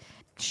Hollywood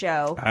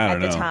show at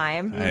the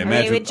time. I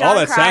imagine with all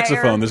that Cryer,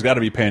 saxophone, there's got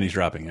to be panties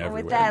dropping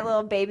everywhere. With that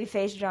little baby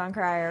face John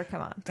Cryer,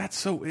 come on. That's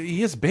so...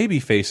 He is baby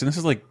face, and this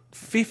is like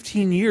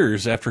 15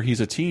 years after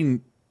he's a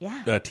teen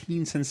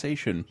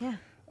sensation. Yeah.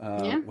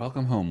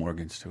 Welcome home,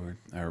 Morgan Stewart,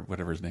 or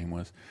whatever his name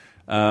was.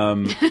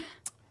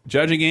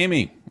 Judging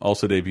Amy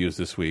also debuts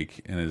this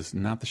week, and is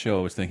not the show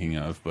I was thinking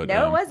of. But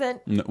no, it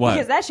wasn't. What?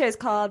 Because that show is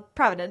called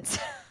Providence.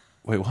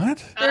 Wait,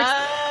 what?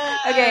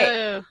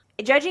 Okay.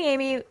 Judging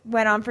Amy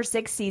went on for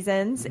 6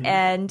 seasons,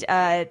 and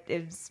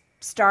it was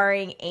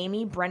starring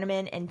Amy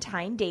Brenneman and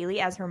Tyne Daly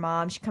as her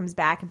mom. She comes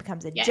back and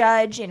becomes a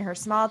judge in her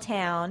small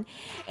town,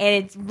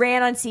 and it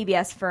ran on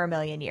CBS for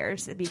 1,000,000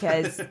 years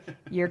because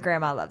your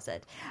grandma loves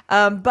it.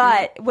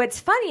 But what's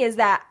funny is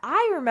that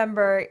I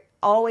remember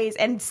always,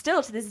 and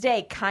still to this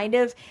day, kind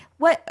of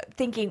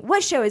thinking,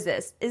 what show is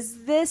this?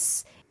 Is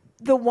this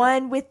the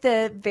one with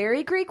the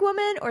very Greek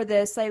woman or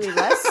the slightly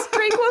less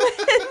Greek woman?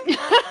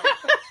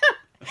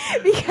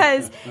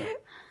 Because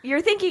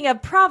you're thinking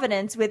of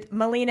Providence with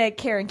Melina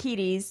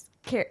Karankidis.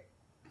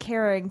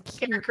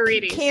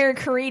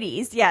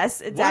 Karankarides.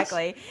 Yes,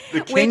 exactly.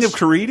 What? The King of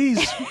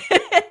Karides?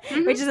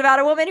 Which is about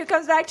a woman who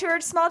comes back to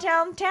her small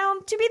town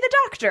to be the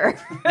doctor.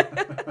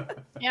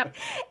 Yep.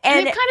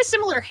 And they have kind of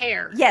similar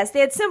hair. Yes,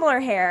 they had similar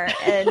hair,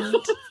 and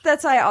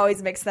that's why I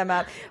always mix them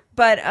up.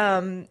 But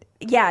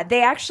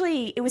they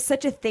actually, it was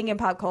such a thing in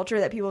pop culture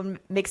that people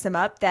mix them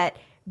up that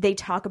they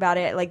talk about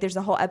it. Like, there's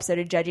a whole episode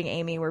of Judging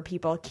Amy where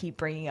people keep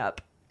bringing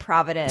up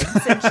Providence,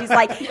 and she's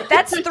like,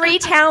 that's 3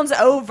 towns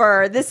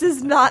over. This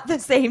is not the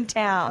same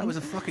town. It was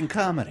a fucking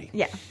comedy.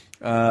 Yeah.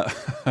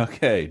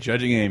 Okay,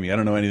 Judging Amy. I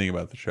don't know anything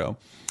about the show.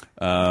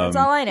 That's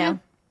all I know.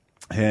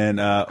 And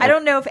I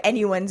don't know if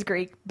anyone's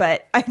Greek,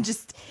 but I'm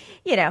just,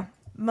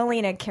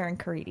 Melina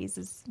Karankarides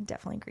is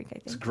definitely Greek, I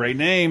think. It's a great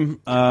name.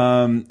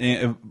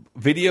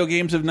 Video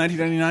games of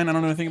 1999. I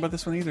don't know anything about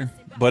this one either,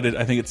 but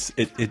I think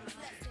it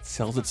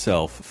sells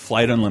itself.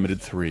 Flight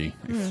Unlimited 3,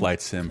 a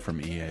flight sim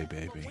from EA,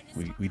 baby.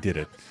 We did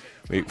it.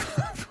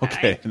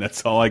 Okay, and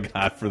that's all I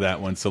got for that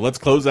one. So let's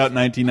close out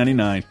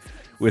 1999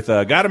 with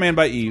 "Got a Man"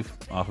 by Eve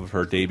off of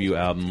her debut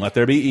album "Let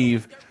There Be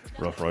Eve,"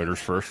 Rough Riders'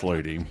 first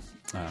lady.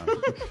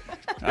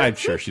 I'm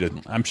sure she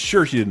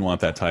didn't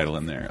want that title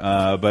in there.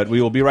 But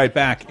we will be right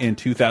back in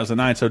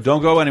 2009. So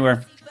don't go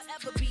anywhere.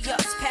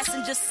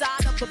 Passenger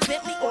side of a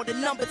Bentley or the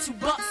number 2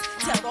 bus.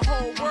 Tell the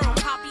whole world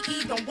Poppy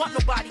Eve don't want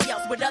nobody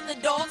else. With other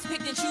dogs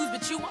picked and choose,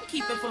 but you I'm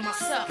keeping for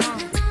myself.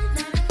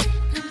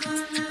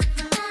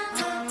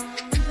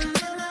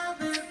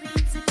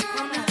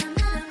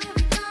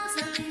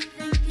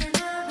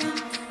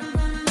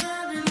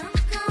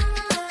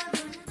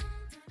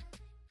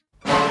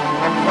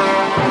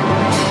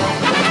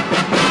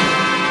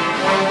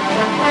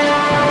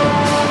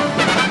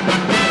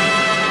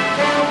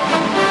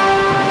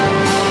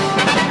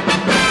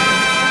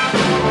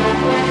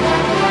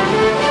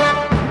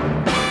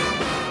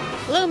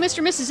 Mr.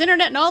 and Mrs.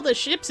 Internet and all the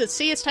ships at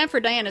sea, it's time for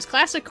Diana's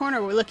Classic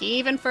Corner. We're looking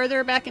even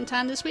further back in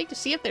time this week to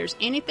see if there's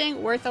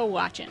anything worth a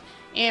watching.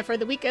 And for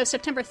the week of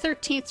September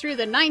 13th through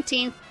the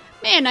 19th,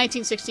 man,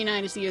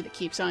 1969 is the year that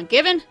keeps on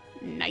giving.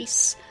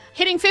 Nice.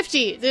 Hitting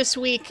 50 this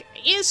week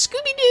is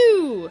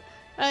Scooby-Doo.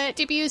 It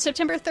debuted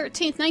September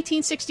 13th,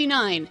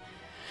 1969.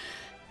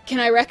 Can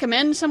I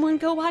recommend someone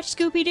go watch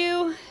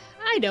Scooby-Doo?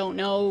 I don't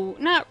know.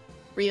 Not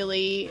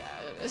really.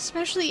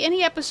 especially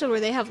any episode where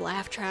they have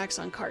laugh tracks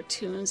on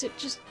cartoons, it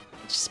just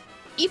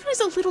even as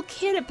a little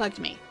kid, it bugged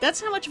me.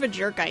 That's how much of a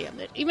jerk I am.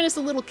 That even as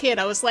a little kid,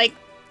 I was like,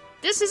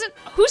 this isn't...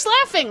 Who's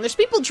laughing? There's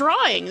people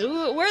drawing.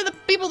 Where are the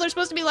people that are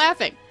supposed to be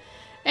laughing?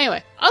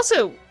 Anyway,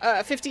 also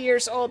 50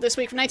 years old this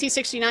week from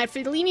 1969,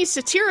 Fellini's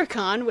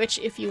Satyricon, which,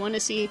 if you want to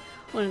see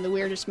one of the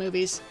weirdest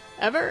movies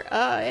ever,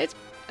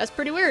 that's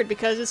pretty weird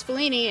because it's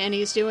Fellini and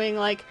he's doing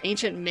like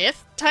ancient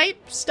myth type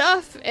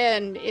stuff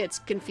and it's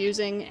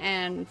confusing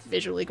and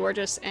visually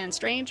gorgeous and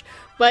strange.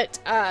 But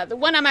the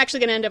one I'm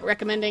actually going to end up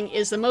recommending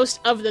is the most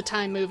of the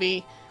time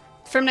movie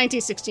from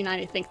 1969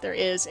 I think there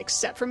is,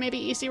 except for maybe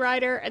Easy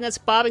Rider, and that's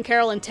Bob and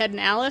Carol and Ted and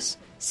Alice.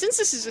 Since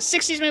this is a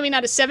 60s movie,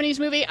 not a 70s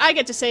movie, I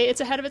get to say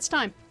it's ahead of its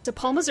time. It's a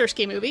Paul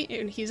Mazursky movie,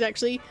 and he's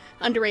actually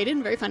underrated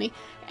and very funny.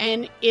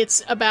 And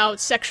it's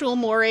about sexual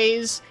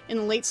mores in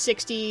the late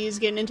 60s,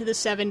 getting into the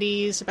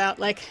 70s, about,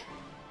 like,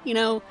 you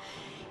know,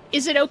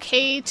 is it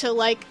okay to,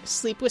 like,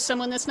 sleep with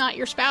someone that's not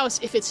your spouse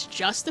if it's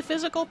just the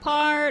physical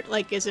part?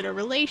 Like, is it a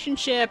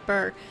relationship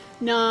or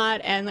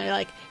not? And they're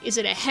like, is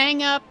it a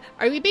hang-up?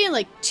 Are we being,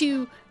 like,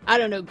 too... I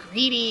don't know,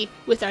 greedy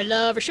with our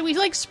love, or should we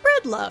like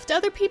spread love to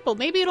other people?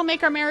 Maybe it'll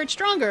make our marriage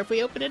stronger if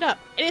we open it up.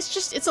 And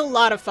it's a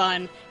lot of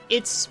fun.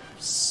 It's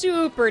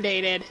super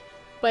dated,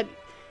 but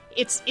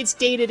it's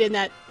dated in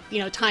that, you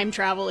know, time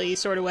travel-y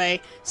sort of way.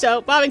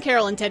 So Bob and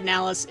Carol and Ted and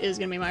Alice is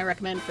going to be my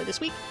recommend for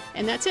this week.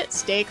 And that's it.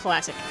 Stay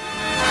classic.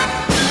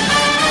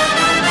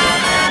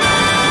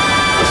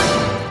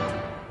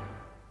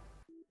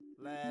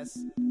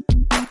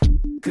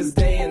 Cause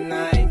day and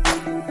night,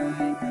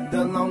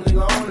 the lonely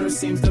loner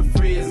seems to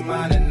free his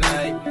mind at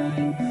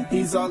night.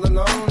 He's all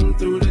alone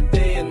through the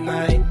day and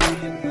night.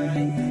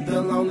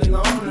 The lonely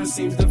loner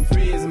seems to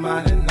free his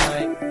mind at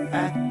night.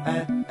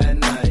 At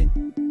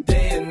night,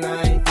 day and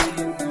night.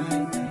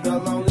 The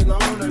lonely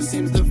loner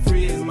seems to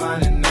free his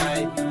mind at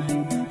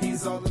night.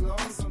 He's all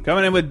alone.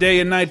 Coming in with Day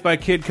and Night by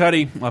Kid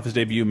Cudi off his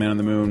debut, Man on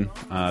the Moon.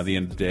 The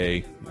end of the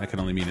day. That can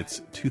only mean it's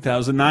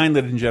 2009,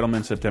 ladies and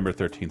gentlemen, September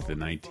 13th to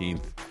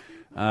 19th.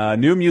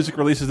 New music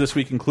releases this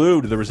week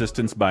include The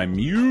Resistance by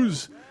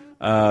Muse,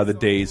 The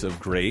Days of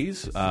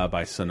Grays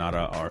by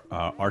Sonata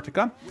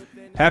Arctica,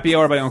 Happy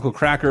Hour by Uncle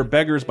Cracker,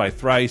 Beggars by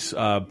Thrice,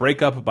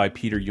 Break Up by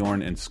Peter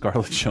Yorn and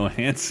Scarlett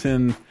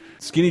Johansson,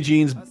 Skinny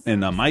Jeans and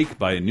Mike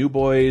by New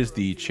Boys,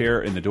 The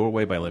Chair in the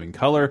Doorway by Living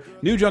Color,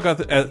 New Junk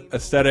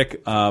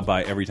Aesthetic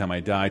by Every Time I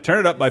Die, Turn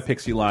It Up by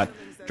Pixie Lot,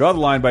 Draw the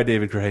Line by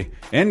David Gray,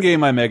 Endgame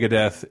by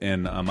Megadeth,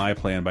 and My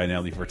Plan by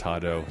Nelly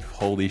Furtado.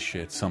 Holy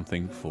shit,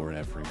 something for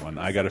everyone.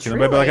 I got a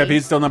feeling Black Eyed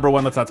Peas still number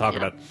one. Let's not talk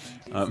about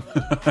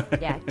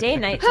it. Yeah, Day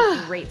and Night's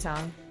a great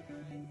song.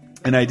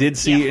 And I did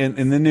see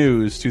in the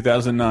news,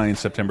 2009,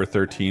 September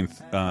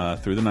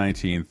 13th through the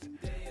 19th,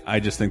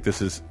 I just think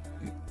this is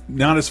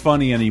not as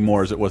funny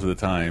anymore as it was at the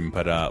time,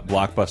 but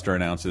Blockbuster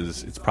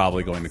announces it's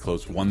probably going to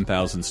close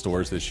 1,000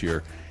 stores this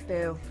year.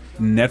 Boo.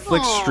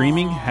 Netflix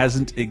streaming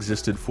hasn't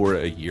existed for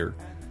a year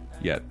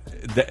yet.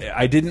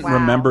 I didn't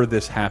remember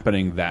this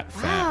happening that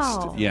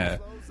fast. Yeah,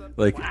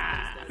 like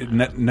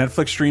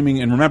Netflix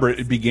streaming, and remember,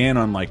 it began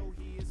on like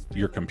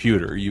your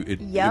computer.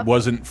 It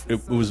wasn't.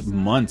 It was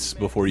months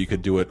before you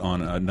could do it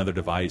on another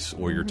device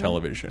or your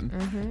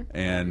television,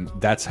 and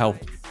that's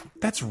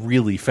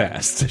really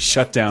fast to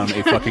shut down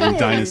a fucking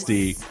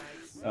dynasty.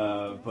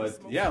 But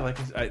yeah, like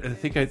I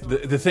think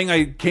the thing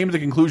I came to the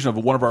conclusion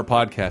of one of our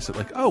podcasts that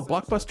like, oh,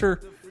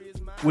 Blockbuster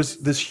was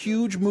this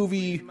huge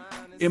movie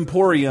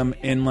emporium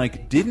and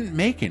like didn't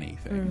make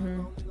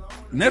anything.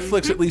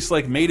 Netflix at least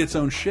like made its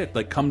own shit.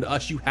 Like, come to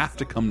us. You have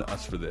to come to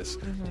us for this.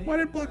 Why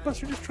didn't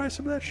Blockbuster just try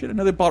some of that shit? I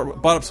know they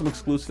bought up some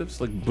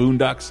exclusives like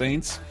Boondock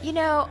Saints. You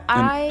know,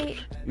 I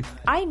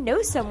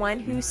know someone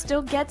who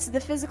still gets the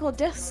physical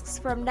discs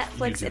from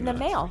Netflix in the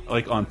mail.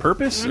 Like on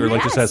purpose, or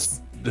like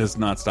just does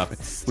not stop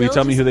it. Will you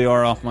tell me who they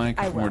are off mic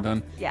when we're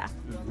done? Yeah.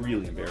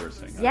 Really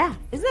embarrassing. Yeah.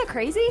 Isn't that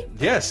crazy?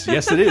 Yes,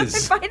 it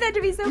is. I find that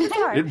to be so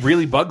bizarre. It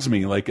really bugs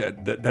me. Like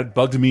that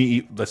bugged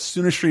me as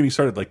soon as streaming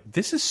started. Like,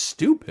 this is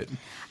stupid.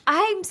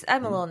 I'm a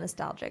little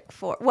nostalgic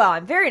for. Well,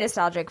 I'm very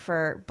nostalgic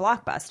for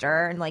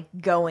Blockbuster and like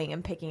going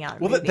and picking out a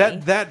movie.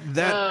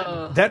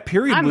 That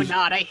period. I'm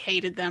not. I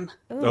hated them.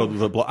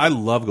 Oh, I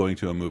love going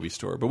to a movie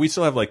store, but we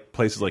still have like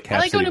places like Cap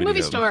I like City going to a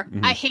movie Video. store.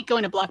 I hate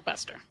going to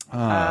Blockbuster.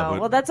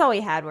 Well, that's all we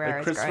had where I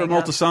was Christopher growing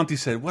up. Moltisanti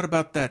said, "What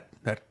about that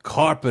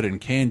carpet and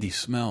candy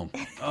smell?"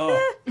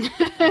 Oh,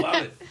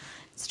 love it.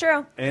 It's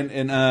true. And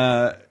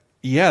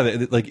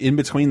yeah, like in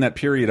between that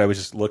period, I was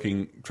just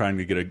trying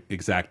to get an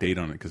exact date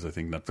on it because I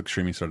think Netflix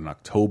streaming started in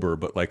October.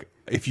 But like,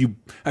 I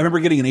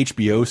remember getting an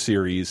HBO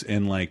series,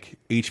 and like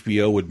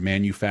HBO would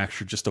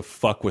manufacture just to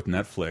fuck with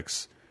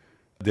Netflix.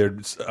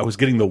 I was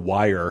getting The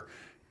Wire,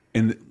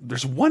 and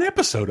there's one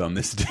episode on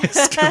this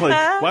disc.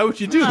 Like, why would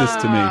you do this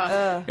to me?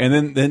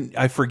 And then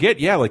I forget.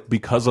 Yeah, like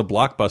because of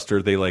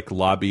Blockbuster, they like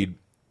lobbied.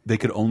 They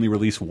could only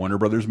release Warner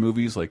Brothers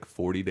movies like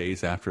 40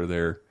 days after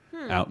they're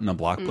out in a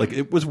block. Like,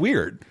 it was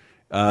weird.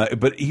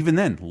 But even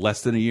then,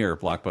 less than a year,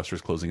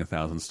 Blockbuster's closing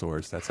 1,000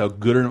 stores. That's how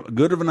good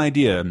of an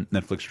idea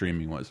Netflix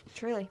streaming was.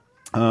 Truly.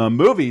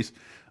 Movies.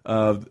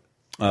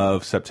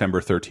 of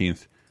September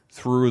 13th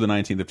through the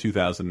 19th of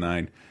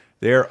 2009.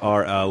 There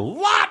are a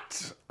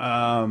lot.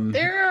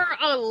 There are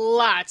a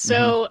lot.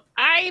 So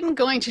I'm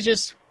going to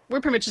we're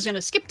pretty much just going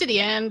to skip to the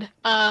end.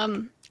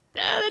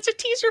 That's a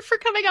teaser for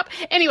coming up.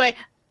 Anyway,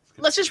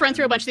 let's just run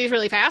through a bunch of these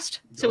really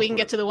fast so we can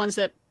get to the ones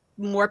that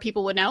more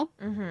people would know.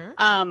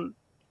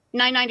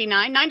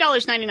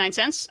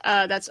 $9.99.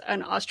 That's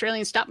an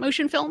Australian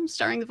stop-motion film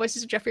starring the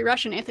voices of Jeffrey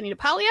Rush and Anthony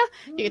DePaglia.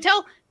 You can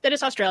tell that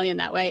it's Australian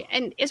that way.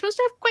 And it's supposed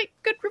to have quite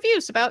good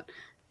reviews about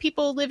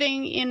people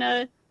living in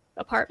a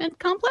apartment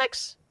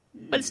complex,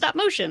 but it's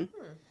stop-motion.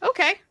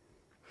 Okay.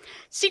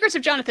 Secrets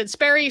of Jonathan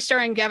Sperry,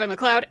 starring Gavin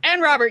MacLeod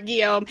and Robert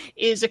Guillaume,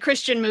 is a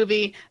Christian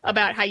movie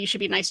about how you should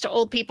be nice to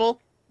old people,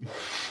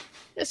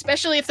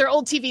 especially if they're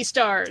old TV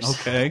stars.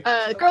 Okay.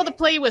 Girl to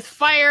Play with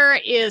Fire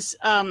is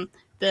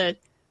the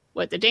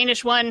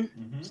Danish one?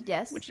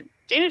 Yes. Which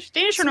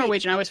Danish or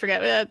Norwegian? I always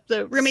forget.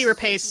 The Remy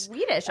Rapace,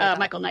 Swedish,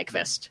 Michael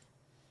Nyqvist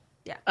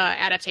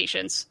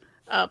adaptations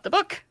of the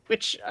book,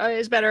 which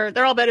is better.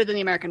 They're all better than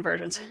the American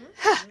versions.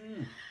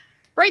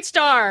 Bright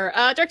Star,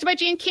 directed by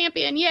Jane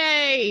Campion,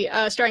 yay!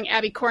 Starring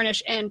Abby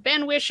Cornish and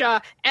Ben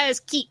Whishaw as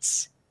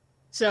Keats.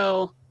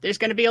 So there's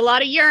going to be a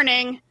lot of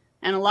yearning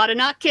and a lot of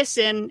not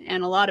kissing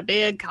and a lot of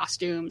big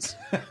costumes.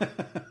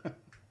 I've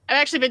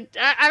actually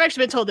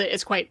been told that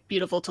it's quite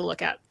beautiful to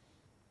look at,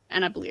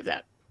 and I believe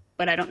that,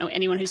 but I don't know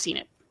anyone who's seen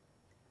it.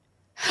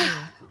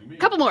 A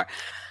couple more.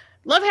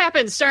 Love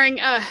Happens, starring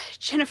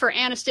Jennifer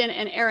Aniston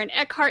and Aaron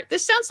Eckhart.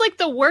 This sounds like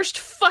the worst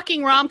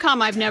fucking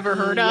rom-com I've never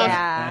heard of.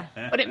 Yeah.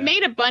 But it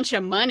made a bunch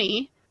of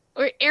money.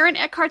 Or Aaron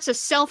Eckhart's a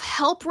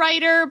self-help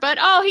writer, but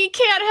he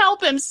can't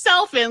help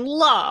himself in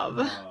love.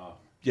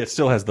 Yeah, it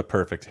still has the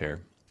perfect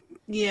hair.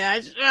 Yeah,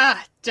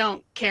 I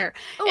don't care.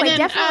 Oh, and I then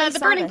definitely The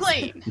saw Burning this.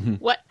 Plane.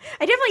 What?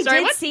 I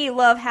definitely did see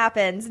Love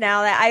Happens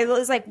now that I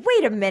was like,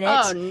 wait a minute.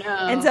 Oh, no.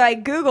 And so I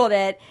Googled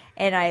it,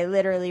 and I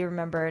literally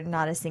remember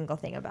not a single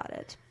thing about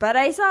it. But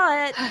I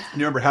saw it. You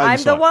remember how I'm you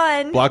saw the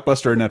one.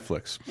 Blockbuster or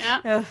Netflix? Yeah.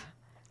 Ugh.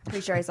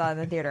 Pretty sure I saw it in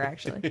the theater,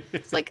 actually.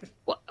 It's like,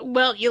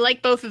 well, you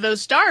like both of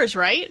those stars,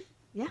 right?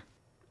 Yeah.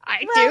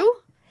 I do.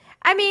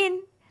 I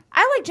mean,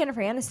 I like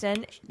Jennifer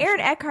Aniston. Aaron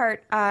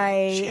Eckhart,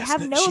 I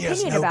have no opinion She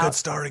has no about. good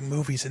starring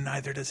movies, and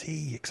neither does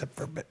he, except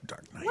for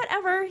Dark Knight.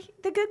 Whatever.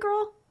 The Good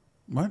Girl.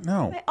 What?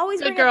 No. I always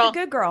Good bring Girl. up The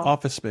Good Girl.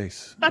 Office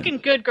Space. Fucking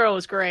Good Girl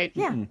was great.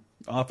 Yeah.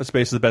 Office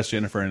Space is the best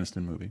Jennifer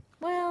Aniston movie.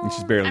 Well, and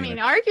she's barely. I mean, in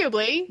it.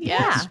 arguably,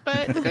 yes,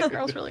 but The Good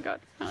Girl's really good.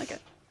 I like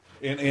it.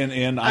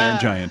 And Iron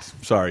Giant.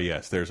 Sorry,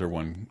 yes, there's her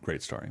one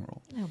great starring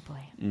role. Oh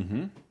boy.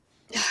 Mm-hmm.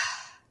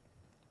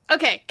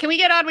 Okay, can we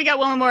get on? We got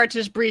one more to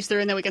just breeze through,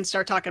 and then we can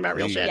start talking about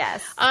real shit.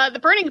 Yes. The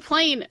Burning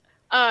Plane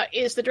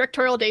is the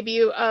directorial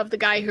debut of the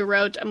guy who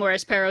wrote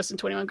Amores Perros and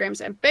 21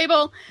 Grams and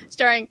Babel,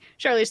 starring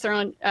Charlize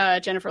Theron,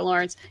 Jennifer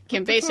Lawrence,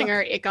 Kim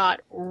Basinger. It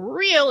got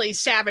really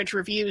savage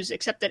reviews,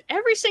 except that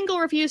every single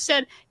review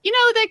said, you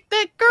know,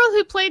 the girl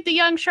who played the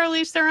young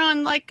Charlize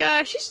Theron, like,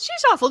 she's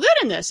awful good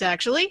in this,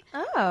 actually.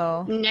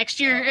 Oh. Next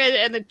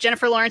year,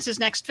 Jennifer Lawrence's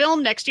next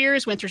film next year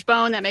is Winter's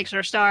Bone. That makes her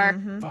a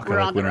star. Fuck, We're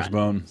I like on the Winter's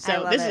run. Bone.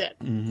 So this is it.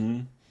 Mm-hmm.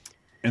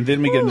 And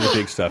then we get into the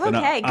big stuff.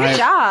 Okay, and good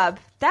job.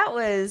 That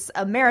was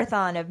a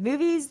marathon of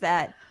movies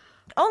that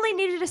only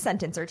needed a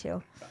sentence or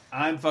two.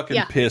 I'm fucking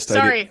pissed.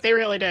 Sorry, they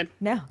really did.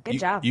 No, good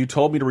job. You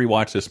told me to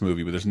rewatch this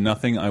movie, but there's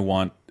nothing I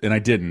want, and I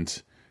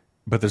didn't.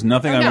 But there's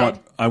nothing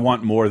I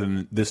want more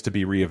than this to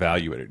be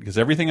reevaluated, because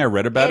everything I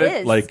read about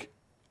it, like,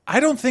 I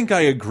don't think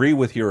I agree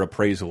with your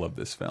appraisal of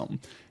this film,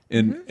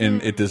 and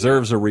it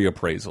deserves a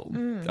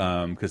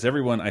reappraisal, because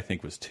everyone I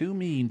think was too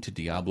mean to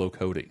Diablo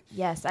Cody.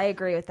 Yes, I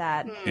agree with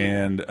that.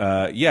 And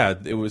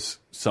it was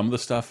some of the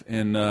stuff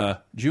in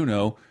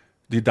Juno.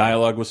 The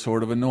dialogue was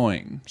sort of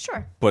annoying.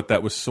 Sure. But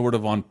that was sort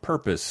of on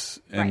purpose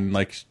and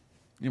like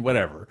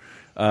whatever.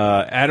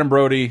 Adam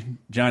Brody,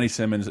 Johnny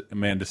Simmons,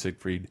 Amanda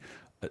Seyfried,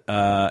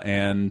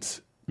 and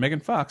Megan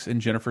Fox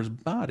in Jennifer's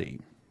Body.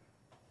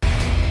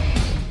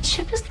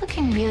 Chip is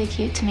looking really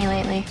cute to me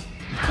lately.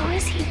 How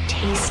is he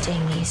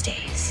tasting these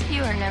days?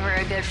 You are never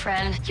a good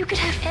friend. You could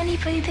have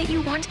anybody that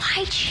you want.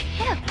 Why Chip?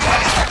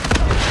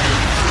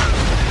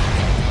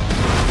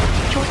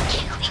 You're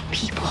killing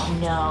people.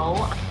 No,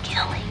 I'm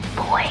killing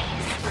boys.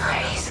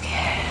 Are you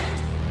scared?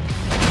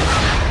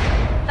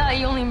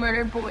 You only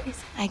murder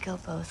boys. I go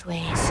both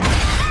ways.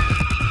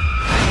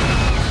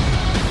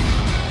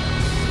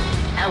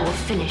 I will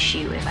finish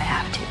you if I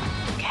have to.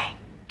 Okay.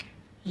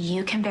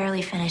 You can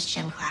barely finish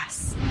gym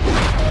class.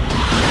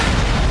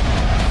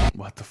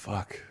 What the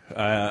fuck?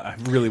 I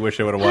really wish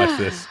I would have watched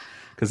this,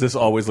 because this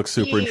always looks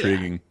super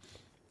intriguing.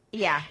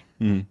 Yeah.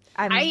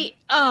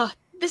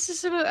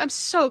 I'm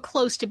so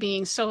close to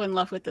being so in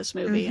love with this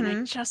movie, and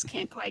I just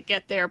can't quite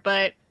get there.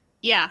 But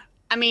yeah,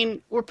 I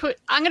mean,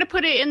 I'm going to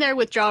put it in there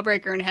with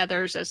Jawbreaker and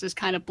Heathers as this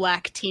kind of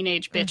black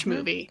teenage bitch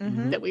movie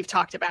that we've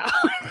talked about.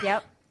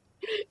 Yep.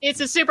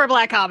 It's a super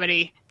black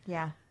comedy.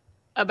 Yeah.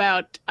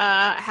 About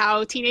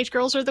how teenage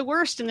girls are the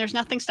worst, and there's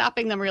nothing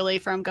stopping them really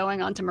from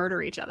going on to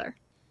murder each other.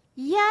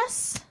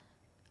 Yes.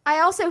 I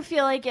also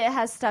feel like it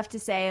has stuff to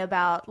say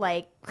about,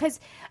 like, because,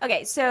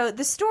 okay, so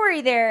the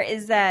story there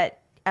is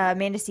that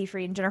Amanda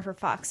Seyfried and Jennifer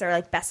Fox are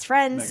like best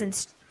friends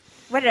since.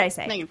 What did I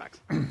say? Megan Fox.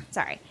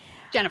 Sorry.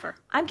 Jennifer.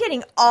 I'm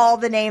getting all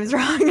the names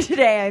wrong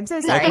today. I'm so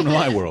sorry. Welcome to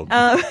my world.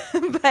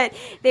 But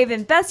they've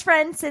been best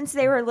friends since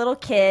they were little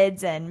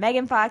kids, and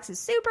Megan Fox is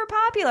super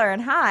popular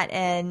and hot,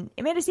 and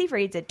Amanda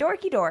Seyfried's a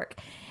dorky dork.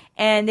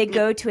 And they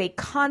go to a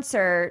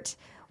concert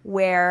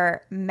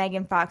where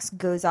Megan Fox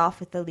goes off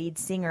with the lead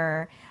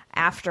singer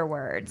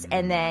afterwards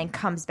and then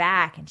comes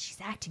back, and she's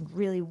acting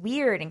really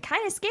weird and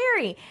kind of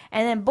scary.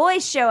 And then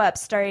boys show up,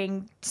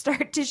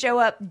 start to show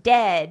up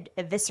dead,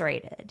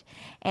 eviscerated.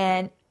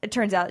 And it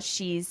turns out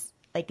she's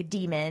like a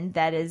demon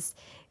that is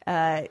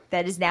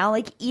now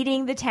like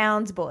eating the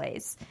town's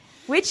boys,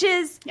 which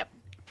is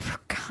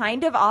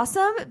kind of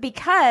awesome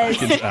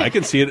because I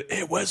can see it.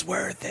 It was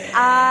worth it.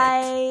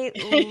 I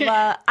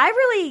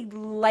really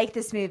like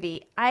this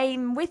movie.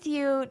 I'm with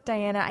you,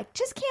 Diana. I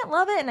just can't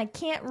love it, and I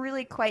can't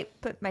really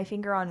quite put my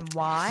finger on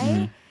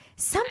why.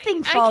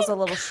 Something falls a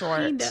little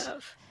short.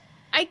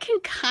 I can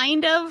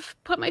kind of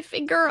put my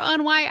finger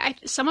on why.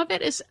 Some of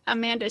it is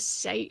Amanda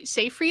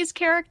Seyfried's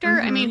character.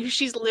 Mm-hmm. I mean,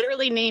 she's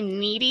literally named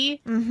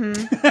Needy.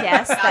 Mm-hmm.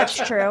 Yes, that's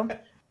true.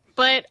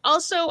 But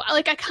also,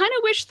 like, I kind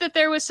of wish that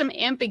there was some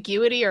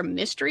ambiguity or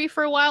mystery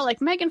for a while. Like,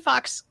 Megan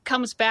Fox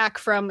comes back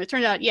from, it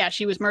turns out,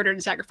 she was murdered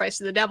and sacrificed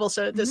to the devil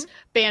so that this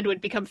band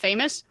would become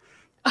famous,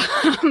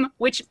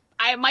 which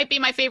might be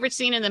my favorite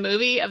scene in the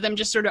movie, of them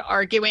just sort of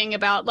arguing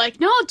about,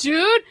 like, no,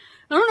 dude,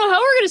 I don't know how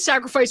we're going to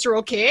sacrifice her,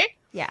 okay?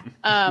 Yeah.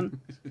 I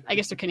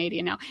guess they're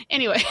Canadian now.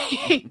 Anyway,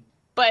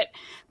 but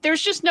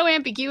there's just no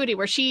ambiguity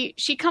where she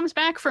comes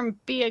back from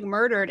being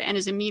murdered and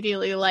is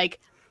immediately, like,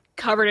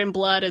 covered in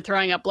blood and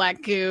throwing up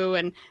black goo,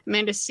 and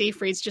Amanda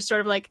Seyfried's just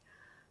sort of like,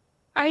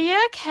 are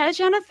you okay,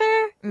 Jennifer?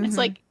 Mm-hmm. It's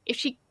like, if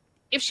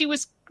she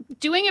was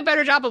doing a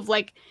better job of,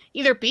 like,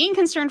 either being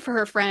concerned for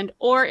her friend,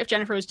 or if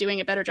Jennifer was doing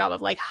a better job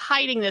of, like,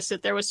 hiding this,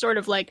 that there was sort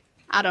of, like,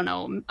 I don't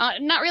know,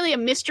 not really a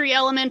mystery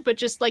element, but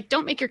just, like,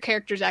 don't make your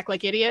characters act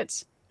like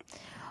idiots.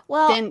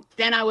 Well,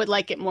 then I would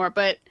like it more.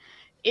 But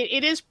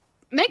it is,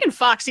 Megan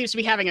Fox seems to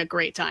be having a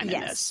great time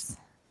in this,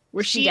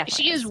 where she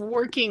is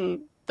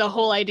working the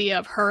whole idea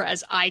of her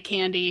as eye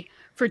candy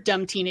for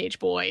dumb teenage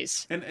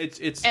boys, and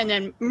and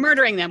then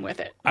murdering them with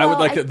it. I would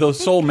like the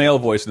sole male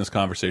voice in this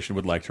conversation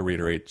would like to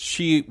reiterate,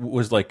 she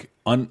was like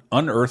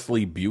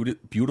unearthly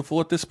beautiful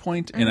at this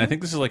point, and I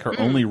think this is like her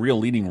only real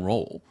leading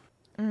role.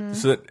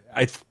 So that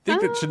I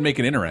think that should make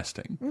it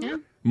interesting.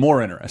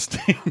 More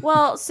interesting.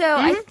 Well, so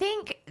I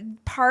think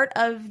part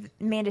of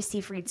Amanda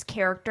Seyfried's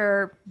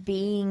character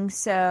being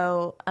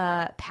so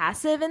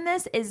passive in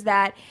this is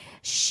that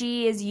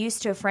she is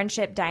used to a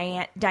friendship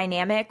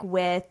dynamic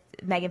with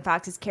Megan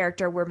Fox's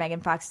character, where Megan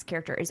Fox's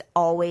character is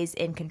always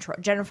in control.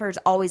 Jennifer is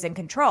always in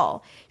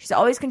control. She's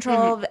always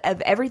control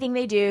of everything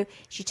they do.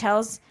 She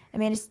tells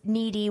Amanda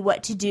Needy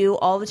what to do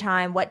all the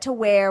time, what to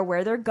wear,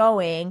 where they're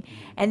going.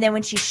 And then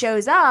when she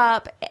shows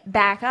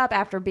back up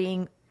after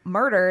being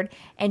murdered,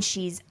 and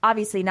she's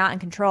obviously not in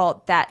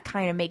control, that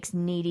kind of makes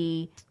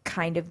Needy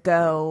kind of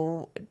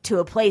go to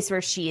a place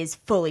where she is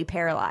fully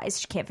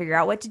paralyzed. She can't figure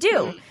out what to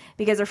do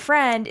because her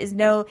friend is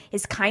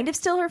kind of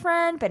still her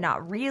friend, but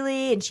not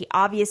really. And she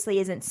obviously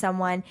isn't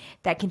someone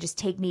that can just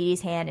take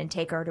Needy's hand and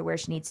take her to where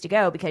she needs to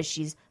go, because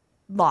she's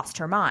lost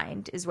her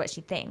mind, is what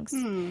she thinks.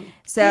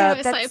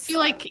 So I feel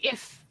like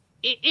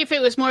if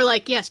it was more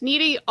like, yes,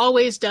 Needy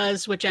always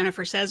does what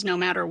Jennifer says no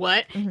matter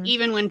what,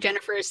 even when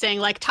Jennifer is saying,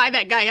 like, tie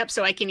that guy up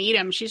so I can eat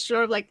him, she's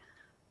sort of like,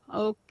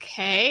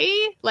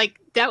 okay, like,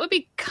 that would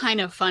be kind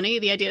of funny,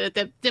 the idea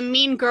that the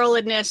mean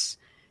girledness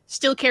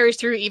still carries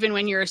through even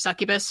when you're a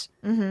succubus.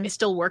 It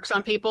still works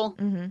on people.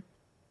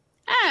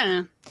 I don't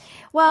know.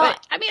 Well,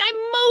 but, I mean,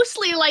 I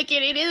mostly like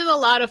it. It is a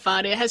lot of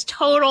fun. It has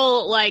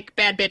total, like,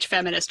 bad bitch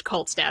feminist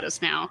cult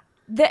status now.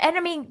 And I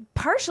mean,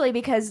 partially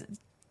because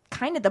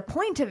kind of the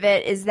point of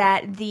it is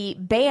that the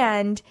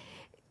band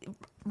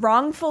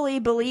wrongfully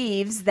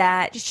believes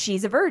that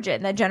she's a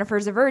virgin, that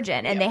Jennifer's a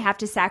virgin, and they have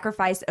to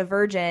sacrifice a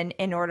virgin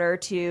in order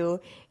to,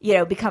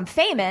 become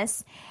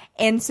famous.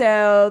 And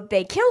so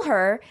they kill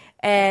her,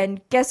 and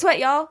guess what,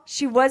 y'all?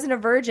 She wasn't a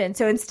virgin.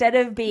 So instead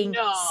of being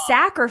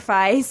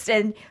sacrificed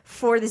and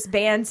for this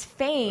band's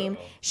fame,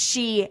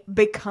 she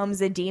becomes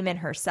a demon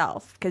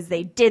herself, because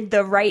they did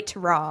the right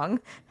wrong.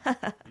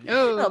 A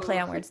little play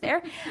on words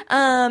there.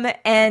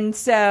 And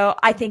so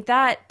I think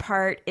that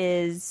part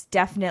is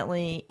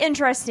definitely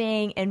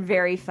interesting and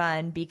very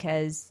fun,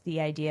 because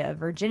the idea of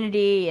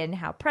virginity and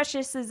how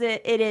precious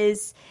it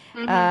is,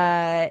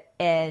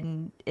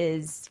 and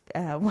is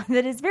one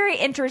that is very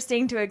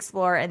interesting to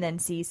explore and then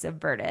see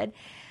subverted.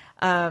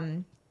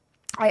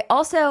 I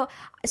also,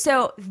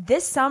 so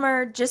this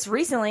summer, just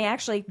recently,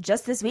 actually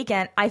just this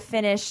weekend, I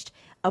finished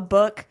a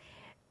book.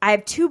 I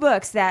have two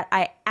books that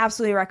I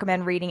absolutely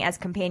recommend reading as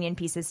companion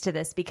pieces to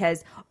this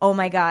because, oh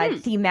my God,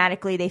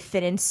 thematically they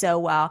fit in so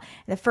well.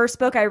 And the first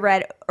book I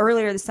read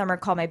earlier this summer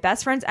called My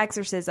Best Friend's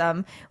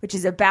Exorcism, which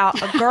is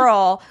about a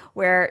girl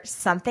where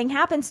something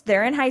happens.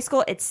 They're in high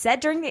school. It's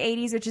set during the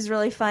 80s, which is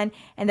really fun.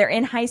 And they're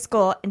in high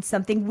school and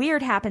something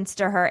weird happens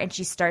to her and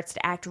she starts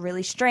to act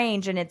really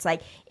strange. And it's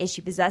like, is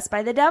she possessed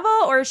by the devil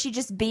or is she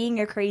just being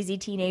a crazy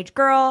teenage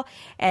girl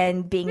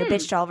and being a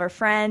bitch to all of her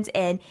friends?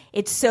 And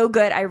it's so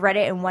good. I read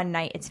it in one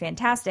night. It's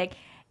fantastic.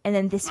 And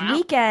then this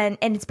weekend,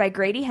 and it's by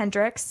Grady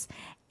Hendrix.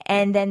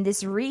 And then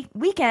this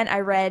weekend,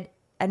 I read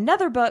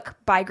another book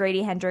by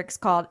Grady Hendrix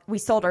called We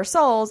Sold Our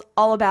Souls,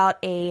 all about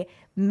a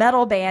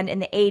metal band in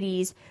the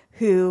 80s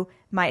who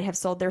might have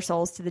sold their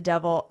souls to the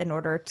devil in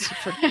order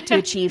to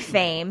achieve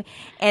fame,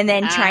 and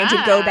then trying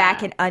to go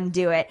back and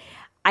undo it.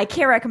 I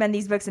can't recommend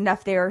these books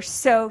enough. They are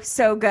so,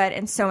 so good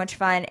and so much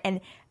fun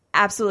and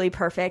absolutely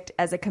perfect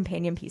as a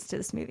companion piece to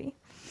this movie.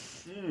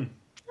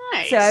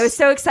 Nice. So I was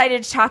so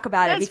excited to talk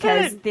about it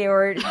because they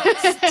were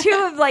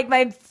two of like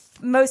my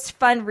most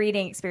fun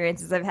reading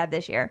experiences I've had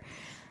this year.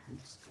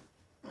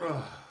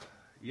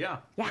 Yeah.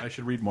 I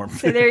should read more.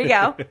 So there you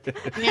go.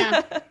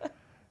 Yeah.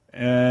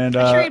 And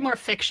I should read more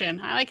fiction.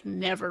 I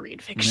never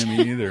read fiction.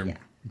 Me either.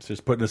 It's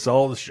just putting us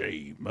all to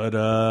shame. But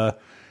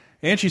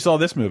and she saw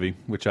this movie,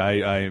 which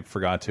I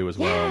forgot to as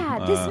well.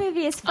 Yeah, this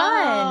movie is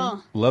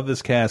fun. Love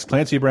this cast: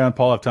 Clancy Brown,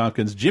 Paul F.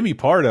 Tompkins, Jimmy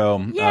Pardo,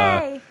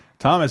 Yay.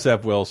 Thomas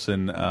F.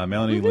 Wilson,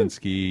 Melanie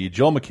Linsky,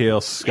 Joel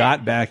McHale,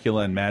 Scott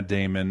Bakula, and Matt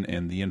Damon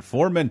in The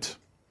Informant.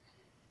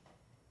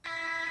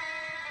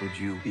 Would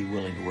you be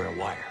willing to wear a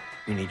wire?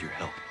 We need your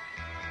help.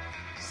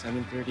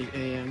 7:30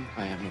 a.m.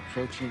 I am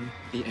approaching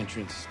the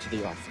entrance to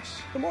the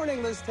office. Good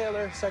morning, Liz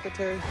Taylor,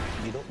 secretary.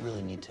 You don't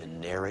really need to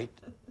narrate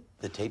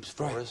the tapes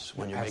for us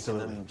when you're making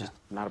them. Just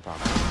not a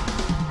problem.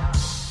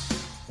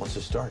 once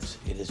it starts,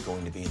 it is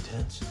going to be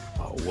intense.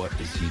 Oh, what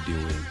is he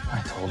doing?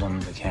 I told him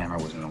the camera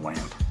was in the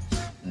lamp.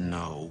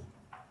 No.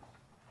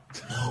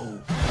 No.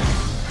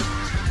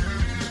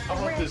 How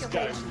about this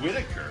guy,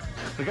 Whitaker?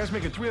 The guy's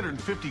making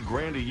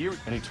 $350,000 a year,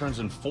 and he turns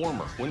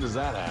informer. When does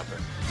that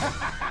happen?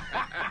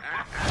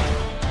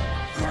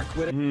 Mark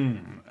Whitaker.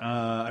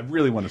 I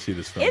really want to see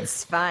this film.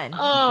 It's fun.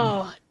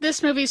 Oh,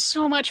 this movie's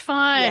so much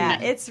fun.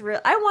 Yeah, it's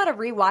real. I want to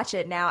rewatch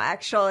it now,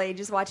 actually,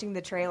 just watching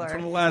the trailer.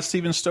 From the last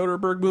Steven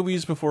Soderbergh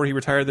movies before he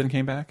retired, then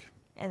came back.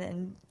 And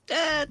then...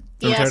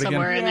 yeah,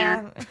 somewhere in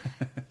there.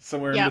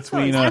 Somewhere in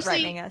between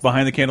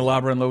Behind the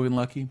Candelabra and Logan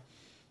Lucky.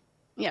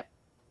 Yep.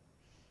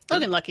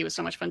 Logan Lucky was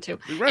so much fun, too.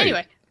 Right.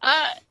 Anyway,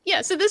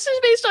 yeah, so this is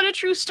based on a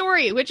true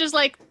story, which is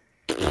like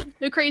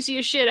the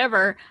craziest shit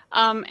ever.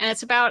 And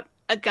it's about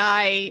a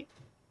guy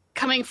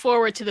coming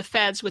forward to the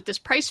feds with this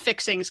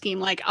price-fixing scheme,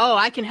 like, oh,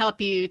 I can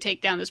help you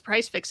take down this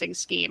price-fixing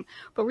scheme.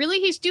 But really,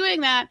 he's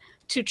doing that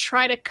to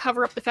try to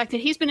cover up the fact that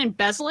he's been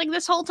embezzling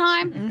this whole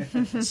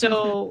time.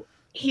 So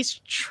he's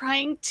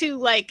trying to,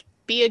 like,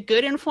 be a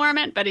good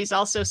informant, but he's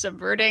also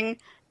subverting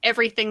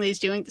everything that he's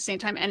doing at the same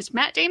time. And it's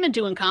Matt Damon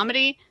doing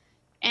comedy,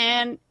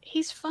 and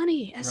he's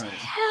funny as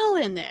hell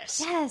in this.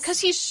 Yes.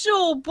 Because he's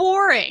so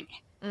boring.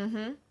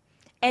 Mm-hmm.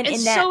 And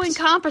inept. so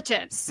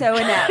incompetent. So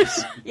inept.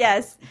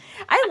 Yes.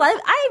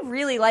 I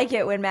really like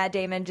it when Matt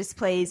Damon just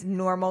plays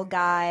normal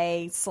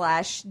guy /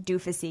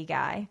 doofusy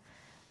guy.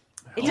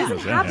 It doesn't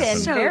happen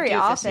very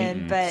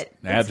often, but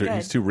it's good.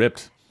 He's too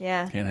ripped.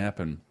 Yeah. Can't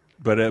happen.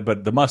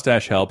 But the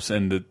mustache helps,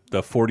 and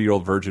the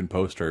 40-year-old virgin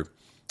poster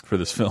for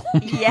this film.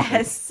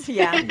 Yes.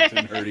 Yeah.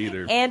 Didn't hurt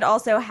either. And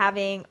also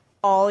having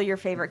all your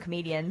favorite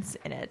comedians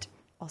in it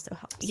also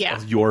helps.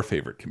 Yeah. Your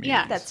favorite comedian.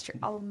 Yeah. That's true.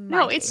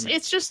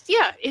 It's just,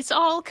 yeah, it's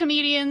all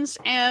comedians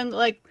and,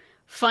 like,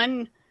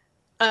 fun,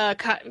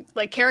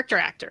 like, character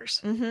actors.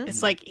 Mm-hmm.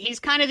 It's like,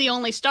 he's kind of the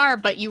only star,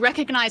 but you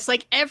recognize,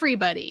 like,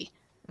 everybody.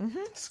 Mm-hmm.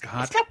 It's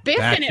got Biff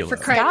in it, for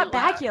crying out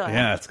loud. Bakula.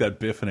 Yeah, it's got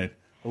Biff in it.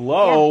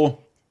 Hello. Yeah.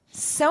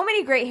 So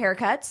many great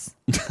haircuts.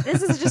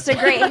 This is just a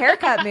great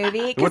haircut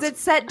movie because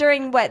it's set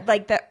during what,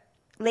 like the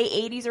late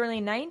 80s, early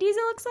 90s, it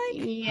looks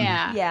like?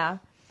 Yeah. Yeah.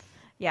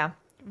 Yeah.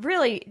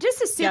 Really,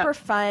 just a super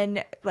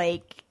fun,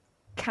 like,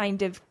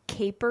 kind of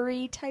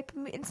capery type of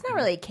movie. It's not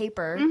really a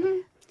caper. Mm-hmm.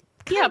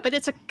 Yeah, but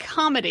it's a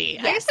comedy.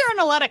 Yes. I guess there aren't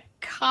a lot of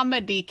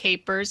comedy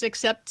capers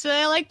except,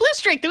 like, Blue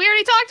Streak that we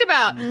already talked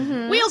about.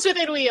 Mm-hmm. Wheels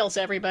within wheels,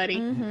 everybody.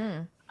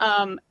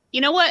 Mm-hmm.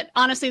 You know what?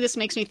 Honestly, this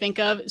makes me think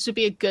of this would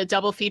be a good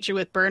double feature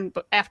with Burn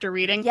After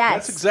Reading.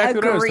 Yes, that's exactly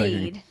what I was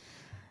thinking.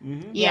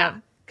 Mm-hmm. Yeah,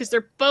 because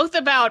they're both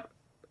about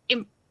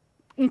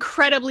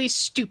incredibly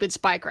stupid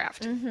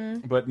spycraft.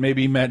 Mm-hmm. But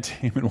maybe Matt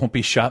Damon won't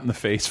be shot in the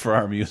face for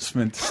our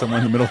amusement somewhere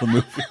in the middle of the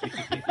movie.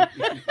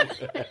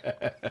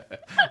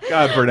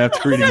 God, Burn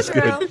After Reading is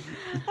good.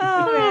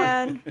 Oh,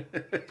 man.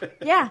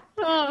 Yeah.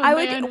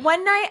 Man.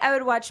 One night I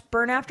would watch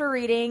Burn After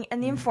Reading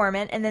and The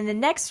Informant, and then the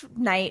next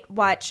night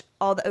watch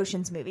all the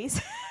Ocean's movies.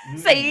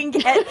 So you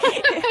can get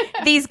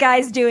these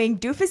guys doing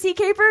doofusy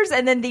capers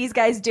and then these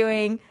guys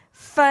doing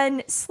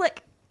fun,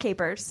 slick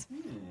capers.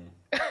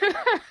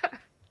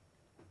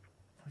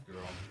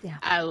 Yeah,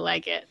 I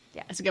like it.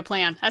 Yeah. It's a good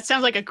plan. That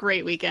sounds like a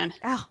great weekend.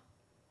 Oh,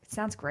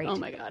 Sounds great. Oh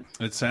my god.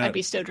 I'd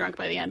be so drunk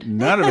by the end.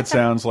 None of it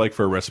sounds like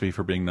for a recipe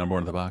for being number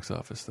one at the box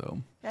office,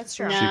 though. That's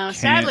true. No,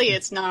 sadly,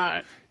 it's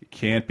not. You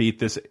can't beat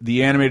this.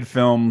 The animated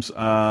films,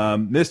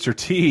 Mr.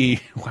 T.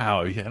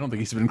 Wow, yeah, I don't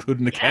think he's been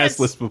included in the cast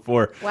list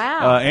before.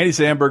 Wow. Andy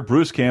Samberg,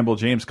 Bruce Campbell,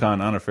 James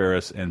Caan, Anna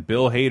Faris, and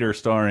Bill Hader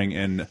starring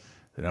in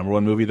the number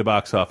one movie at the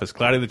box office,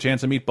 Cloudy with a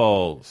Chance of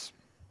Meatballs.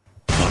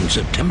 On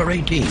September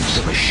 18th,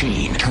 the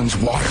machine turns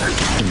water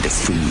into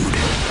food.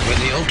 When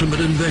the ultimate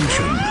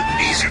invention,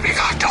 these are big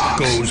hot dogs,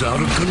 goes out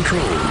of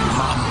control.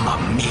 Mamma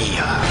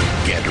mia.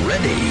 Get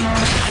ready.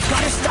 I've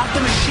got to stop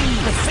the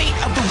machine. The fate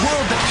of the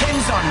world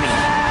depends on me.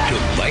 To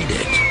fight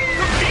it.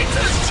 The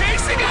pizza's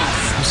chasing us!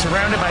 I'm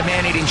surrounded by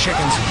man-eating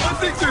chickens. I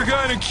think they're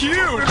kind of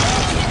cute.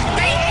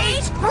 They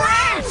eat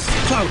grass!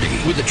 Cloudy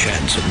with a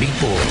Chance of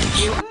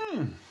Meatballs.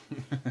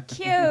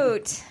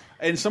 Cute.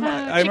 And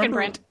I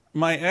remember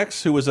my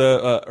ex, who was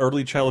a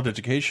early childhood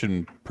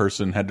education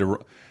person, had to.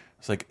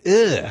 It's like,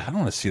 ugh, I don't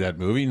want to see that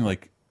movie. And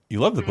like, you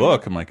love the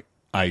book. I'm like,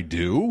 I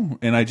do,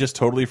 and I just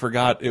totally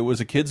forgot it was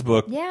a kid's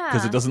book. Yeah,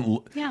 because it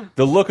doesn't. Yeah.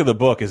 The look of the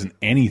book isn't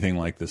anything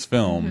like this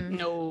film.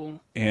 No.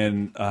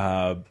 And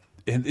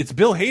it's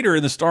Bill Hader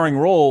in the starring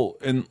role,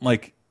 and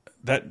like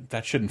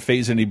that shouldn't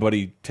faze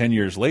anybody 10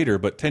 years later.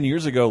 But 10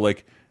 years ago,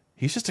 like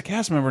he's just a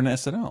cast member in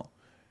SNL.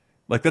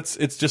 Like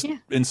it's just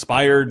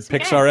inspired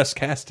Pixar-esque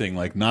casting.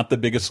 Like not the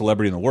biggest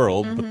celebrity in the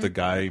world, but the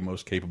guy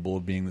most capable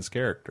of being this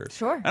character.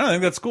 Sure, I don't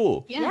think that's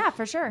cool. Yeah,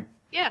 for sure.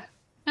 Yeah.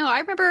 No,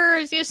 I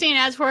remember seeing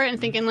ads for it and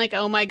thinking like,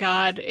 oh my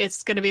god,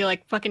 it's going to be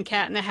like fucking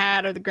Cat in the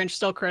Hat or The Grinch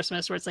Stole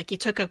Christmas, where it's like you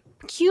took a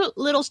cute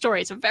little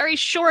story. It's a very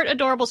short,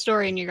 adorable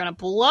story, and you're going to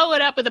blow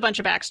it up with a bunch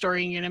of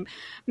backstory, and you're going to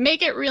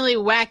make it really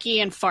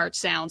wacky and fart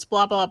sounds,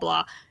 blah, blah,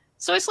 blah.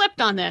 So I slept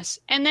on this.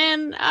 And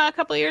then a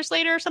couple of years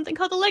later, something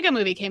called The Lego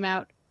Movie came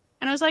out.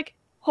 And I was like,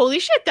 holy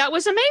shit, that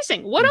was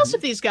amazing. What else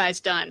have these guys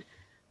done?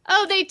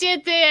 Oh, they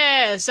did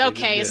this.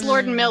 Okay, it's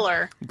Lord and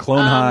Miller.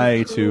 Clone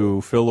High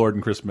to Phil Lord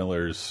and Chris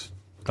Miller's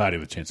Cloudy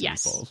with a Chance of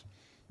Meatballs.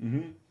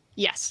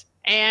 Yes.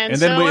 And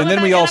then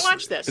so we all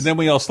watched this. And then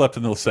we all slept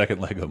in the second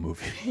Lego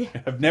movie.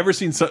 I've never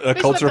seen a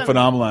cultural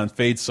phenomenon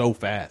fade so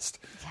fast.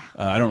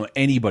 I don't know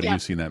anybody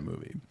who's seen that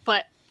movie.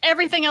 But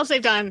everything else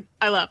they've done,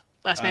 I love.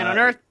 Last Man on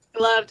Earth,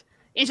 I loved.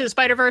 Into the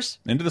Spider-Verse.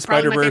 Into the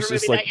Spider-Verse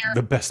is like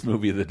the best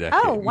movie of the decade.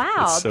 Oh,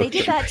 wow. So they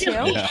did that too?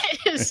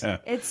 It is. Yeah.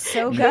 It's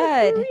so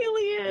good. It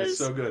really is. It's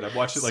so good. I've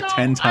watched it like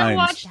 10 times. I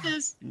watched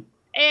this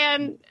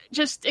and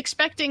just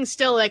expecting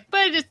still like,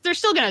 but they're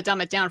still going to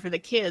dumb it down for the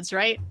kids,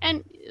 right?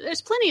 And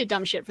there's plenty of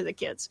dumb shit for the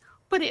kids.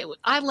 But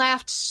I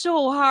laughed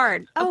so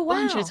hard a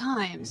bunch of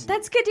times.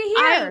 That's good to hear.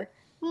 I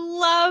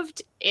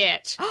loved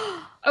it.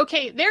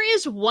 Okay, there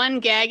is one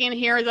gag in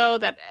here, though,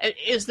 that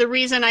is the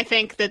reason I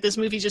think that this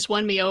movie just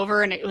won me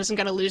over and it wasn't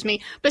going to lose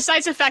me.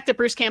 Besides the fact that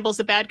Bruce Campbell's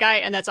the bad guy,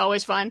 and that's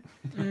always fun.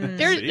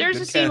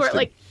 There's a scene where,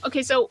 like,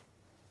 okay, so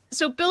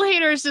Bill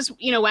Hader is this,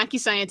 wacky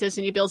scientist,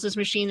 and he builds this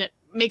machine that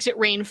makes it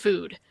rain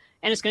food.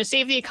 And it's going to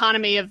save the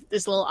economy of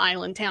this little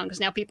island town, because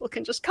now people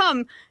can just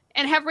come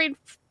and have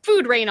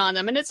food rain on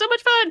them, and it's so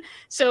much fun.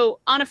 So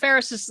Anna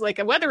Faris is like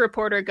a weather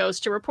reporter, goes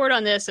to report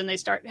on this, and they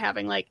start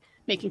having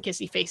making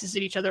kissy faces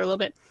at each other a little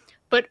bit.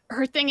 But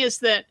her thing is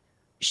that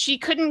she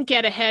couldn't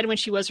get ahead when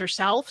she was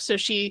herself, so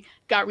she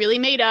got really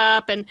made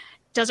up and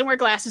doesn't wear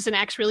glasses and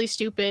acts really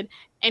stupid.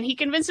 And he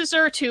convinces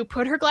her to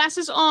put her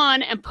glasses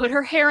on and put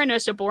her hair in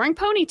just a boring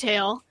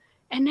ponytail,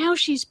 and now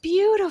she's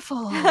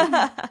beautiful. And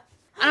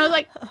I was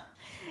like,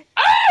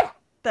 oh!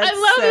 That's I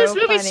love this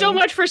movie funny. so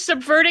much for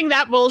subverting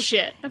that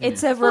bullshit.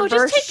 It's a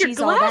reverse. Just take your She's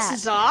all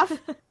glasses that. off.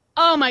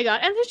 Oh my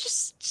god! And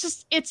it's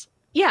it's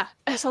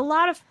a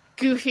lot of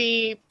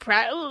goofy,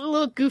 a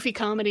little goofy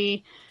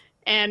comedy,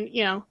 and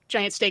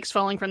giant stakes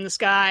falling from the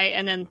sky.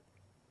 And then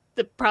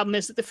the problem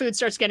is that the food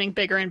starts getting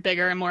bigger and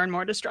bigger and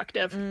more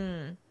destructive,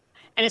 and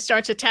it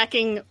starts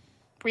attacking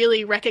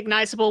really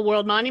recognizable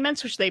world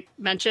monuments, which they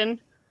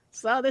mention.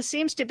 So this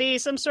seems to be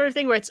some sort of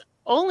thing where it's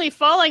only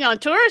falling on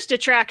tourist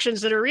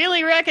attractions that are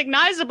really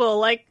recognizable,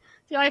 like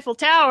the Eiffel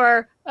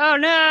Tower. Oh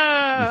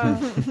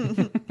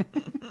no!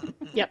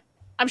 Yep.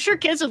 I'm sure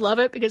kids would love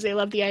it because they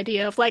love the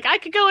idea of I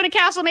could go in a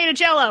castle made of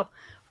Jell-O,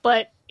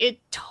 but it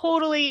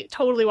totally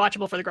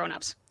watchable for the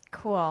grown-ups.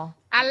 Cool.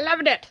 I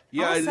loved it.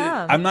 Yeah,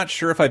 Awesome. I'm not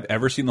sure if I've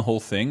ever seen the whole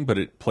thing, but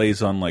it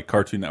plays on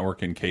Cartoon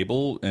Network and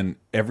cable, and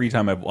every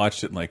time I've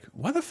watched it,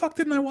 why the fuck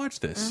didn't I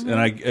watch this? And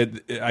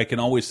I can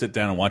always sit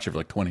down and watch it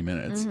for 20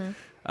 minutes.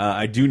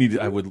 I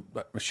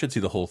should see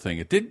the whole thing.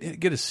 It did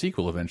get a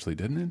sequel eventually,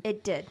 didn't it?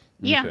 It did.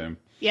 Yeah. Okay.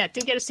 Yeah, it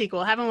did get a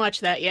sequel. I haven't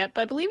watched that yet,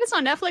 but I believe it's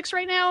on Netflix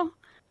right now.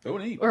 Oh,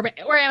 neat.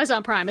 Or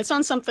Amazon Prime. It's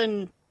on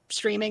something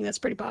streaming that's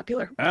pretty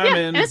popular. I'm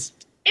in. And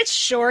it's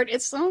short.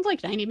 It's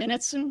like 90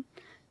 minutes, and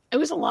it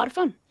was a lot of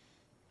fun.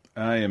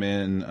 I am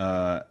in,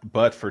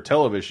 but for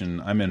television,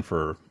 I'm in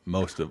for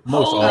most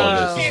all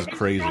of this. This is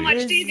crazy.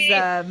 This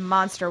is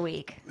Monster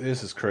Week.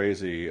 This is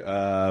crazy,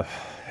 and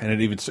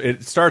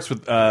it starts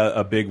with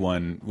a big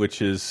one,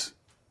 which is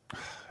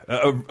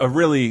a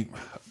really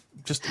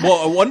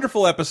a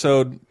wonderful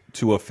episode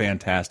to a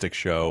fantastic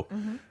show.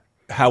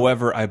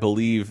 However, I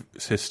believe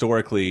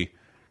historically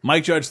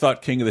Mike Judge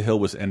thought King of the Hill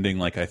was ending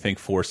like I think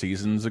 4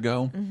 seasons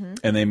ago, Mm-hmm.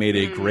 and they made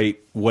a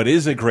great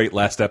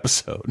last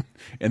episode,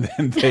 and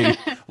then they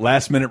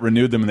last minute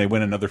renewed them and they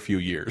went another few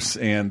years,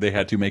 and they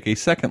had to make a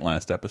second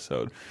last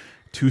episode,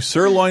 To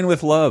Sirloin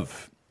with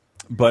Love,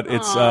 but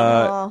it's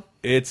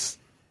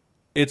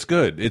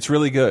good. It's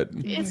really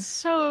good. It's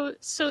so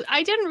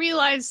I didn't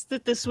realize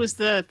that this was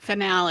the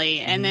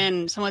finale, and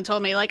then someone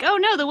told me like, oh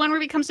no, the one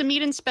where he becomes a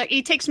meat inspector.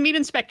 He takes meat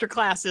inspector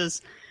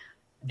classes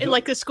in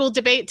like the school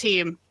debate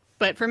team,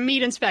 but for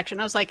meat inspection.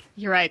 I was like,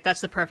 you're right,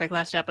 that's the perfect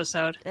last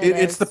episode.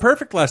 It's the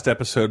perfect last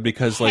episode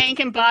because like Hank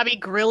and Bobby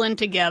grilling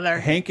together.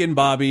 Hank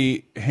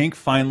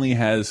finally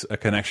has a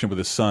connection with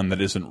his son that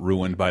isn't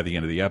ruined by the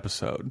end of the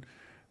episode.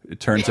 It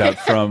turns out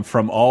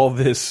from all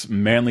this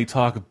manly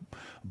talk,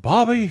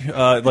 Bobby,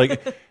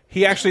 like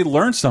he actually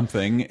learns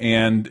something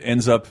and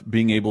ends up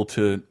being able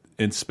to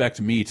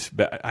inspect meat.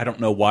 But I don't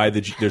know why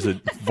there's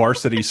a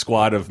varsity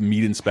squad of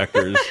meat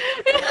inspectors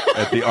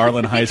at the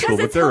Arlen High School,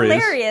 but there is.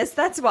 Hilarious.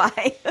 That's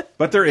why.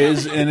 But there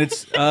is, and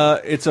it's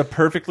a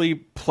perfectly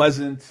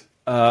pleasant,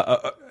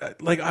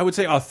 like I would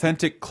say,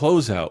 authentic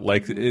closeout.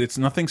 Like it's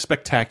nothing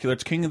spectacular.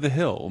 It's King of the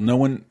Hill. No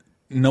one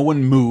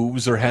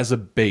moves or has a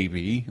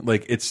baby.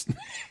 Like it's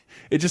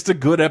just a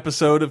good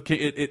episode of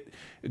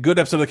a good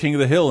episode of King of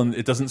the Hill, and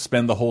it doesn't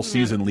spend the whole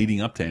season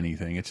leading up to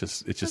anything. It's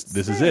just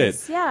this is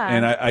it. Yeah.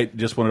 And I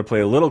just wanted to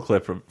play a little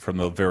clip from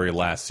the very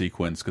last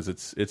sequence because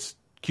it's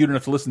cute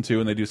enough to listen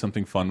to, and they do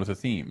something fun with a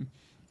theme.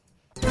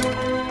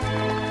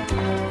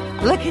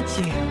 Look at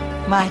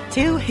you, my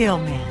 2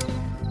 hillmen.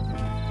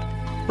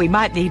 We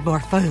might need more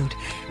food.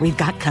 We've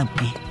got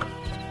company.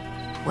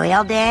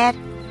 Well, Dad,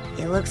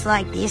 it looks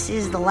like this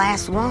is the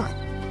last one.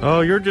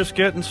 Oh, you're just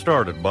getting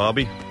started,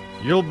 Bobby.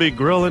 You'll be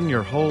grilling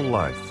your whole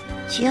life.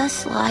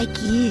 Just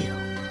like you.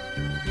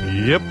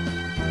 Yep.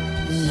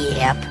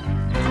 Yep.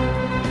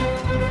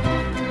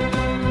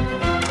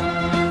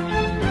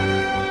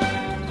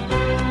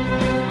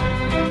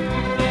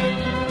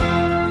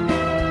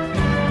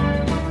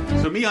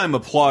 So me, I'm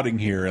applauding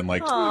here, and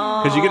like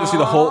because you get to see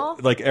the whole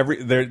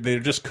they're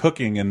just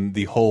cooking, and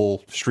the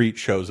whole street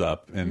shows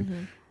up,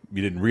 and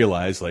you didn't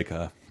realize like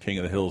King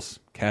of the Hill's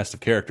cast of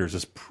characters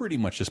is pretty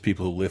much just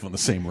people who live on the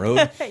same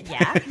road.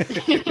 Yeah.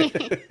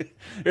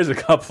 There's a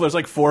couple. There's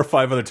like 4 or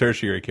 5 other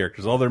tertiary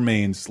characters. All their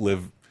mains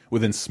live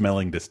within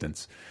smelling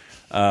distance.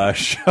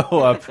 Show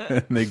up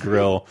and they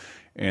grill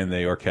and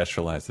they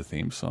orchestralize the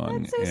theme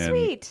song. That's so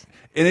sweet.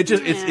 And it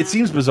just it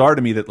seems bizarre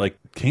to me that like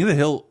King of the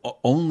Hill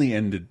only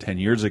ended 10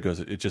 years ago.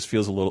 It just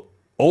feels a little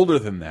older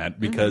than that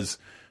because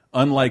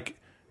unlike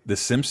The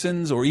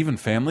Simpsons or even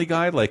Family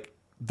Guy, like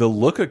the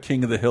look of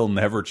King of the Hill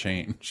never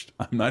changed.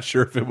 I'm not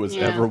sure if it was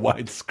ever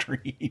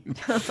widescreen,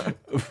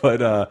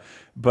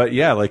 but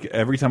yeah, like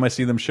every time I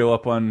see them show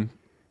up on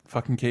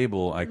fucking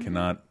cable, I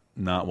cannot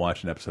not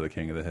watch an episode of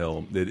King of the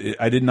Hill.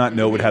 I did not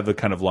know it would have the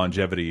kind of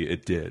longevity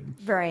it did.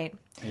 Right.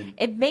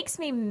 It makes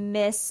me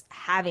miss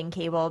having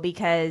cable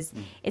because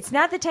it's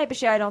not the type of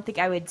show I don't think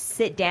I would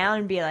sit down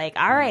and be like,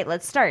 all right,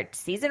 let's start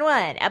season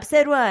 1,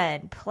 episode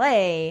 1,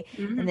 play,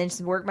 and then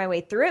just work my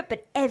way through it.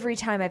 But every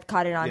time I've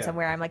caught it on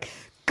somewhere, I'm like,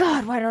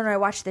 God, why don't I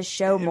watch this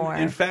show more?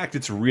 In fact,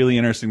 it's really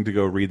interesting to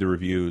go read the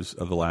reviews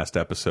of the last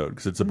episode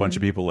because it's a bunch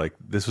of people like,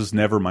 this was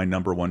never my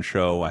 #1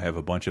 show. I have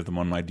a bunch of them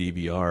on my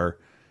DVR,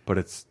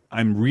 but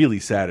I'm really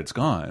sad it's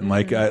gone.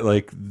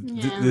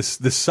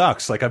 This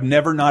sucks. Like I've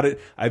never not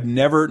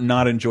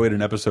enjoyed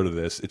an episode of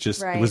this. It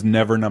was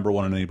never #1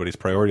 on anybody's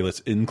priority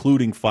list,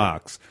 including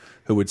Fox,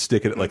 who would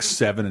stick it at like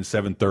 7 and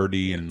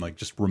 7:30 and like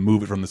just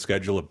remove it from the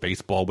schedule if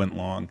baseball went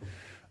long.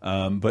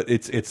 But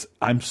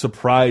I'm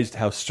surprised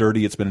how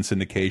sturdy it's been in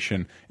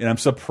syndication, and I'm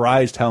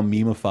surprised how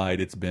memeified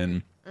it's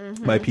been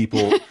by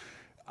people.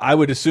 I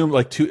would assume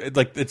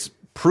it's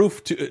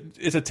proof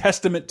it's a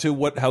testament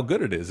to how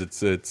good it is.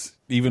 It's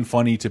even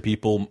funny to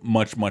people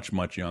much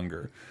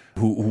younger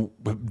who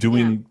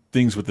doing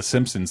things with The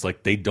Simpsons.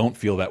 Like they don't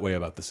feel that way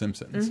about The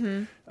Simpsons,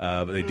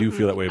 but they do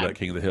feel that way about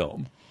King of the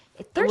Hill.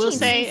 I will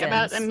say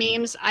about the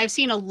memes, I've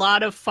seen a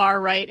lot of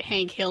far-right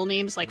Hank Hill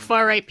memes, like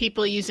far-right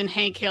people using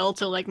Hank Hill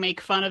to like make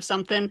fun of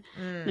something.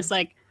 And it's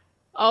like,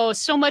 oh,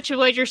 so much of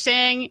what you're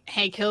saying,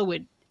 Hank Hill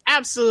would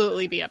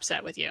absolutely be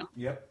upset with you.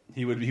 Yep.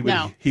 He would.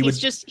 He's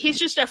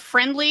just a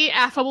friendly,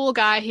 affable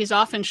guy. He's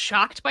often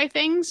shocked by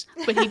things,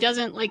 but he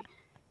doesn't like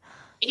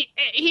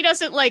he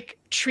doesn't like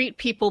treat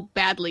people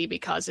badly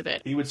because of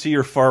it. He would see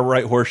your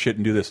far-right horseshit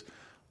and do this.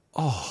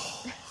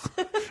 Oh.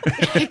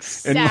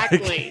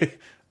 Exactly.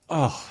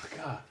 Oh,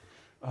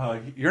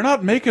 God. You're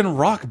not making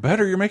rock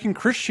better. You're making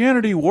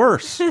Christianity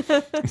worse. King of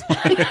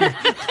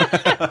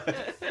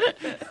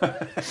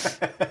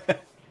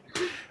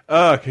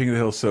the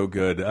Hill's so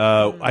good.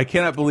 I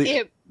cannot believe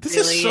it. This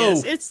really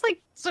is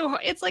so.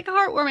 It's like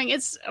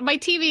heartwarming. My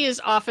TV is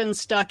often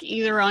stuck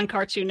either on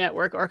Cartoon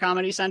Network or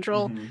Comedy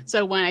Central.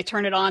 So when I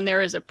turn it on,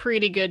 there is a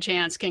pretty good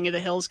chance King of the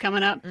Hill's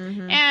coming up,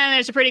 and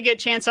there's a pretty good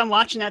chance I'm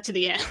watching that to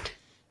the end.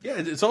 Yeah,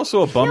 it's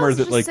also a bummer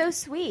that like so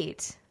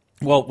sweet.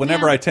 Well,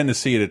 whenever I tend to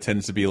see it, it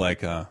tends to be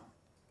like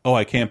oh,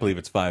 I can't believe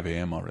it's 5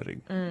 a.m. already.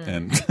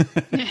 And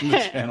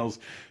the channels,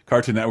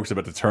 Cartoon Network's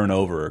about to turn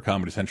over, or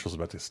Comedy Central's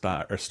about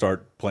to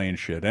start playing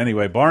shit.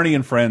 Anyway, Barney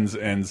and Friends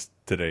ends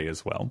today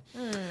as well.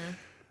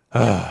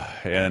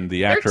 And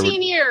the actor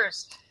 13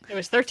 years. It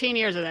was 13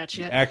 years of that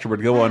shit. The actor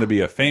would go on to be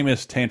a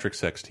famous tantric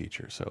sex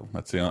teacher. So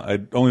that's the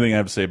only thing I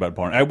have to say about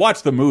Barney. I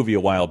watched the movie a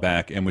while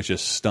back and was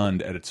just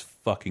stunned at its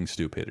fucking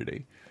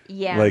stupidity.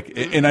 Yeah. Like,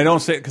 and I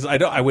don't say it because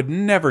I would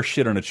never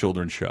shit on a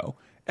children's show.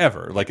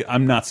 Ever. Like,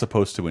 I'm not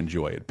supposed to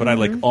enjoy it, but I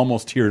like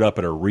almost teared up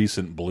at a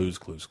recent Blue's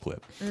Clues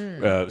clip.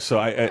 So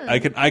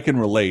I can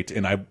relate,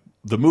 and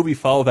the movie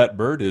Follow That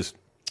Bird is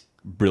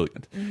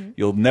brilliant.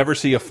 You'll never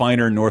see a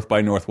finer North by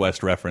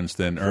Northwest reference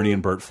than Ernie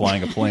and Bert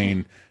flying a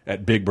plane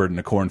at Big Bird in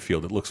a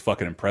cornfield. It looks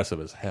fucking impressive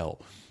as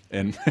hell.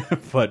 And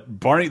but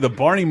the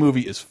Barney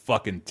movie is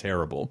fucking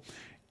terrible.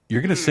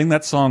 You're gonna sing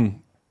that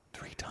song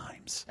 3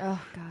 times.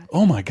 Oh God.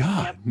 Oh my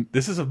God. Yep.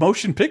 This is a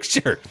motion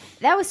picture.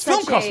 That was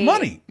film costs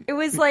money. It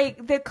was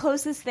like the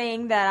closest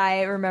thing that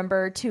I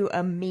remember to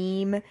a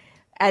meme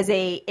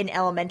in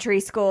elementary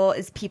school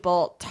is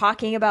people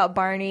talking about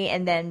Barney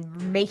and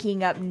then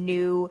making up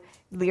new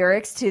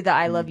lyrics to the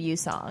I Love You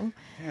song.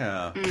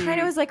 Yeah.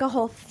 Kind of was like a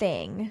whole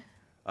thing.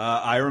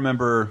 I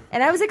remember...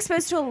 And I was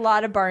exposed to a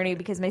lot of Barney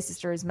because my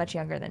sister is much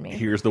younger than me.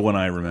 Here's the one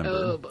I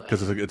remember.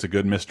 Because it's a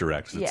good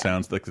misdirect. It Yeah.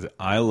 sounds like,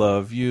 I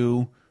love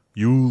you,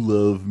 you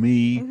love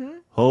me,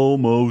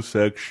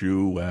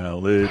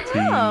 homosexuality.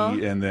 Oh.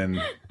 And then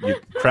you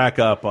crack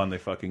up on the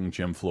fucking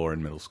gym floor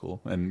in middle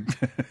school. And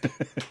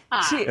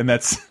and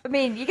that's... I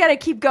mean, you got to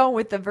keep going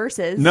with the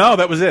verses. No,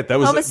 that was it. That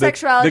was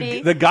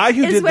homosexuality. The guy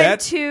who is did when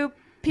that... two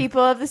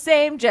people of the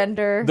same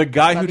gender. The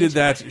guy love who did each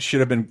other. that should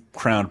have been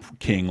crowned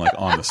king, like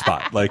on the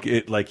spot.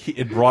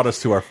 It brought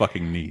us to our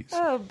fucking knees.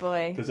 Oh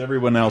boy! Because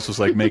everyone else was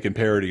like making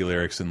parody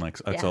lyrics, and like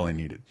that's all he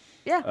needed.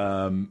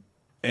 Yeah.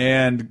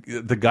 And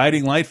the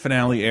Guiding Light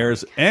finale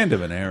airs end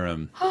of an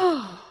era.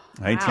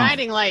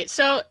 Guiding Light.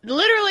 So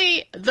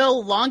literally the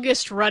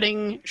longest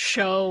running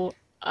show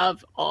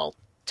of all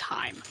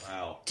time.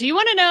 Wow. Do you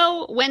want to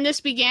know when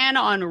this began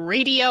on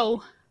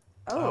radio?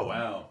 Oh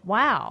wow.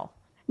 Wow.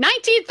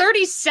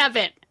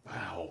 1937.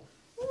 Wow.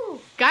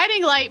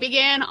 Guiding Light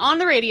began on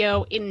the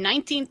radio in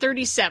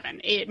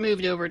 1937. It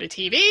moved over to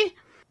TV,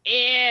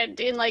 and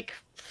in the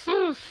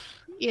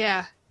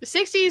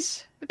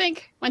 60s, I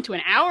think, went to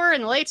an hour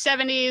in the late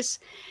 70s.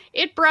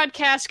 It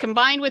broadcast,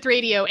 combined with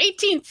radio,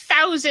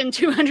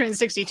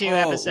 18,262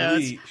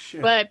 episodes.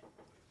 Shit. But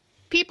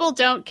people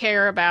don't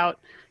care about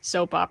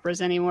soap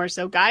operas anymore,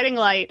 so Guiding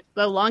Light,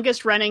 the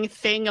longest running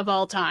thing of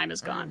all time,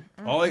 is gone.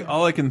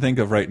 All I can think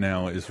of right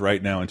now is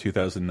in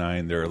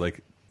 2009 there are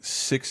like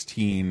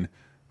 16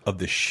 of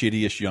the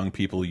shittiest young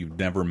people you've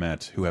never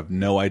met who have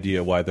no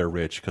idea why they're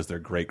rich because their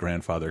great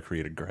grandfather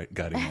created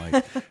Guiding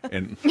Light,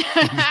 and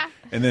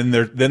then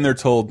they're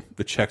told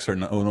the checks are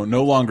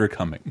no longer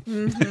coming.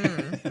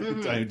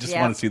 I just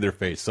want to see their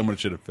face. Someone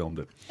should have filmed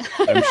it.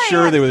 I'm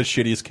sure they were the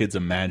shittiest kids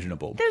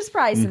imaginable. There's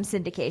probably some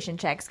syndication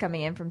checks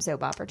coming in from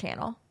Soap Opera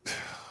Channel.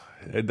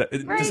 Does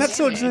that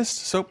still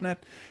exist? SoapNet?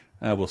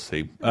 We'll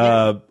see.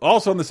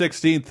 Also on the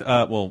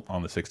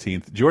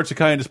 16th, George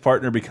Takei and his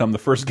partner become the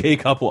first gay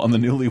couple on the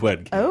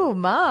Newlywed Game. Oh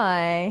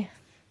my!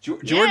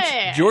 George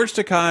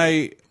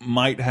Takei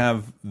might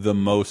have the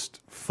most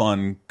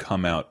fun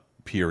come out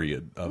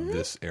period of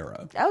this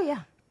era. Oh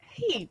yeah,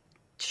 he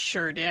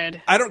sure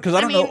did. I don't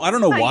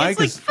know why. It's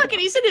like fucking.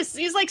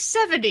 He's like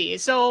 70,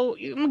 so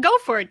go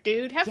for it,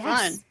 dude. Have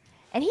fun.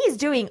 And he's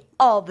doing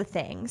all the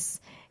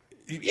things.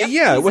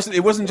 Yeah, it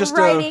wasn't just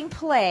writing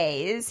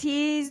plays.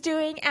 He's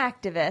doing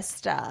activist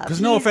stuff. Because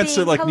no offense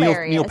to like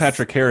hilarious. Neil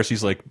Patrick Harris,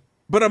 he's like,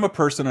 but I'm a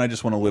person and I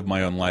just want to live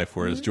my own life.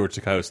 Whereas George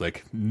Takei was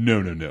like,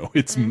 no,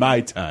 it's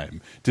my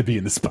time to be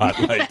in the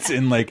spotlight.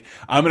 And like,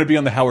 I'm going to be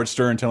on the Howard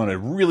Stern telling a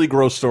really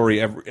gross story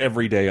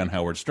every day on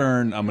Howard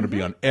Stern. I'm going to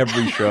be on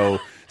every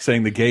show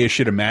saying the gayest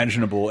shit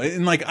imaginable.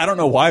 And like, I don't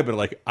know why, but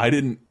like, I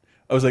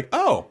was like,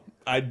 oh.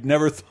 I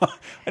never thought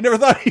I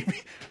don't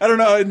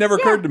know, it never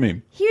occurred to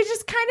me. He was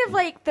just kind of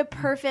like the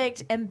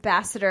perfect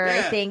ambassador,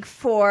 I think,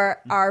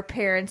 for our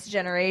parents'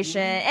 generation.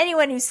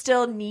 Anyone who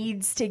still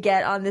needs to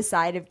get on the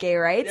side of gay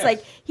rights,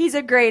 like he's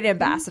a great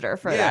ambassador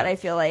for that, I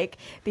feel like.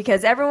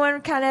 Because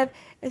everyone kind of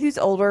who's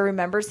older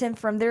remembers him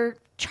from their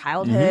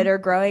childhood or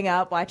growing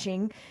up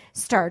watching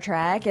Star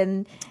Trek,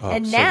 and now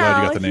glad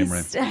you got the name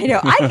right. I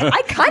know.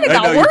 I kind of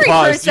got worried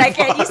for a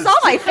second. You saw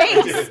my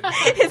face.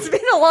 It's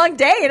been a long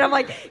day, and I'm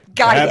like,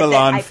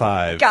 Babylon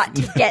 5. Got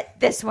to get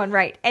this one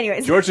right.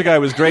 Anyways, George Takei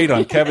was great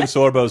on Kevin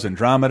Sorbo's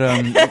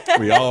Andromeda.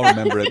 We all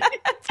remember it.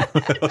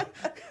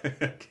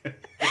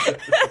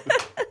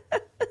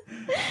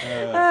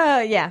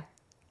 yeah.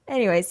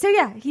 Anyways, so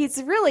yeah,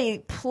 he's really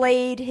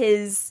played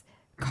his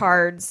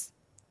cards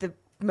the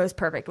most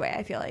perfect way,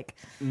 I feel like.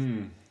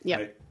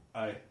 Yep.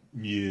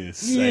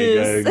 Yes.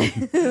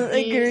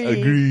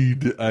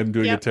 Agreed. I'm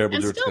doing a terrible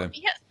George Takei.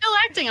 Still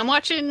acting. I'm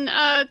watching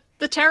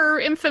The Terror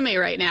Infamy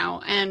right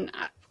now, and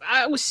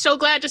I was so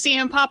glad to see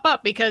him pop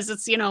up because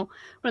it's, one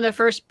of the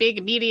first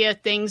big media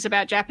things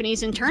about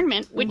Japanese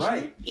internment, which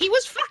he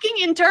was fucking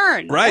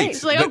interned. Right.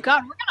 It's like, oh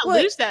God, we're going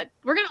to lose that.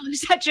 We're going to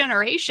lose that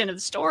generation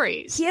of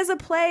stories. He has a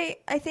play,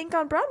 I think,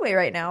 on Broadway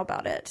right now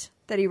about it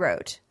that he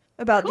wrote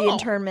about the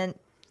internment,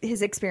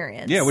 his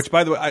experience. Yeah, which,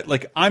 by the way,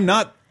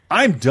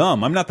 I'm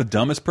dumb. I'm not the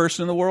dumbest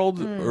person in the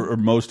world or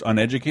most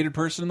uneducated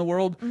person in the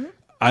world.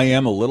 I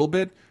am a little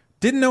bit.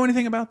 Didn't know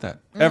anything about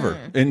that ever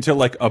until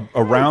like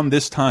around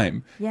this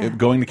time,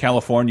 going to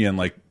California and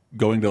like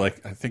going to I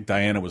think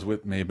Diana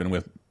may have been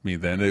with me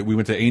then. We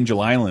went to Angel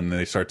Island and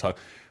they started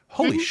talking.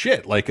 Holy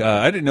shit! Like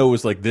I didn't know it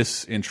was like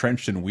this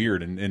entrenched and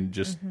weird and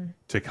just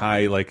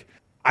Takai. Like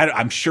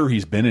I'm sure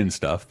he's been in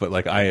stuff, but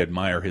like I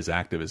admire his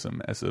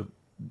activism as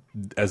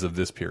of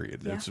this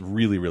period. It's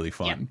really, really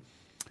fun.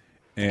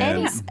 And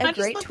he's a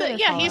great Twitter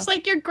follow. He's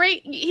like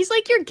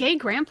your gay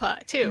grandpa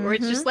too, where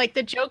it's just like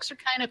the jokes are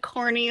kind of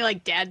corny,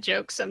 like dad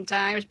jokes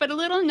sometimes, but a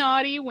little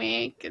naughty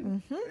wink.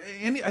 And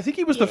I think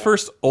he was the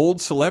first old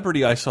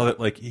celebrity I saw that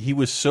like he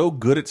was so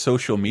good at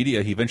social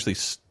media. He eventually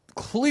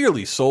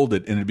clearly sold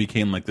it, and it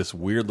became like this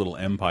weird little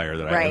empire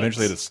that I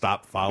eventually had to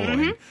stop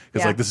following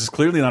because like this is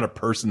clearly not a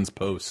person's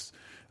post,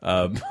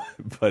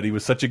 but he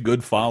was such a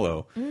good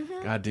follow.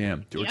 God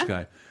damn, George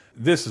Guy.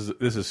 This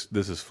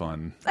is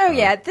fun. Oh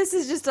yeah, this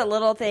is just a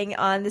little thing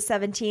on the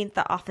 17th.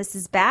 The Office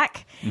is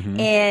back,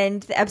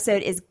 and the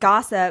episode is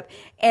Gossip.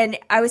 And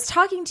I was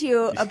talking to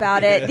you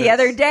about it the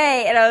other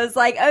day, and I was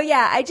like, "Oh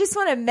yeah, I just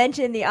want to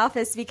mention The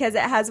Office because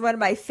it has one of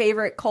my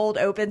favorite cold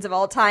opens of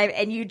all time."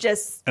 And you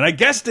just I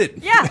guessed it.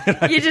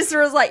 Yeah, you just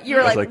were like,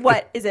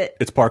 "What is it?"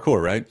 It's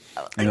parkour, right?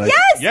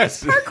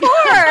 Yes, it's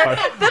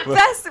parkour. The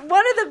best,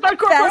 one of the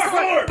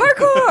best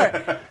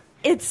parkour.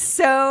 It's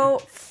so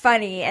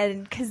funny,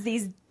 and because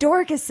these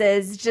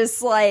Dorcases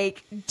just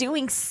like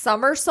doing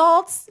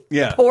somersaults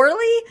poorly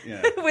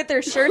with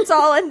their shirts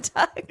all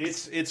untucked.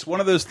 It's one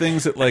of those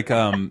things that like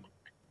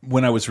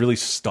when I was really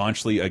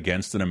staunchly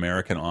against an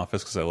American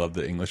Office because I love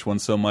the English one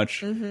so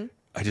much,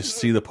 I just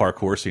see the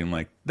parkour scene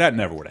like that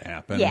never would have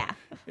happened. Yeah,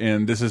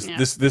 and this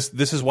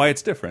is why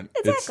it's different.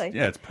 Exactly.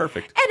 It's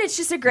perfect, and it's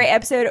just a great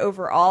episode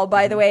overall.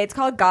 By the way, it's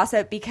called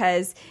Gossip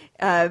because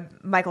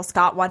Michael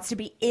Scott wants to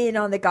be in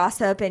on the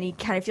gossip and he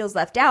kind of feels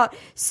left out.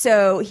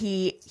 So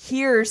he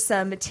hears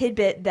some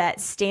tidbit that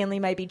Stanley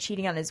might be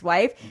cheating on his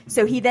wife.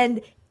 So he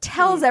then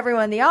tells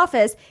everyone in the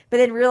office, but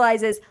then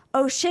realizes,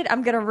 oh shit,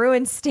 I'm going to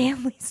ruin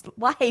Stanley's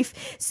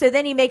life. So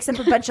then he makes up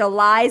a bunch of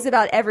lies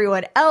about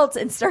everyone else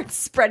and starts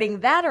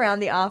spreading that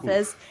around the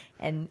office.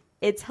 And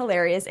it's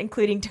hilarious,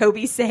 including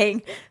Toby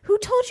saying, "Who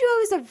told you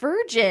I was a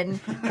virgin?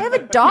 I have a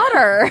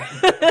daughter."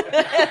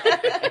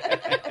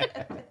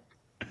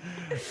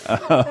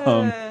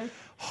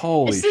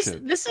 Holy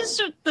shit. This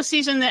is the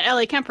season that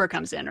Ellie Kemper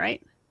comes in,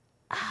 right?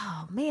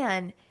 Oh,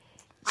 man.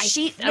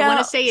 I want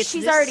to say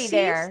she's already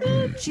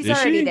there. She's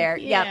already there.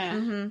 Yeah.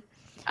 Yep.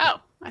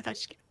 Oh, I thought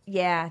she...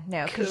 Yeah,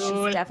 no, because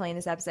Cool. she's definitely in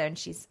this episode, and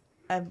she's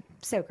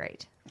so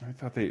great. I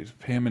thought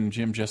Pam and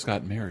Jim just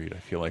got married. I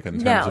feel like in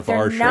terms of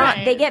our they're not.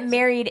 show. They get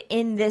married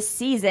in this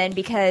season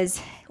because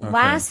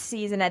last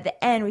season at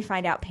the end we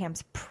find out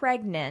Pam's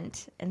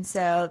pregnant, and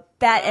so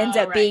that ends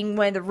up being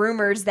one of the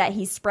rumors that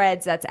he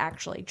spreads that's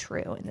actually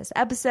true in this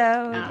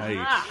episode.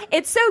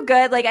 It's so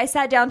good. Like I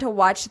sat down to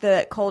watch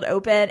the cold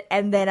open,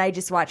 and then I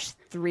just watched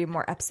 3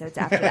 more episodes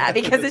after that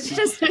because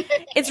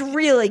it's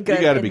really good.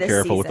 You got to be this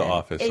careful season. with The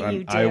Office.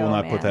 I will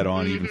not put that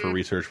on even for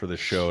research for this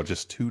show.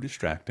 Just too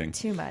distracting.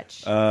 Too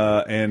much.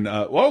 And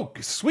whoa,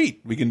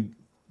 sweet. We can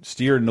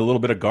steer in a little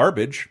bit of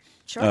garbage.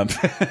 Sure.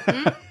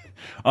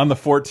 On the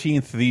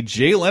 14th, the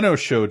Jay Leno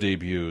show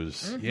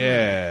debuts.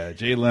 Yeah,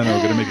 Jay Leno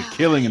going to make a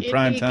killing in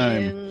prime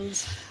time.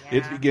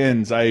 It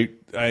begins. I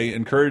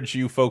encourage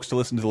you folks to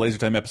listen to the Laser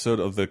Time episode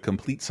of the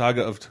complete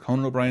saga of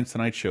Conan O'Brien's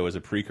Tonight Show as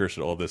a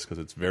precursor to all this because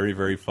it's very,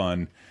 very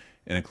fun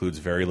and includes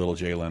very little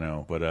Jay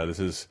Leno. But this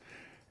is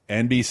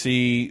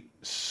NBC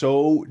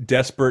so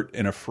desperate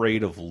and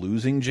afraid of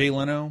losing Jay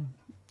Leno,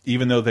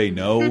 even though they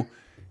know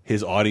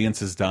his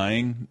audience is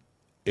dying.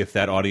 If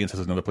that audience has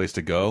another place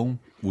to go,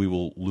 we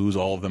will lose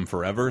all of them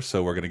forever.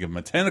 So we're going to give them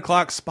a 10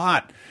 o'clock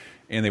spot.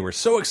 And they were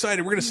so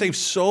excited. We're going to save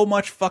so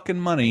much fucking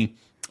money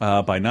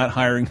by not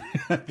hiring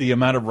the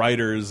amount of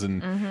writers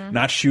and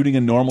not shooting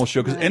a normal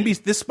show. Because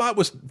NBC, this spot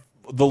was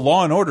the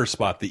Law and Order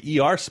spot,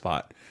 the ER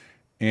spot.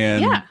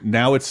 And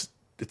now it's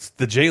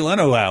the Jay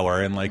Leno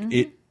hour. And like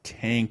it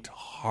tanked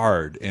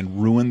hard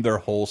and ruined their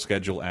whole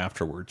schedule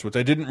afterwards, which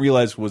I didn't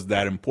realize was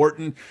that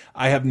important.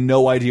 I have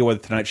no idea why the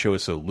Tonight Show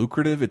is so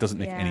lucrative. It doesn't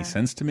make any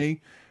sense to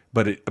me.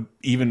 But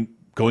even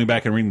going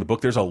back and reading the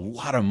book, there's a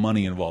lot of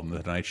money involved in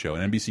the Tonight Show,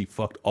 and NBC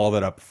fucked all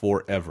that up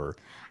forever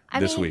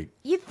this week.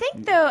 You'd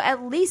think, though,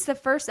 at least the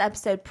first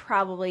episode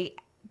probably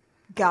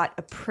got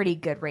a pretty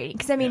good rating.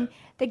 Because, I mean,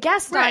 the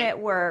guests on it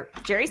were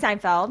Jerry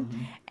Seinfeld,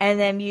 and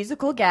then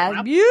musical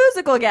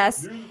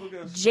guests,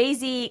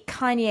 Jay-Z,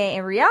 Kanye,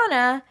 and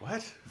Rihanna.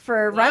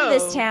 For Run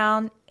This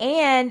Town,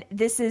 and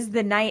this is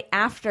the night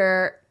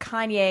after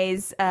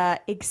Kanye's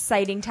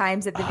exciting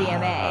times at the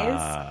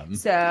VMAs.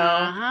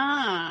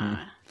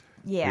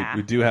 Yeah.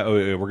 We do have. Oh,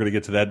 we're going to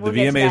get to that. We'll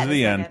the get to VMAs that at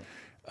the end,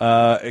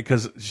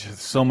 because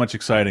so much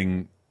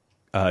exciting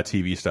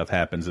TV stuff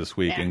happens this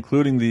week,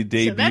 including the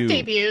debut. So that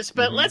debuts,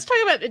 but let's talk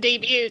about the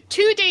debut.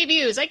 2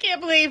 debuts. I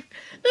can't believe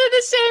they're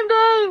the same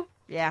day.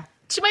 Yeah.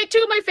 Two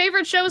of my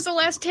favorite shows the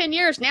last 10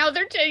 years. Now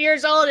they're 10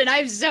 years old, and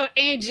I'm so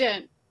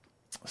ancient.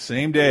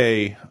 Same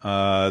day,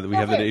 we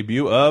have the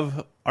debut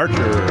of Archer.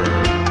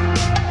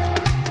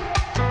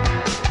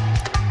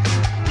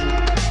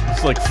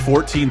 It's like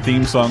 14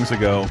 theme songs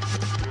ago.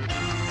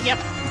 Yep.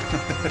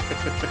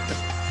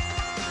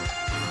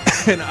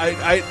 And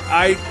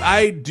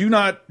I do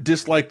not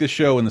dislike this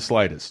show in the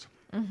slightest.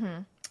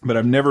 But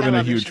I've never been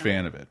a huge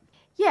fan of it.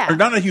 Yeah. Or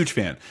not a huge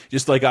fan.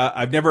 Just like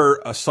I've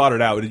never sought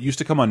it out. It used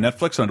to come on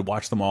Netflix, and I'd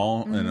watch them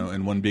all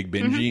in one big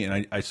bingey,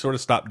 and I sort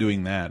of stopped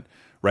doing that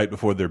right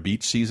before their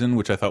beach season,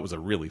 which I thought was a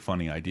really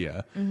funny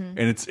idea. And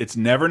it's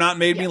never not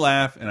made me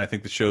laugh, and I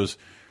think the show's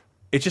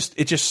it's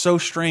just so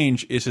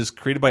strange. It's just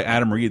created by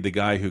Adam Reed, the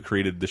guy who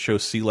created the show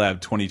Sea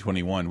Lab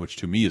 2021, which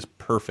to me is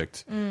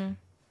perfect. And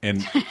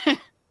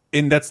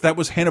that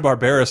was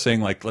Hanna-Barbera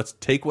saying, like, let's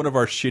take one of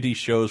our shitty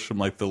shows from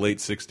like the late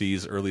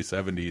 60s, early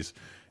 70s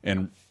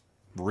and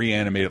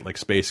reanimate it like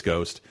Space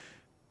Ghost.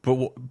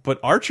 But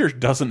Archer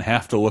doesn't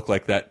have to look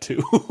like that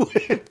too.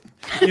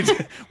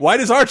 Why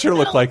does Archer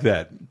look like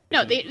that?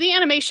 No, the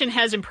animation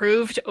has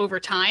improved over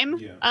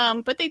time,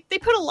 but they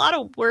put a lot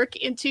of work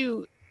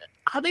into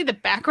oddly the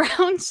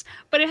backgrounds,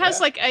 but it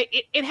has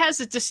it has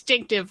a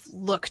distinctive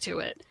look to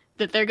it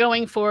that they're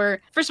going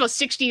for. First of all,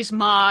 60s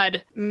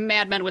mod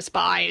Mad Men with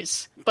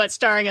spies, but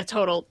starring a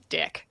total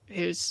dick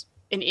who's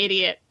an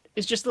idiot,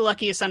 is just the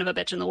luckiest son of a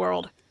bitch in the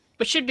world,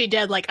 but should be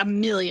dead like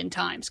 1,000,000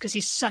 times because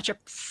he's such a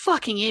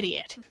fucking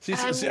idiot.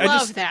 I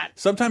love that.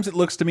 Sometimes it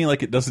looks to me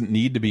like it doesn't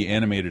need to be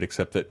animated,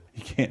 except that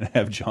you can't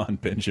have John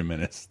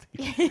Benjamin as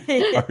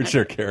the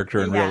Archer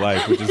character in real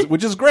life,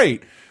 which is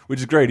great.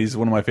 He's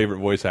one of my favorite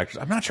voice actors.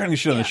 I'm not trying to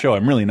shit on the show.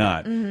 I'm really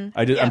not. I'm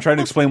trying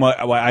to explain why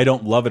I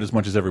don't love it as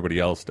much as everybody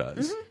else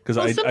does. Because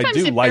I do like it. Sometimes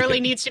it barely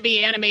needs to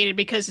be animated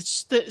because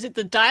it's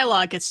the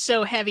dialogue gets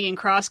so heavy and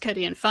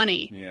cross-cutting and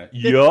funny. Yeah.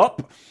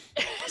 Yup.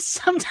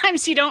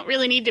 Sometimes you don't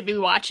really need to be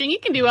watching. You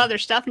can do other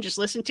stuff and just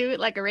listen to it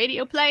like a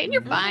radio play, and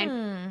you're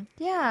fine.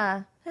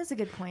 Yeah, that's a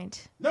good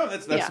point. No,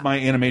 that's my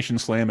animation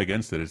slam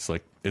against it. It's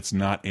like it's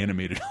not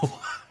animated a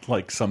lot,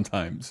 like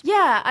sometimes.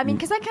 Yeah, I mean,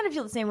 because I kind of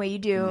feel the same way you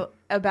do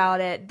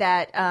about it.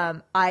 That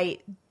I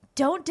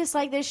don't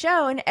dislike this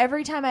show, and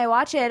every time I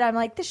watch it, I'm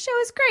like, this show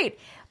is great.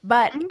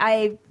 But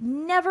I've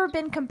never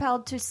been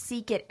compelled to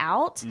seek it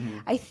out.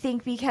 I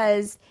think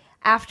because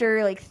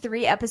after like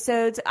 3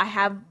 episodes, I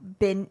have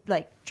been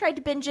like tried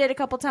to binge it a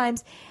couple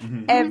times.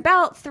 And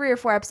about 3 or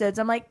 4 episodes,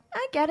 I'm like,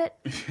 I get it.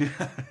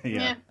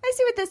 Yeah. I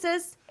see what this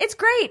is. It's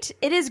great.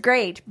 It is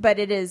great, but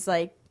it is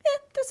like,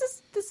 this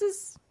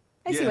is.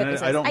 I see what this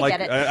is. I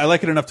get it. I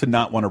like it enough to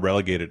not want to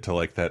relegate it to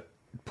like that,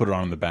 put it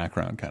on in the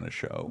background kind of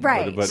show.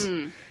 Right.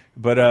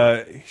 But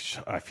I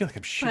feel like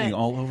I'm shitting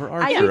all over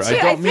Archer. I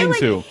don't mean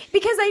to.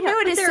 Because I know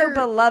it is so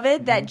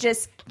beloved that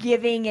just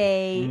giving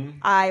a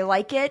I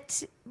like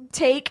it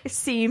take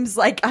seems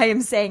like I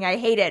am saying I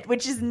hate it,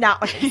 which is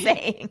not what I'm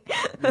saying.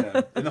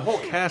 And the whole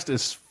cast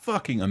is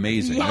fucking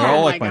amazing. They're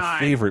all like my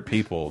favorite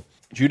people.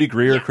 Judy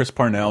Greer, Chris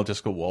Parnell,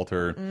 Jessica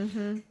Walter,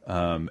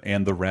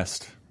 and the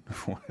rest.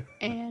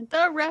 And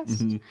the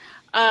rest.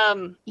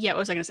 What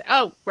was I going to say?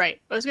 Oh,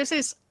 right. What I was going to say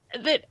is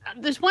that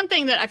there's one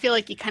thing that I feel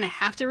like you kind of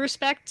have to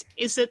respect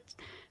is that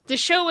the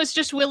show is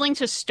just willing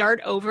to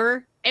start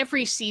over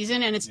every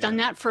season, and it's done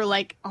that for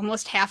like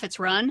almost half its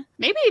run,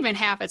 maybe even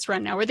half its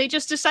run now, where they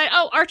just decide,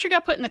 oh, Archer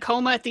got put in the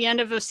coma at the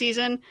end of a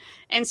season,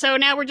 and so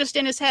now we're just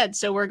in his head,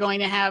 so we're going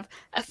to have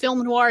a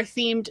film noir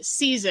themed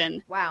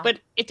season. Wow. But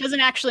it doesn't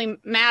actually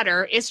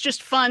matter. It's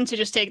just fun to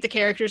just take the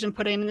characters and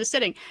put them in the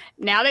setting.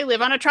 Now they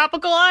live on a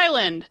tropical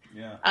island.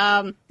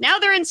 Now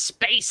they're in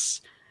space.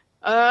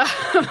 Now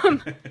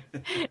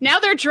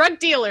they're drug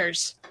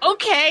dealers.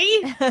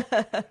 Okay.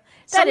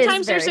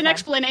 Sometimes there's an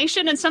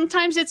explanation, and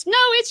sometimes it's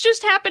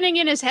just happening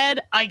in his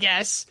head, I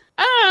guess.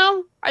 I don't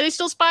know. Are they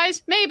still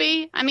spies?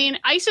 Maybe. I mean,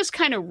 ISIS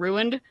kind of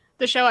ruined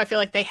the show. I feel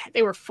like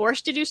they were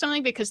forced to do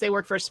something because they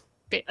work for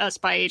a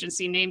spy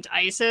agency named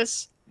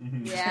ISIS.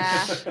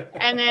 Yeah.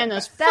 And then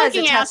those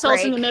fucking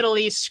assholes in the Middle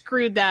East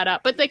screwed that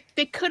up. But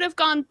they could have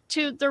gone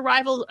to the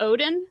rival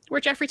Odin,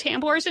 where Jeffrey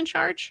Tambor is in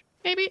charge.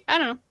 Maybe? I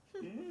don't know.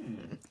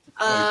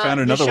 Well, we found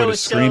another way to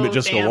scream at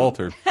Jessica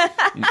Walter.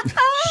 The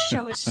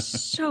show is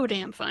so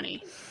damn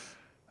funny.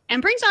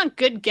 And brings on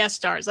good guest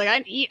stars.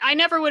 Like I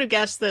never would have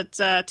guessed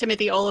that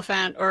Timothy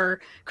Olyphant or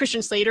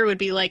Christian Slater would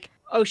be like,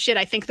 oh shit,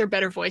 I think they're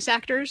better voice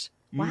actors.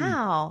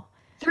 Wow.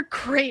 They're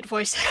great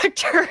voice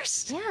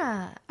actors.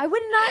 Yeah. I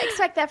would not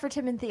expect that for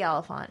Timothy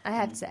Olyphant, I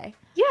have to say.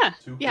 Yeah.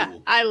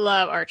 Cool. I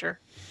love Archer.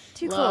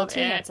 Too cool,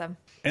 too handsome.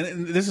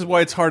 And this is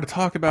why it's hard to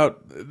talk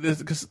about this,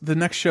 because the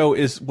next show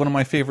is one of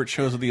my favorite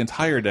shows of the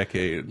entire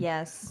decade.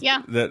 Yes.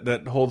 Yeah.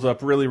 That holds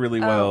up really, really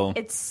well.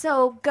 It's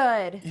so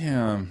good.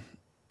 Yeah.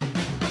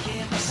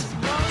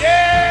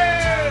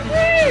 Yeah!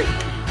 Woo!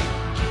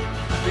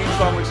 Theme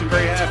song makes me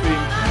very happy.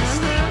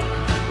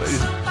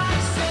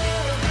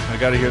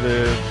 got to hear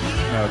the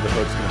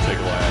hook's going to take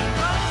a while.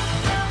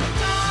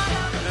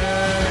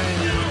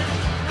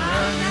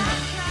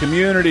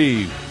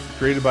 Community,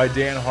 created by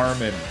Dan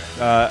Harmon.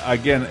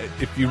 Again,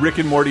 if you Rick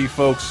and Morty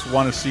folks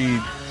want to see,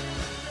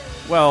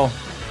 well,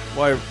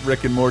 why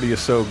Rick and Morty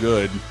is so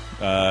good,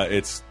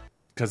 it's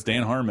because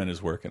Dan Harmon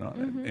is working on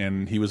it.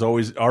 And he was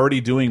already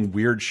doing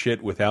weird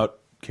shit without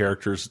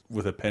characters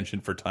with a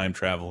penchant for time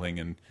traveling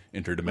and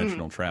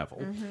interdimensional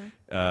travel.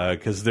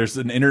 Because there's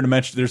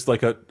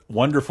like a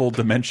wonderful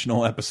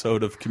dimensional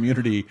episode of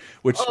Community,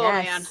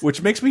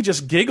 which makes me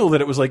just giggle that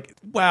it was like,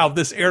 wow,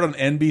 this aired on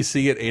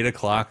NBC at 8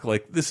 o'clock.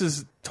 Like, this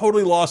is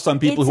totally lost on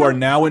people who are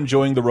now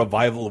enjoing the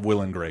revival of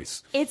Will and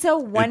Grace. It's a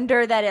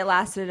wonder that it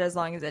lasted as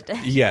long as it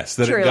did. Yes,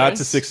 that Truly. It got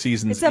to 6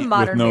 seasons It's a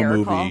modern with no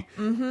miracle.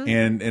 movie,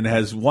 and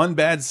has one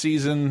bad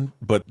season,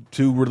 but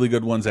 2 really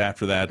good ones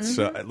after that.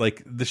 So,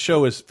 like, the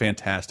show is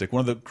fantastic.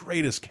 One of the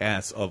greatest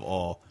casts of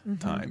all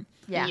time.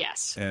 Yeah.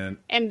 Yes. And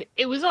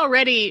it was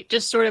already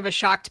just sort of a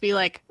shock to be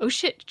like, oh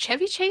shit,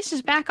 Chevy Chase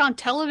is back on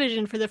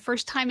television for the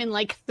first time in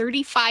like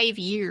 35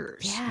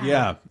 years.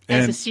 Yeah.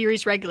 As a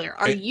series regular.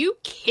 Are you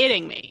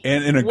kidding me?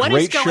 And in a What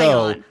great is going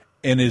show, on?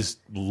 and is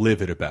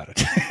livid about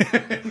it.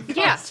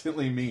 Yeah.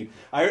 Constantly mean.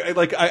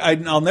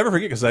 I'll never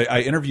forget, because I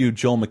interviewed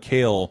Joel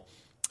McHale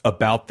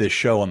about this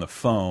show on the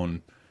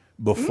phone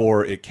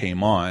before it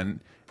came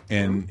on,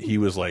 and he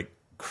was like,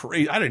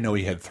 crazy. I didn't know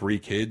he had 3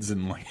 kids,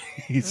 and like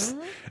he's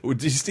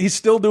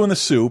still doing the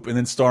soup and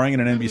then starring in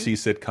an NBC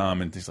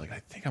sitcom, and he's like,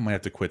 I think I might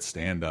have to quit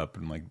stand up.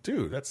 And I'm like,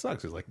 dude, that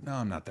sucks. He's like, no,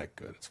 I'm not that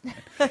good. It's fine.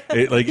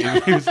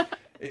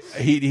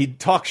 He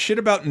talks shit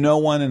about no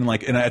one, and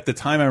at the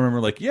time I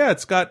remember like, yeah,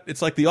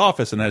 it's like The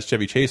Office and it has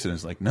Chevy Chase, and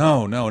it's like,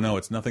 no,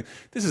 it's nothing.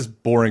 This is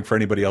boring for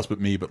anybody else but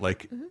me, but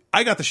like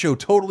I got the show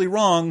totally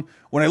wrong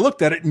when I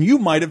looked at it, and you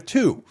might have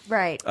too.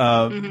 Right.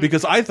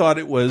 Because I thought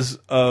it was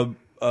a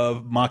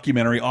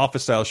mockumentary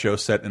office style show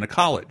set in a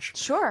college.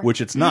 Sure. Which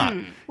it's not.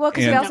 Well,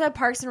 because we also have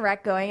Parks and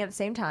Rec going at the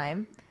same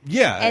time.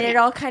 Yeah. And it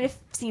all kind of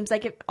seems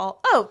like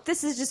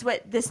this is just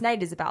what this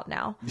night is about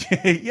now.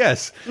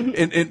 Yes.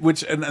 And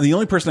the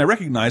only person I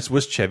recognized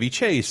was Chevy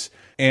Chase.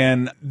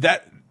 And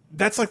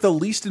that's like the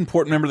least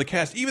important member of the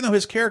cast, even though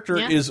his character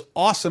is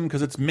awesome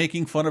because it's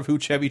making fun of who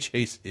Chevy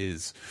Chase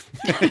is.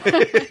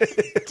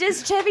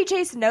 Does Chevy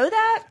Chase know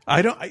that?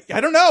 I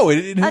don't know.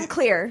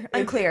 Unclear.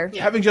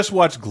 Having just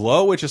watched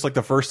Glow, which is like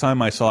the first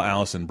time I saw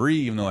Alison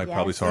Brie, even though I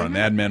probably saw her on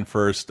Mad Men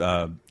first,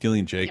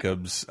 Gillian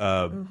Jacobs,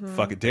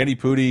 Danny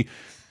Pudi,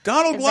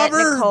 Donald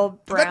Glover,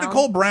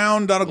 Nicole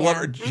Brown, Donald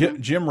Glover,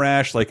 Jim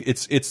Rash. Like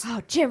it's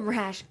Jim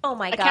Rash. Oh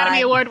my god,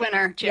 Academy Award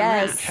winner. Jim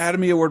Rash.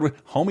 Academy Award winner.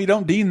 Homie,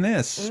 don't dean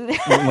this.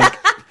 Like,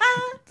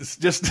 it's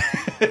just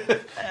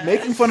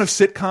making fun of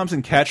sitcoms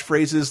and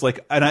catchphrases.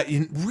 Like, and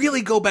I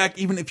really go back,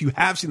 even if you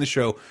have seen the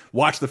show,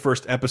 watch the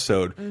first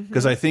episode,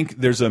 because I think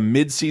there's a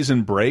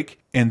mid-season break,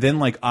 and then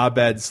like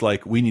Abed's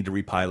like, we need to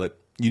repilot.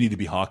 You need to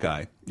be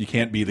Hawkeye. You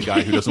can't be the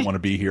guy who doesn't want to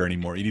be here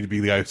anymore. You need to be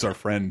the guy who's our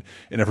friend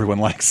and everyone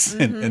likes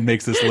and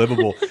makes this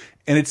livable.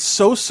 And it's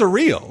so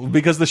surreal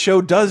because the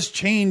show does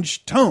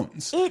change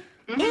tones. It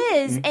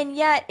is, and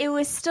yet it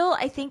was still,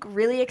 I think,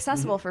 really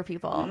accessible for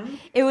people.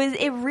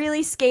 It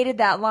really skated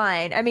that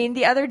line. I mean,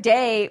 the other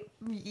day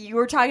you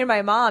were talking to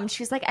my mom.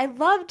 She was like, I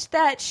loved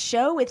that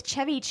show with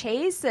Chevy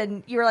Chase,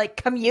 and you were like,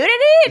 Community?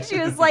 And she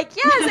was like,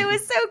 yes, it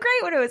was so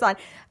great when it was on.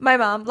 My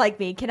mom, like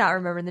me, cannot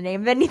remember the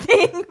name of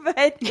anything,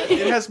 but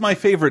it has my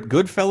favorite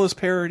Goodfellas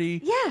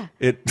parody.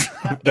 Yeah.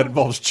 That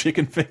involves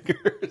chicken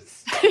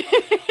fingers.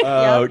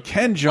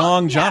 Ken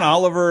Jeong, John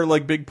Oliver,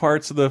 like big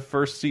parts of the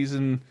first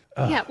season.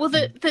 Yeah, well,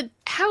 the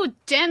how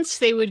dense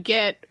they would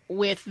get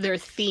with their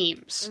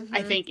themes,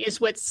 I think, is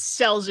what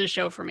sells the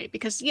show for me.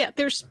 Because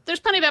there's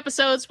plenty of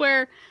episodes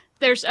where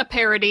there's a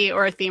parody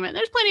or a theme, and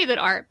there's plenty that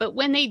aren't. But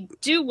when they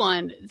do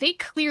one, they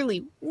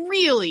clearly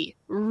really,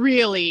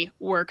 really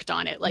worked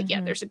on it. Like,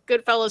 there's a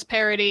Goodfellas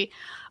parody.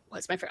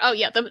 What's my favorite? Oh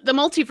yeah, the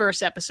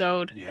multiverse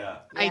episode.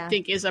 I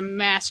think is a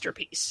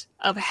masterpiece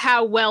of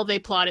how well they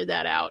plotted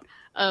that out.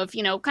 Of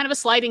kind of a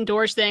sliding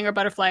doors thing or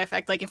butterfly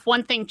effect. Like if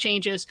one thing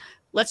changes,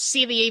 let's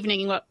see the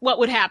evening what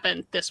would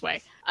happen this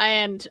way.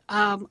 And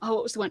what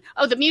was the one?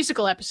 Oh, the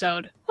musical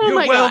episode. Oh, You're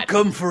my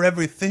welcome God. for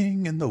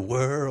everything in the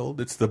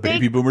world. It's the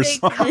Baby Boomer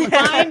song.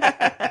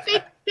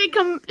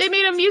 They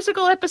made a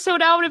musical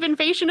episode out of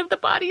Invasion of the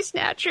Body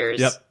Snatchers.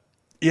 Yep.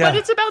 Yeah. But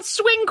it's about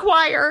swing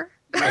choir.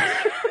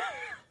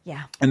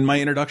 Yeah. And my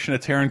introduction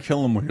to Taran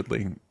Killam,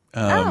 weirdly.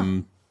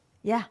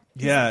 Yeah.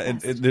 Yeah,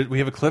 and we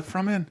have a clip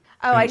from it.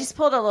 Oh, I just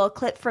pulled a little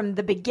clip from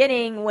the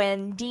beginning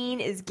when Dean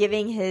is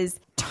giving his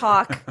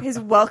talk, his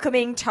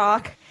welcoming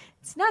talk.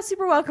 It's not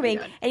super welcoming.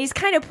 And he's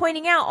kind of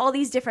pointing out all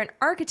these different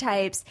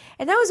archetypes.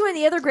 And that was one of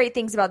the other great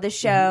things about this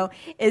show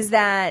is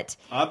that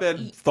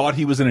Abed thought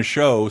he was in a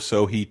show,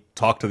 so he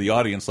talked to the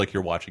audience like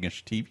you're watching a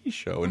TV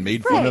show and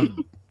made fun of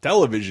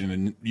television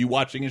and you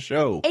watching a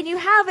show. And you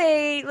have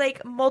a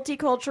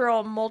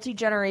multicultural,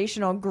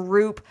 multi-generational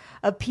group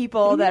of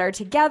people that are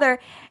together,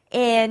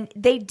 and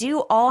they do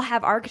all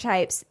have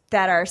archetypes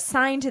that are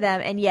assigned to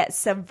them and yet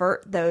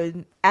subvert those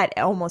at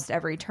almost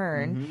every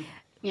turn.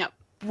 Yep.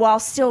 while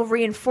still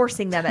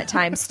reinforcing them at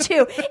times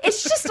too.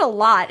 It's just a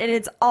lot, and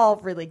it's all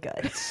really good.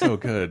 It's so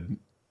good.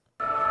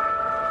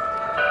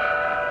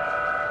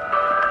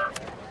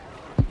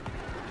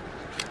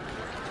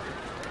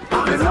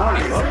 Good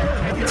morning.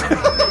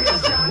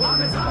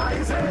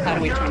 How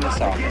do we turn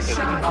this off?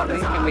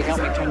 Can we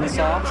help me turn this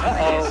off?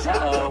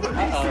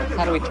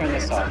 How do we turn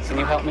this off? Can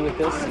you help me with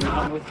this? Can you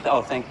help me with this?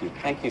 Oh, thank you.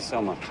 Thank you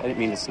so much. I didn't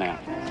mean to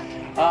snap.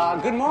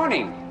 Good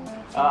morning.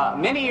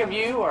 Many of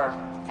you are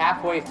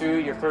halfway through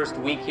your first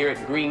week here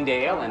at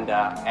Greendale, and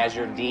as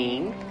your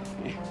dean,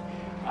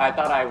 I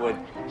thought I would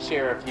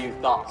share a few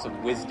thoughts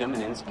of wisdom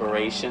and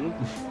inspiration.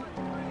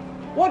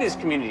 What is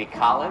community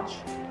college?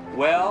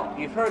 Well,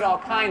 you've heard all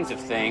kinds of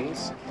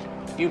things.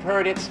 You've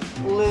heard it's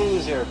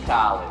loser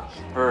college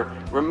for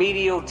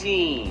remedial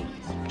teens,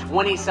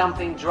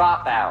 20-something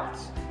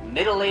dropouts,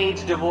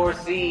 middle-aged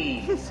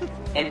divorcees,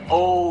 and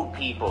old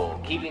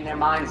people keeping their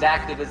minds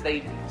active as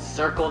they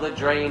circle the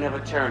drain of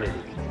eternity.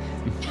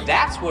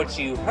 That's what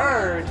you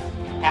heard.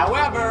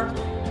 However,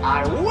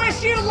 I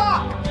wish you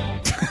luck!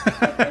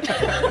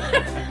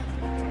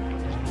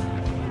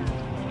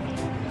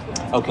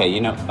 Okay,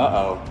 you know,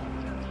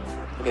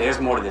 Okay,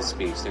 there's more to this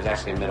speech. There's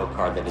actually a middle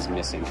card that is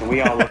missing. Can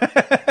we all look?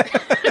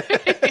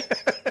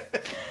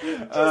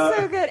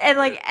 So good. And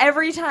like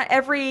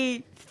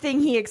everything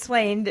he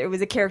explained, it was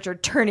a character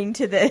turning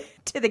to the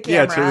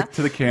camera. Yeah,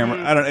 to the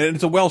camera. I don't. And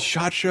it's a well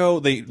shot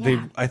show.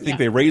 I think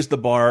they raised the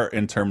bar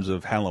in terms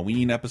of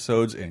Halloween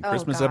episodes and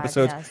Christmas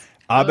episodes. Yes.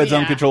 Abed's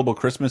Uncontrollable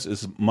Christmas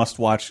is must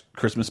watch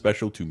Christmas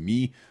special to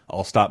me.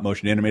 All stop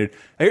motion animated.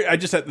 I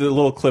just had the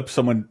little clip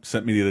someone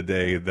sent me the other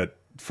day that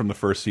from the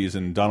first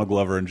season, Donald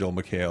Glover and Joel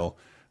McHale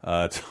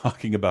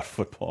talking about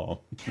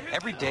football.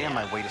 Every day on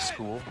my way to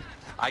school,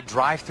 I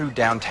drive through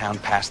downtown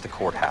past the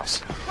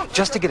courthouse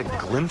just to get a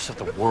glimpse of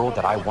the world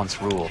that I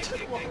once ruled.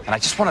 And I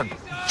just want to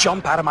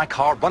jump out of my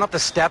car, run up the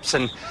steps,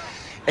 and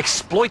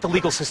exploit the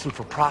legal system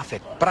for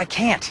profit. But I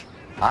can't.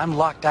 I'm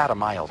locked out of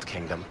my old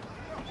kingdom.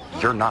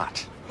 You're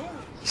not.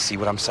 You see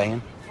what I'm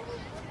saying?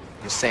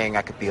 You're saying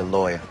I could be a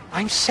lawyer.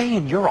 I'm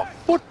saying you're a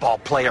football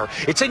player.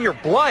 It's in your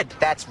blood.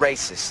 That's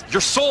racist.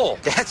 Your soul.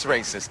 That's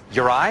racist.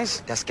 Your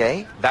eyes. That's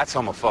gay. That's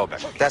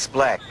homophobic. That's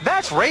black.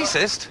 That's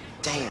racist.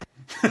 Damn.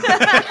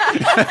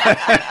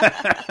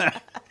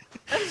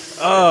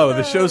 Oh,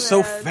 the show's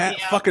so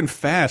fucking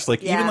fast.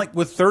 Like even like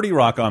with 30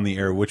 Rock on the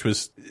air, which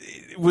was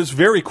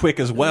very quick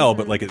as well,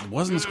 but like it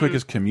wasn't as quick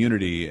as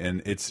Community,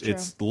 and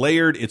it's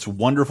layered. It's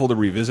wonderful to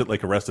revisit,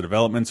 like Arrested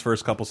Development's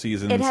first couple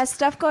seasons. It has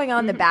stuff going on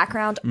in the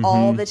background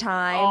all the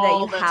time that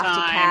you have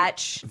to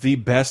catch. The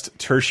best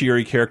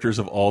tertiary characters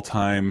of all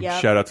time.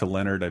 Yep. Shout out to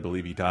Leonard. I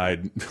believe he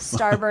died.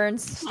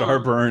 Starburns.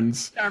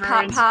 Starburns.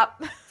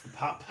 Pop.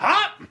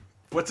 Pop.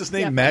 What's his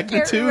name?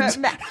 Magnitude.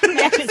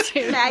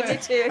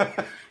 Magnitude.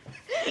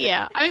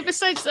 Yeah, I mean,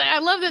 besides that, I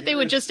love that they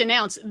would just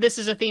announce this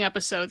is a theme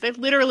episode. They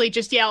literally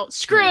just yell,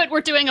 "Screw it,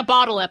 we're doing a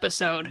bottle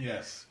episode."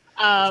 Yes,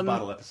 it's a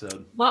bottle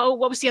episode. Well,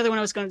 what was the other one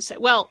I was going to say?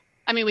 Well,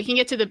 I mean, we can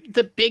get to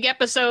the big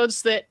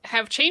episodes that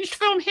have changed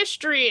film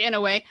history in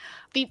a way.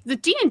 The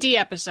D&D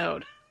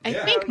episode, I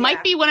think,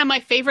 might be one of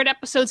my favorite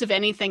episodes of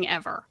anything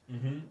ever,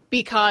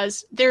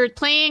 because they're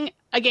playing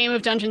a game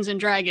of Dungeons and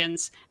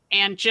Dragons.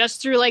 And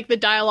just through like the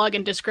dialogue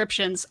and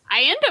descriptions,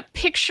 I end up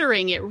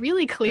picturing it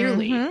really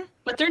clearly.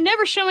 But they're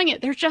never showing it.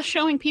 They're just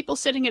showing people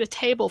sitting at a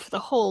table for the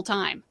whole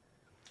time.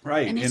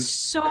 Right. And it's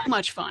so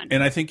much fun.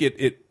 And I think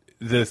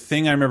the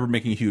thing I remember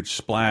making a huge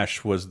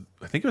splash was,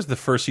 I think it was the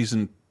first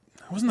season.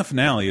 It wasn't the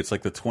finale. It's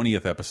like the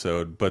 20th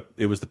episode, but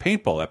it was the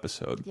paintball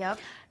episode. Yep.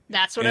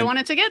 That's what I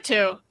wanted to get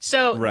to.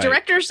 So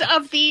directors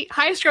of the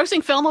highest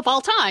grossing film of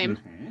all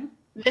time.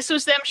 This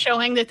was them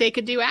showing that they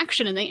could do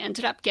action, and they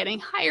ended up getting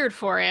hired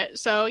for it.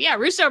 So, yeah,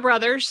 Russo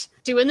brothers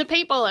doing the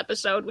paintball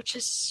episode, which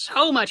is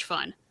so much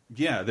fun.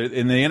 Yeah,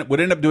 and they would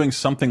end up doing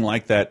something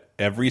like that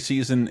every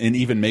season, and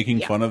even making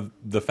fun of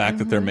the fact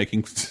that they're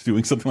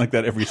doing something like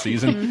that every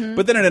season.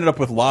 But then it ended up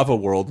with Lava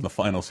World in the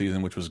final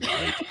season, which was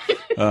great.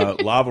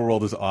 Lava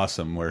World is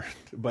awesome. I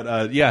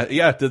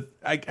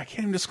can't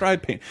even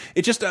describe paint.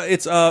 It just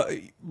it's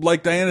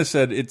like Diana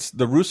said, it's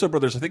the Russo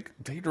brothers. I think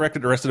they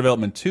directed Arrested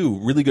Development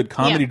 2, really good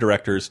comedy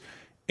directors,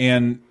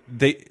 and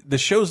the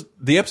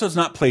episode's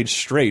not played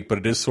straight, but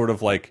it is sort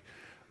of like,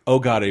 oh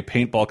god, a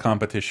paintball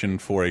competition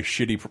for a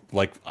shitty,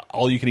 like,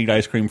 all-you-can-eat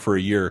ice cream for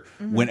a year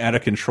went out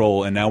of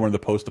control, and now we're in the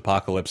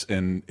post-apocalypse,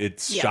 and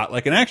it's shot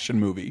like an action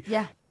movie.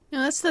 Yeah.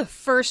 No, that's the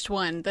first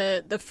one.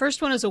 The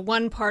first one is a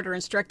one-parter and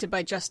it's directed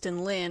by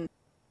Justin Lin.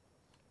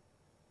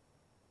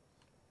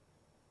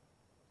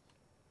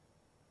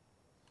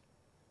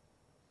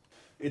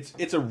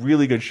 It's a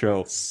really good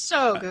show.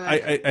 So good.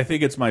 I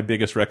think it's my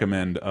biggest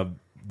recommend of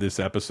this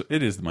episode.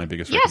 It is my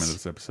biggest recommend of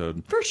this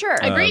episode. For sure.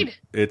 Agreed.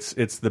 It's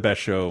the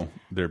best show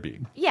there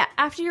being. Yeah,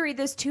 after you read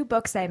those 2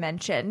 books I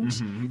mentioned,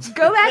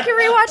 go back and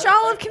rewatch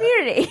all of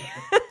Community.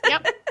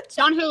 Yep. It's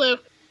on Hulu.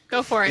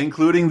 Go for it.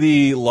 Including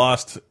the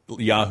Lost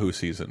Yahoo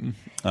season,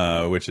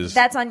 which is...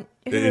 That's on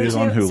Hulu. It is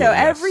on Hulu, So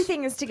yes.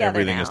 everything is together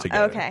Everything now. is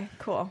together. Okay,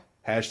 cool.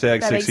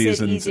 Hashtag That 6 makes it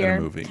seasons in easier.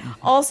 a movie.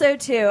 Also,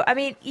 too, I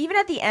mean, even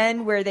at the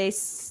end where they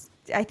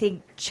I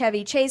think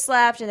Chevy Chase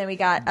left, and then we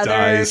got other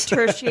Dies.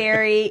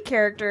 tertiary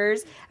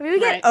characters. I mean, we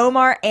get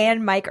Omar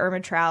and Mike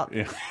Ehrmantraut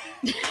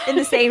in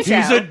the same show.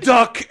 He's a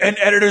duck, and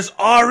editors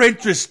are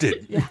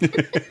interested.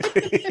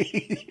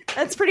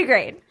 That's pretty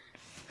great.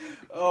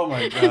 Oh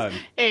my god!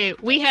 Hey,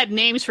 we had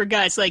names for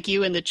guys like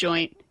you in the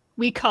joint.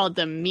 We called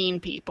them mean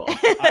people.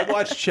 I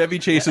watched Chevy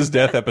Chase's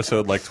death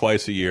episode like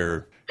twice a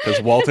year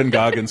because Walton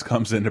Goggins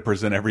comes in to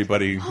present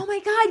everybody. Oh my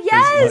god,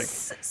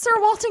 yes! Sir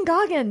Walton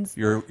Goggins.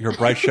 Your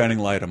bright shining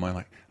light. I'm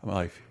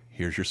like,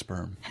 here's your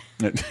sperm.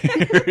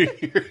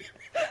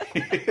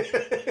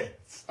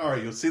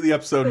 Sorry, you'll see the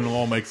episode and it'll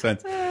all make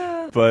sense.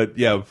 But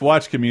yeah,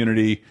 watch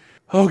Community.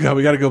 Oh god,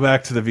 we got to go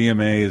back to the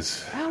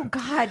VMAs. Oh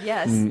god,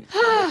 yes.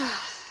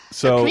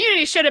 So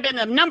Community should have been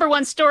the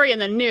 #1 story in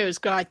the news.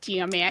 God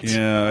damn it.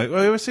 Yeah,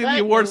 I always save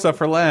the award stuff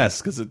for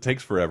last because it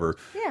takes forever.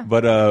 Yeah.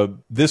 But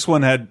this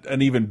one had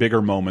an even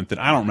bigger moment that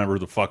I don't remember who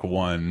the fuck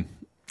won,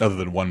 other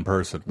than one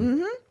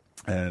person,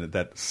 and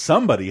that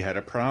somebody had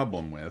a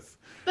problem with.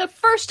 The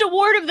first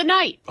award of the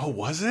night. Oh,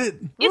 was it?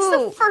 It's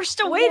the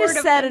first award Way to of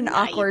set the an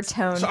night. awkward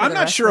tone. So for I'm the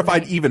not rest sure of if the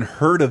I'd night. even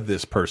heard of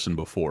this person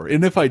before,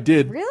 and if I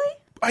did, Really?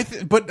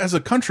 but as a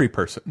country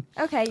person.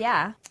 Okay,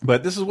 yeah.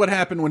 But this is what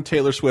happened when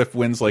Taylor Swift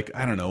wins, like,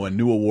 I don't know, a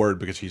new award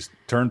because she's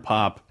turned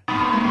pop.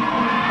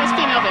 Best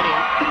female video.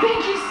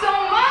 Thank you so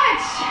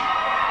much.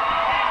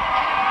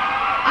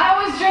 I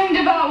always dreamed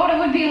about what it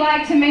would be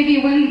like to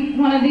maybe win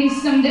one of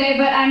these someday,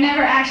 but I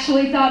never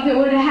actually thought that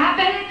would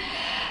happen.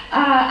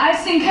 I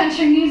sing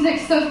country music,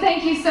 so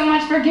thank you so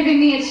much for giving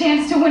me a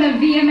chance to win a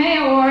VMA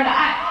award.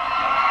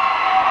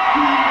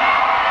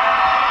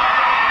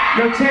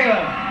 Yo,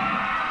 Taylor,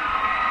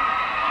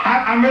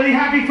 I'm really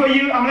happy for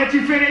you. I'm gonna let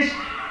you finish.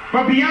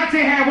 But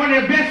Beyonce had one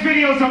of the best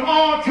videos of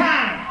all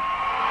time.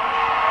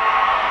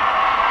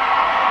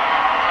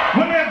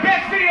 One of the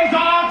best videos of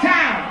all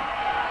time.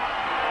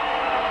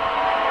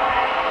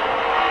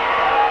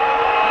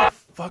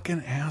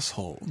 Fucking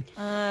asshole.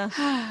 What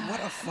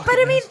a fucking But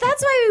I mean,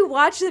 that's why we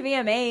watch the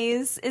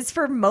VMAs, is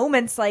for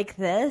moments like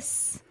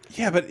this.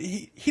 Yeah, but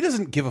he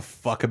doesn't give a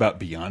fuck about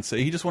Beyonce.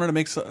 He just wanted to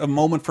make a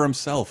moment for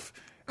himself.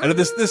 Out of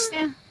this,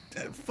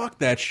 fuck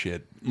that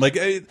shit. Like,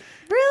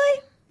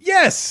 really?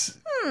 Yes.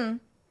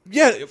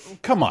 Yeah,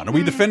 come on. Are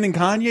we defending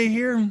Kanye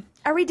here?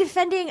 Are we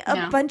defending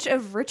a bunch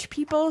of rich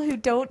people who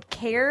don't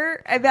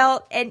care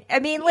about? And I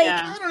mean, like,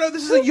 I don't know.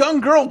 This is a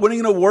young girl winning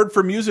an award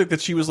for music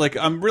that she was like,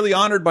 I'm really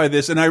honored by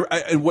this. And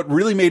and what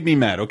really made me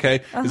mad,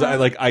 okay, is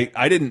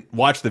I didn't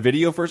watch the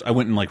video first. I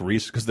went and like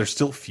because they're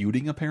still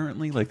feuding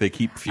apparently. Like they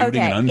keep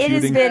feuding and unfeuding.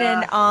 It has been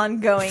an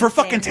ongoing for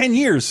fucking 10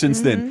 years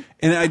since then.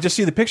 And I just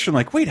see the picture. I'm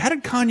like, wait, how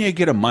did Kanye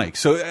get a mic?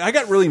 So I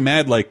got really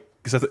mad, like,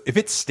 because if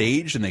it's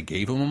staged and they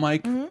gave him a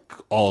mic,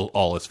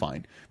 all is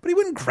fine. But he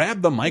wouldn't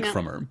grab the mic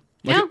from her.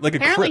 Like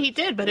apparently he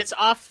did, but it's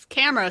off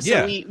camera,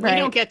 so we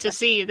don't get to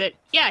see that.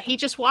 Yeah, he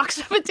just walks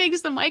up and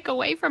takes the mic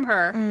away from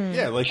her.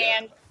 Yeah, like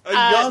and a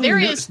young there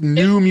is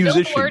new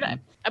musician. Billboard,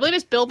 I believe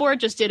it's Billboard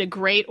just did a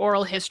great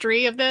oral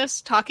history of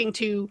this, talking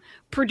to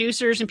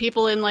producers and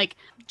people in like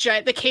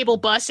the cable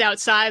bus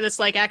outside that's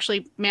like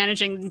actually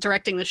managing and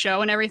directing the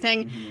show and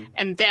everything,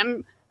 and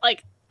them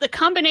like the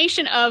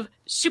combination of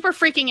super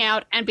freaking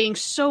out and being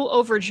so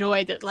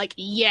overjoyed that like,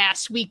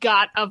 yes, we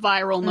got a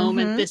viral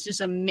moment. This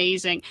is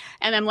amazing.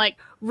 And then like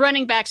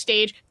running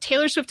backstage,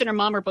 Taylor Swift and her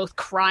mom are both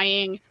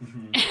crying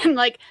and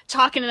like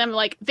talking to them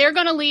like they're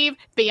going to leave.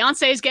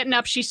 Beyonce is getting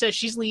up. She says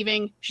she's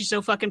leaving. She's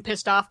so fucking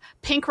pissed off.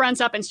 Pink runs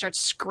up and starts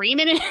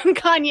screaming in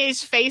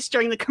Kanye's face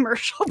during the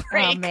commercial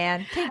break. Oh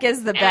man, Pink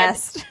is the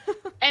best.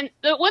 And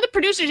one of the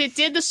producers, it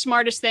did the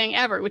smartest thing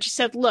ever, which he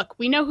said, look,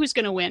 we know who's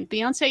going to win.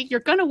 Beyonce, you're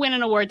going to win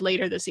an award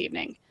later this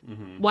evening.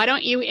 Why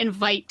don't you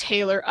invite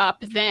Taylor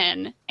up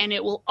then, and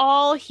it will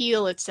all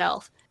heal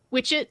itself,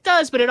 which it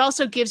does, but it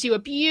also gives you a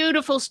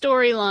beautiful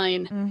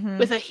storyline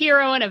with a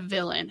hero and a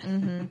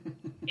villain.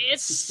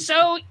 It's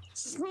so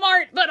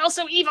smart, but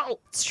also evil.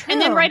 It's true. And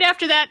then right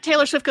after that,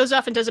 Taylor Swift goes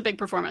off and does a big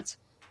performance.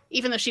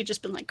 Even though she'd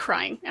just been like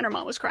crying, and her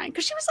mom was crying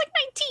because she was like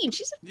 19.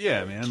 She's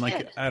man.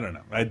 Like I don't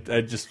know.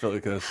 I just felt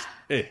like this.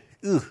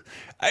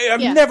 I've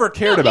never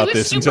cared about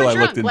this until I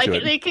looked into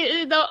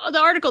it. The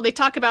article they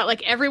talk about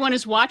like everyone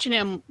is watching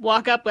him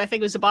walk up. I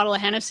think it was a bottle of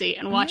Hennessy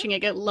and watching it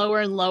get lower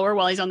and lower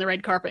while he's on the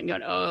red carpet and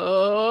going,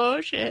 "Oh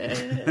shit,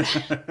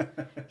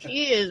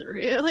 he is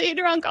really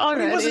drunk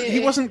already." He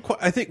wasn't.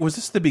 I think was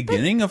this the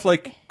beginning of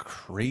like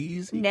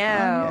crazy?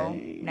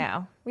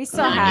 No. We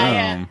still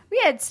had. We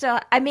had still.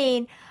 I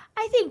mean.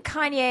 I think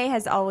Kanye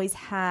has always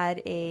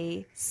had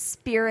a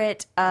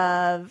spirit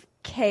of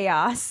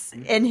chaos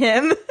in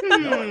him.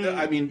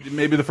 I mean,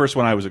 maybe the first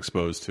one I was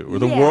exposed to, or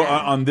the world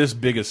on this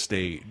biggest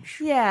stage.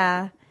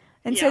 Yeah.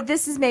 And so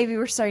this is maybe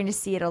we're starting to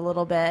see it a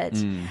little bit. I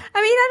mean,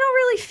 I don't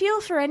really feel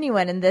for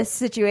anyone in this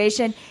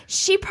situation.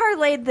 She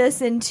parlayed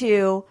this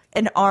into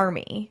an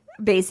army,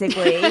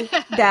 basically,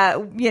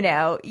 that,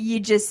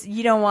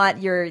 you don't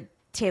want your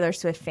Taylor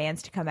Swift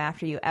fans to come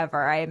after you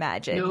ever, I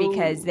imagine,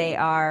 because they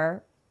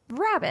are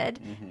rabid,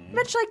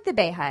 much like the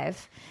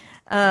Bayhive.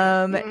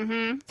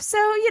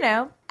 So,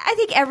 I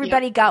think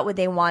everybody got what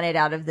they wanted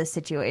out of this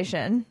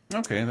situation.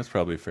 Okay, that's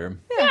probably fair.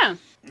 Yeah.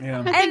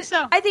 Yeah. I think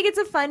so. I think it's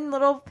a fun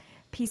little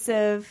piece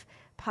of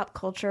pop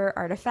culture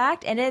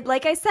artifact, and it,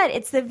 like I said,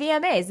 it's the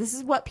VMAs. This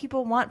is what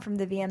people want from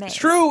the VMAs.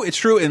 It's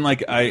true, and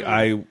like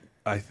I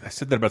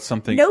said that about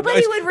something.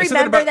 Nobody would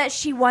remember that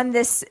she won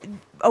this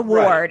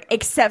award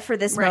except for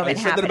this moment I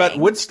said happening. that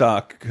about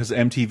Woodstock because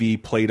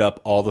MTV played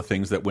up all the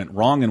things that went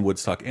wrong in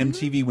Woodstock.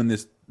 MTV, when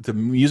the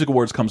Music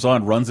Awards comes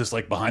on, runs this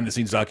like behind the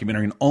scenes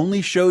documentary and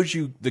only shows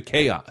you the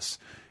chaos.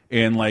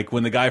 And like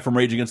when the guy from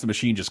Rage Against the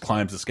Machine just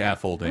climbs the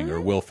scaffolding,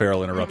 or Will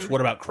Ferrell interrupts, what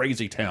about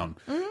Crazy Town?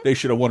 They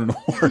should have won an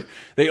award.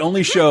 They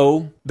only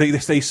show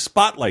they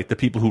spotlight the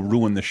people who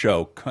ruin the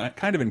show,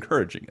 kind of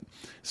encouraging it.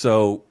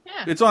 So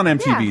it's on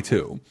MTV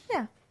too.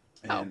 Yeah.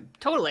 Oh,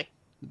 totally.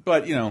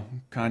 But you know,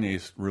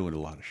 Kanye's ruined a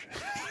lot of shit.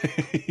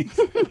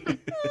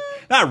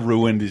 Not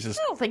ruined. He's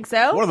just I don't think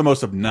so. one of the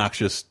most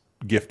obnoxious,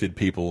 gifted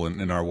people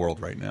in our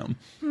world right now.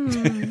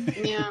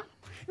 Yeah.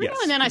 Yes.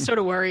 And then I sort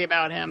of worry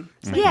about him.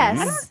 It's like,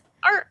 Yes.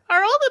 Are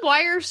all the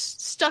wires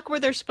stuck where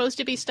they're supposed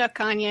to be stuck,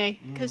 Kanye?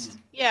 Because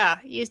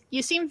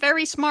you seem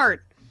very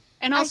smart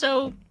and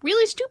also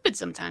really stupid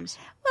sometimes.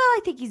 Well,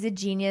 I think he's a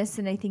genius,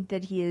 and I think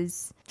that he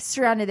is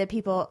surrounded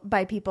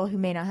by people who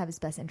may not have his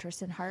best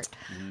interest in heart.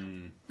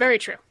 Very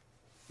true.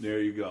 There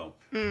you go.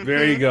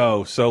 There you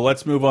go. So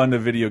let's move on to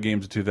video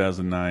games of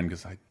 2009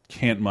 because I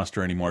can't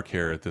muster any more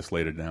care at this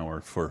late an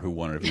hour for who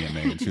won a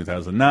VMA in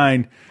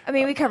 2009. I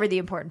mean, we covered the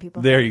important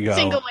people. There you go.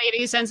 Single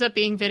Ladies ends up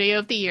being video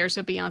of the year,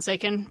 so Beyonce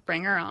can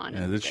bring her on.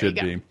 Yeah, this should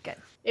be. Good.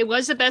 It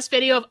was the best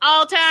video of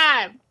all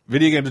time.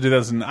 Video games of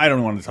 2000. I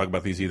don't want to talk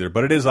about these either,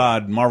 but it is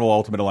odd. Marvel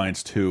Ultimate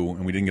Alliance 2,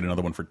 and we didn't get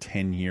another one for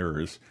 10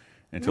 years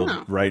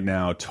until right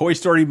now. Toy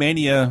Story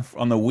Mania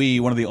on the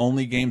Wii, one of the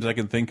only games I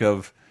can think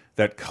of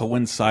that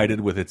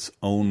coincided with its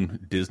own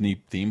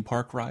Disney theme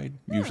park ride.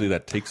 Usually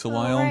that takes a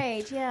while.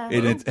 Right, yeah.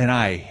 And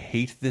I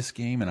hate this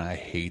game, and I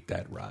hate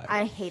that ride.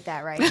 I hate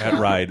that ride. That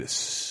ride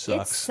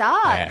sucks. It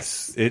sucks.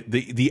 Ass.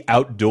 The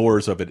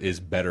outdoors of it is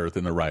better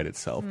than the ride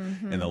itself.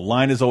 And the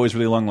line is always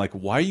really long. Like,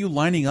 why are you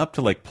lining up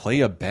to like play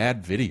a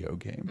bad video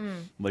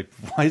game? Like,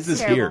 why is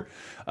this here?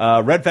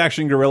 Red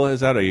Faction Guerrilla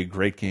is out, a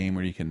great game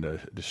where you can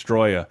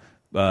destroy an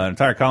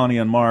entire colony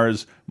on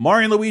Mars.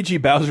 Mario and Luigi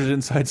Bowser's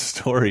Inside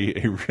Story,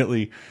 a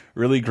really,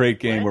 really great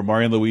game where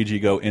Mario and Luigi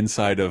go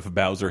inside of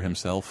Bowser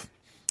himself.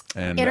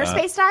 And,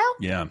 Interspace style?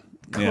 Yeah.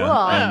 Cool.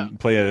 Yeah. And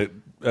play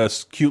a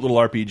cute little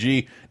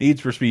RPG.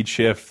 Need for Speed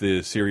Shift.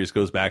 The series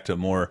goes back to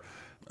more,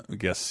 I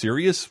guess,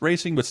 serious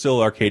racing, but still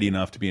arcadey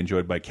enough to be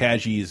enjoyed by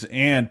casuals.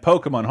 And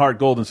Pokemon Heart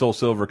Gold and Soul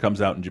Silver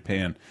comes out in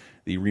Japan.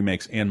 The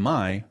remakes and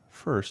my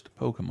first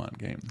Pokemon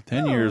game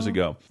 10 years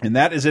ago. And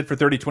that is it for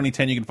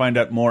 30-2010. You can find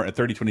out more at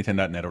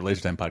 302010.net or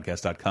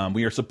lasertimepodcast.com.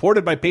 We are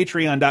supported by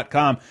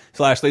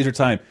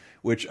patreon.com/lasertime,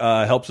 which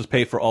helps us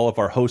pay for all of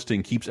our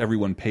hosting, keeps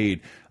everyone paid.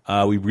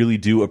 We really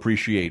do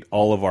appreciate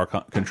all of our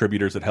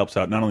contributors. That helps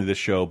out not only this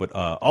show, but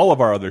all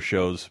of our other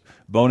shows.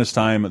 Bonus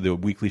Time, the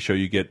weekly show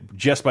you get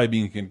just by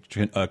being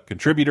a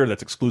contributor.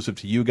 That's exclusive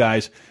to you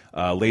guys.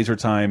 Laser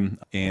Time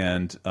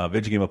and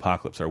Video Game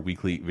Apocalypse, our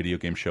weekly video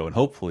game show, and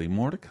hopefully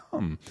more to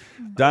come.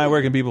 Di,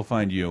 where can people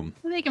find you?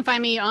 They can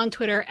find me on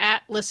Twitter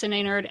at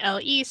ListenNerd,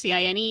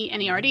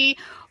 LeCineNerd,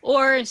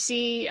 or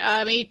see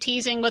me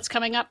teasing what's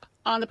coming up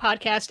on the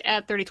podcast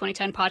at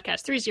 302010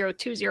 Podcast,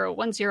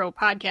 302010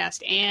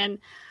 Podcast. And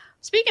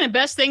speaking of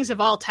best things of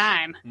all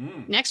time,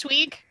 next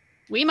week,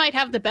 we might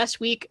have the best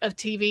week of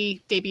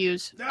TV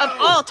debuts of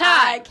all time.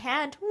 I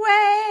can't wait.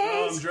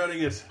 Oh, I'm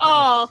dreading it.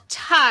 All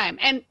time.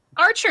 And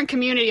Archer and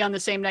Community on the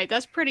same night.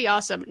 That's pretty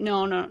awesome.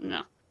 No.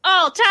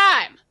 All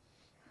time.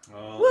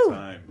 All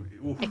time.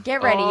 Oof.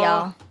 Get ready,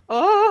 y'all.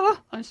 Oh,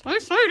 I'm so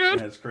excited.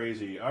 That's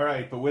crazy. All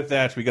right, but with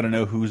that, we got to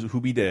know who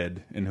be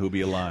dead and who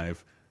be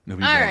alive. All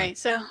right,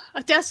 so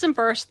Deaths and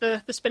Births,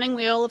 the spinning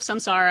wheel of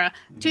samsara.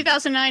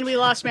 2009, we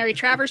lost Mary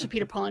Travers of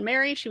Peter, Paul, and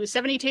Mary. She was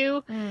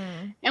 72.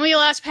 And we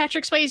lost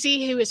Patrick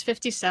Swayze, who was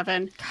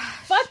 57.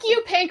 Fuck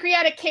you,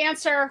 pancreatic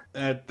cancer.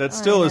 That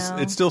still is.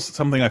 It's still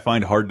something I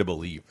find hard to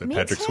believe that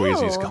Patrick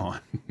Swayze's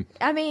gone.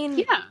 I mean,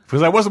 yeah,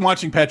 because I wasn't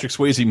watching Patrick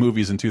Swayze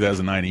movies in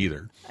 2009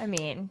 either. I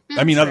mean,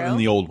 other than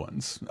the old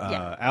ones,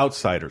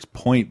 Outsiders,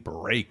 Point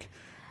Break,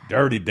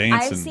 Dirty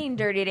Dancing. I've seen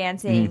Dirty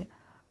Dancing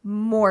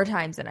more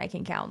times than I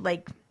can count.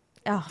 Like,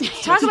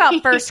 talk about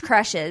first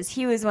crushes.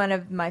 He was one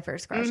of my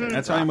first crushes.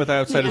 That's fine with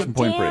Outsiders and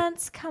Point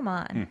Break. Come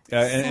on.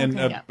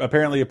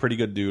 Apparently a pretty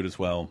good dude as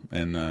well.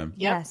 And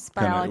yes,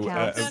 by all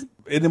accounts.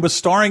 And it was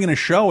starring in a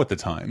show at the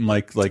time.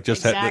 Like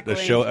just had the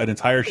show, an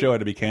entire show had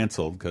to be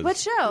canceled because what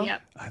show?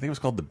 Yep. I think it was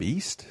called The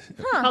Beast.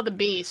 Called The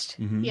Beast.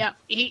 Yeah,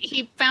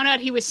 he found out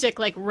he was sick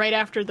like right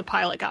after the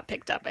pilot got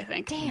picked up. I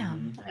think. Damn.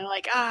 And they're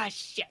like,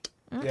 shit.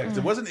 Yeah, because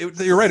it wasn't.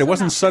 You're right. It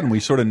wasn't sudden.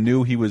 We sort of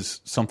knew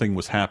something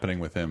was happening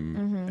with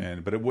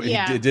him, but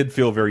it did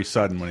feel very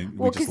sudden when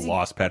we just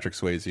lost Patrick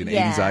Swayze, an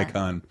 '80s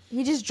icon.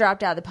 He just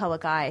dropped out of the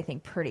public eye, I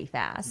think, pretty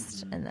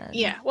fast, and then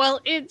well,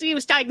 he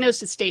was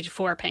diagnosed at stage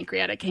 4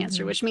 pancreatic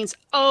cancer, which means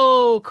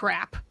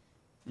crap.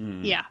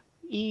 Yeah,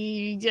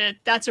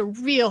 that's a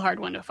real hard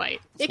one to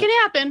fight. It can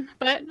happen,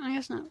 but I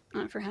guess not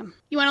for him.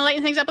 You want to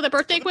lighten things up with a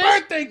birthday quiz?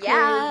 Birthday quiz!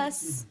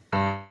 Yes.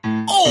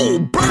 Oh,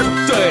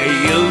 birthday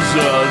is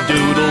a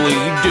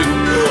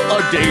doodly-doo,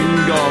 a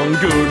ding-dong,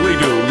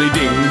 goodly-doodly,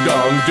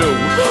 ding-dong-doo.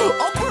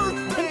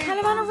 I've been kind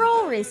of on a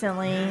roll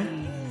recently.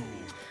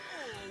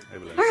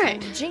 All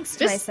right, Jinxed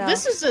myself.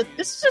 This is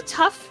a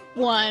tough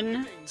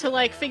one to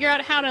like figure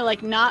out how to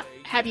like not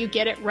have you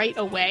get it right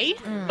away,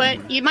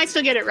 but you might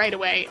still get it right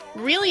away.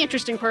 Really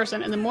interesting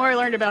person, and the more I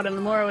learned about him,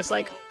 the more I was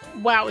like,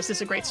 wow, is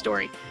this a great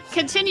story.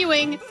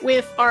 Continuing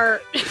with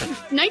our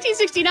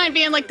 1969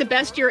 being like the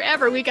best year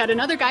ever, we got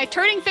another guy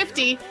turning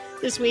 50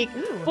 this week.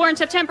 Born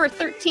September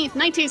 13th,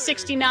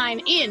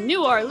 1969 in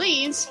New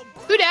Orleans.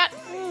 Who dat?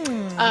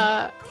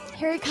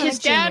 Harry Connick His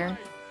dad.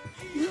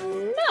 Jr.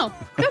 No.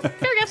 Good.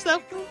 Fair guess,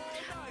 though.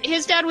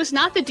 His dad was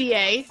not the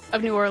DA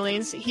of New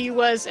Orleans. He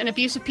was an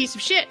abusive piece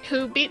of shit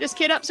who beat this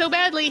kid up so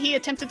badly he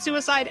attempted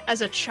suicide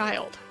as a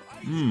child.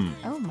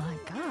 Oh my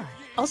god.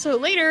 Also,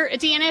 later, a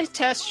DNA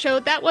test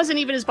showed that wasn't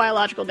even his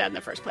biological dad in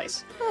the first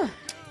place.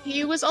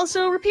 He was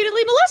also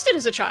repeatedly molested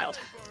as a child.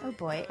 Oh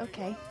boy,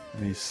 okay.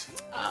 He's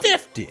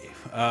 50.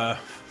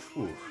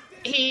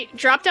 He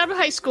dropped out of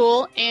high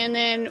school, and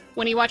then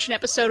when he watched an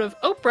episode of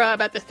Oprah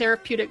about the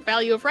therapeutic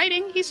value of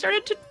writing, he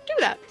started to do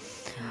that.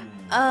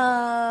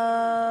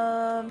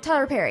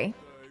 Tyler Perry.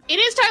 It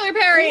is Tyler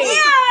Perry! Yeah!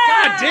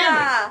 God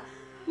damn it!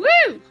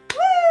 Woo!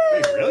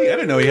 Wait, really? I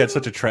didn't know he had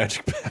such a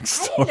tragic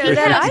backstory. I didn't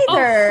know that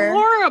either. A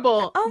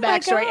horrible my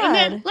backstory. God. And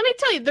then, let me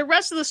tell you, the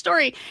rest of the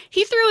story,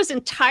 he threw his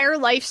entire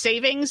life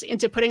savings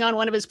into putting on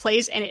one of his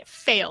plays, and it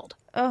failed.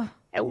 Oh.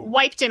 It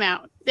wiped him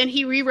out. Then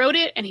he rewrote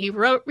it, and he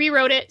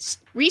rewrote it,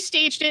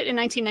 restaged it in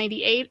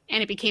 1998,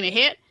 and it became a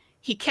hit.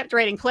 He kept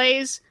writing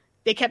plays.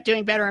 They kept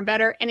doing better and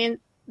better. And in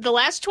the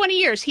last 20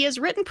 years, he has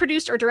written,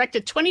 produced, or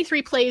directed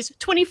 23 plays,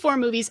 24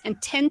 movies,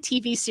 and 10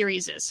 TV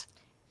series.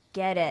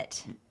 Get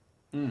it.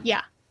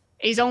 Yeah.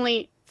 He's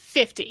only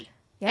 50.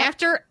 Yep.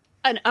 After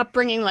an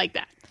upbringing like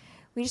that.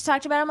 We just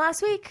talked about him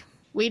last week.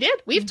 We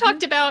did. We've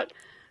talked about,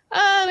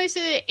 let me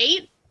say,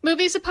 8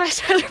 movies of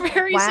Tyler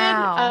Perry's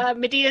Wow. in.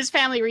 Medea's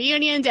Family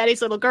Reunion,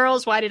 Daddy's Little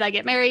Girls, Why Did I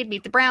Get Married,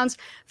 Meet the Browns,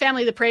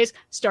 Family That Prays,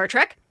 Star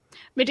Trek.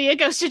 Medea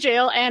Goes to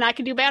Jail, and I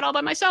Can Do Bad All by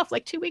Myself,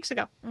 like 2 weeks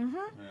ago.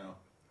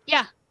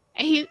 Yeah.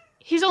 And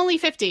he's only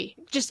 50,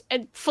 just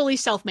fully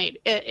self-made.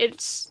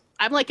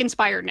 I'm like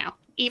inspired now,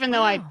 even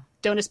though I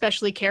don't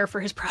especially care for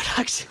his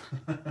product.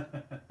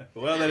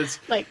 Well, that is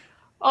like,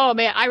 oh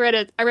man, I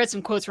read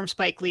some quotes from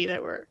Spike Lee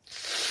that were,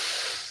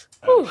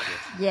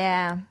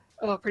 Yeah.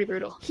 oh, pretty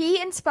brutal. He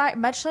inspired,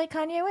 much like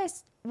Kanye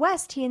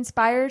West, he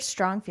inspires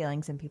strong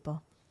feelings in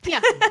people.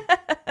 Yeah.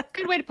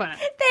 Good way to put it.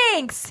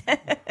 Thanks.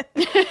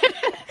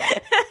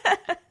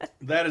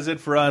 That is it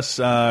for us.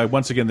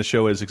 Once again, the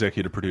show is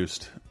executive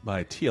produced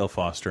by T.L.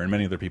 Foster and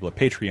many other people at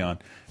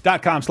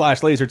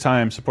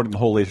patreon.com/lasertime, supporting the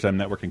whole LaserTime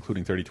network,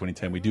 including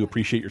 30-2010. We do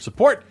appreciate your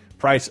support.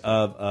 Price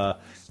of,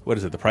 what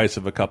is it? The price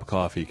of a cup of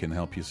coffee can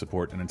help you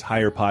support an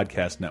entire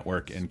podcast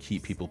network and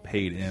keep people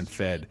paid and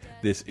fed.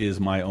 This is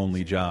my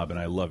only job, and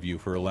I love you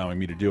for allowing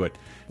me to do it.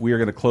 We are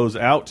going to close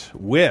out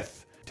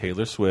with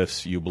Taylor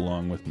Swift's "You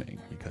Belong With Me"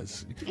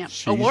 because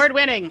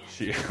award-winning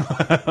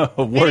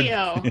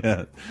video.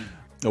 Yeah.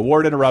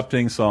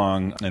 Award-interrupting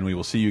song, and we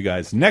will see you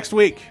guys next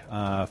week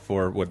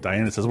for what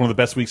Diana says, one of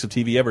the best weeks of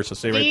TV ever, so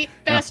stay right.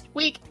 The best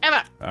week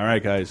ever. All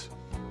right, guys.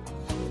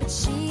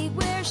 She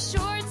wears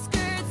short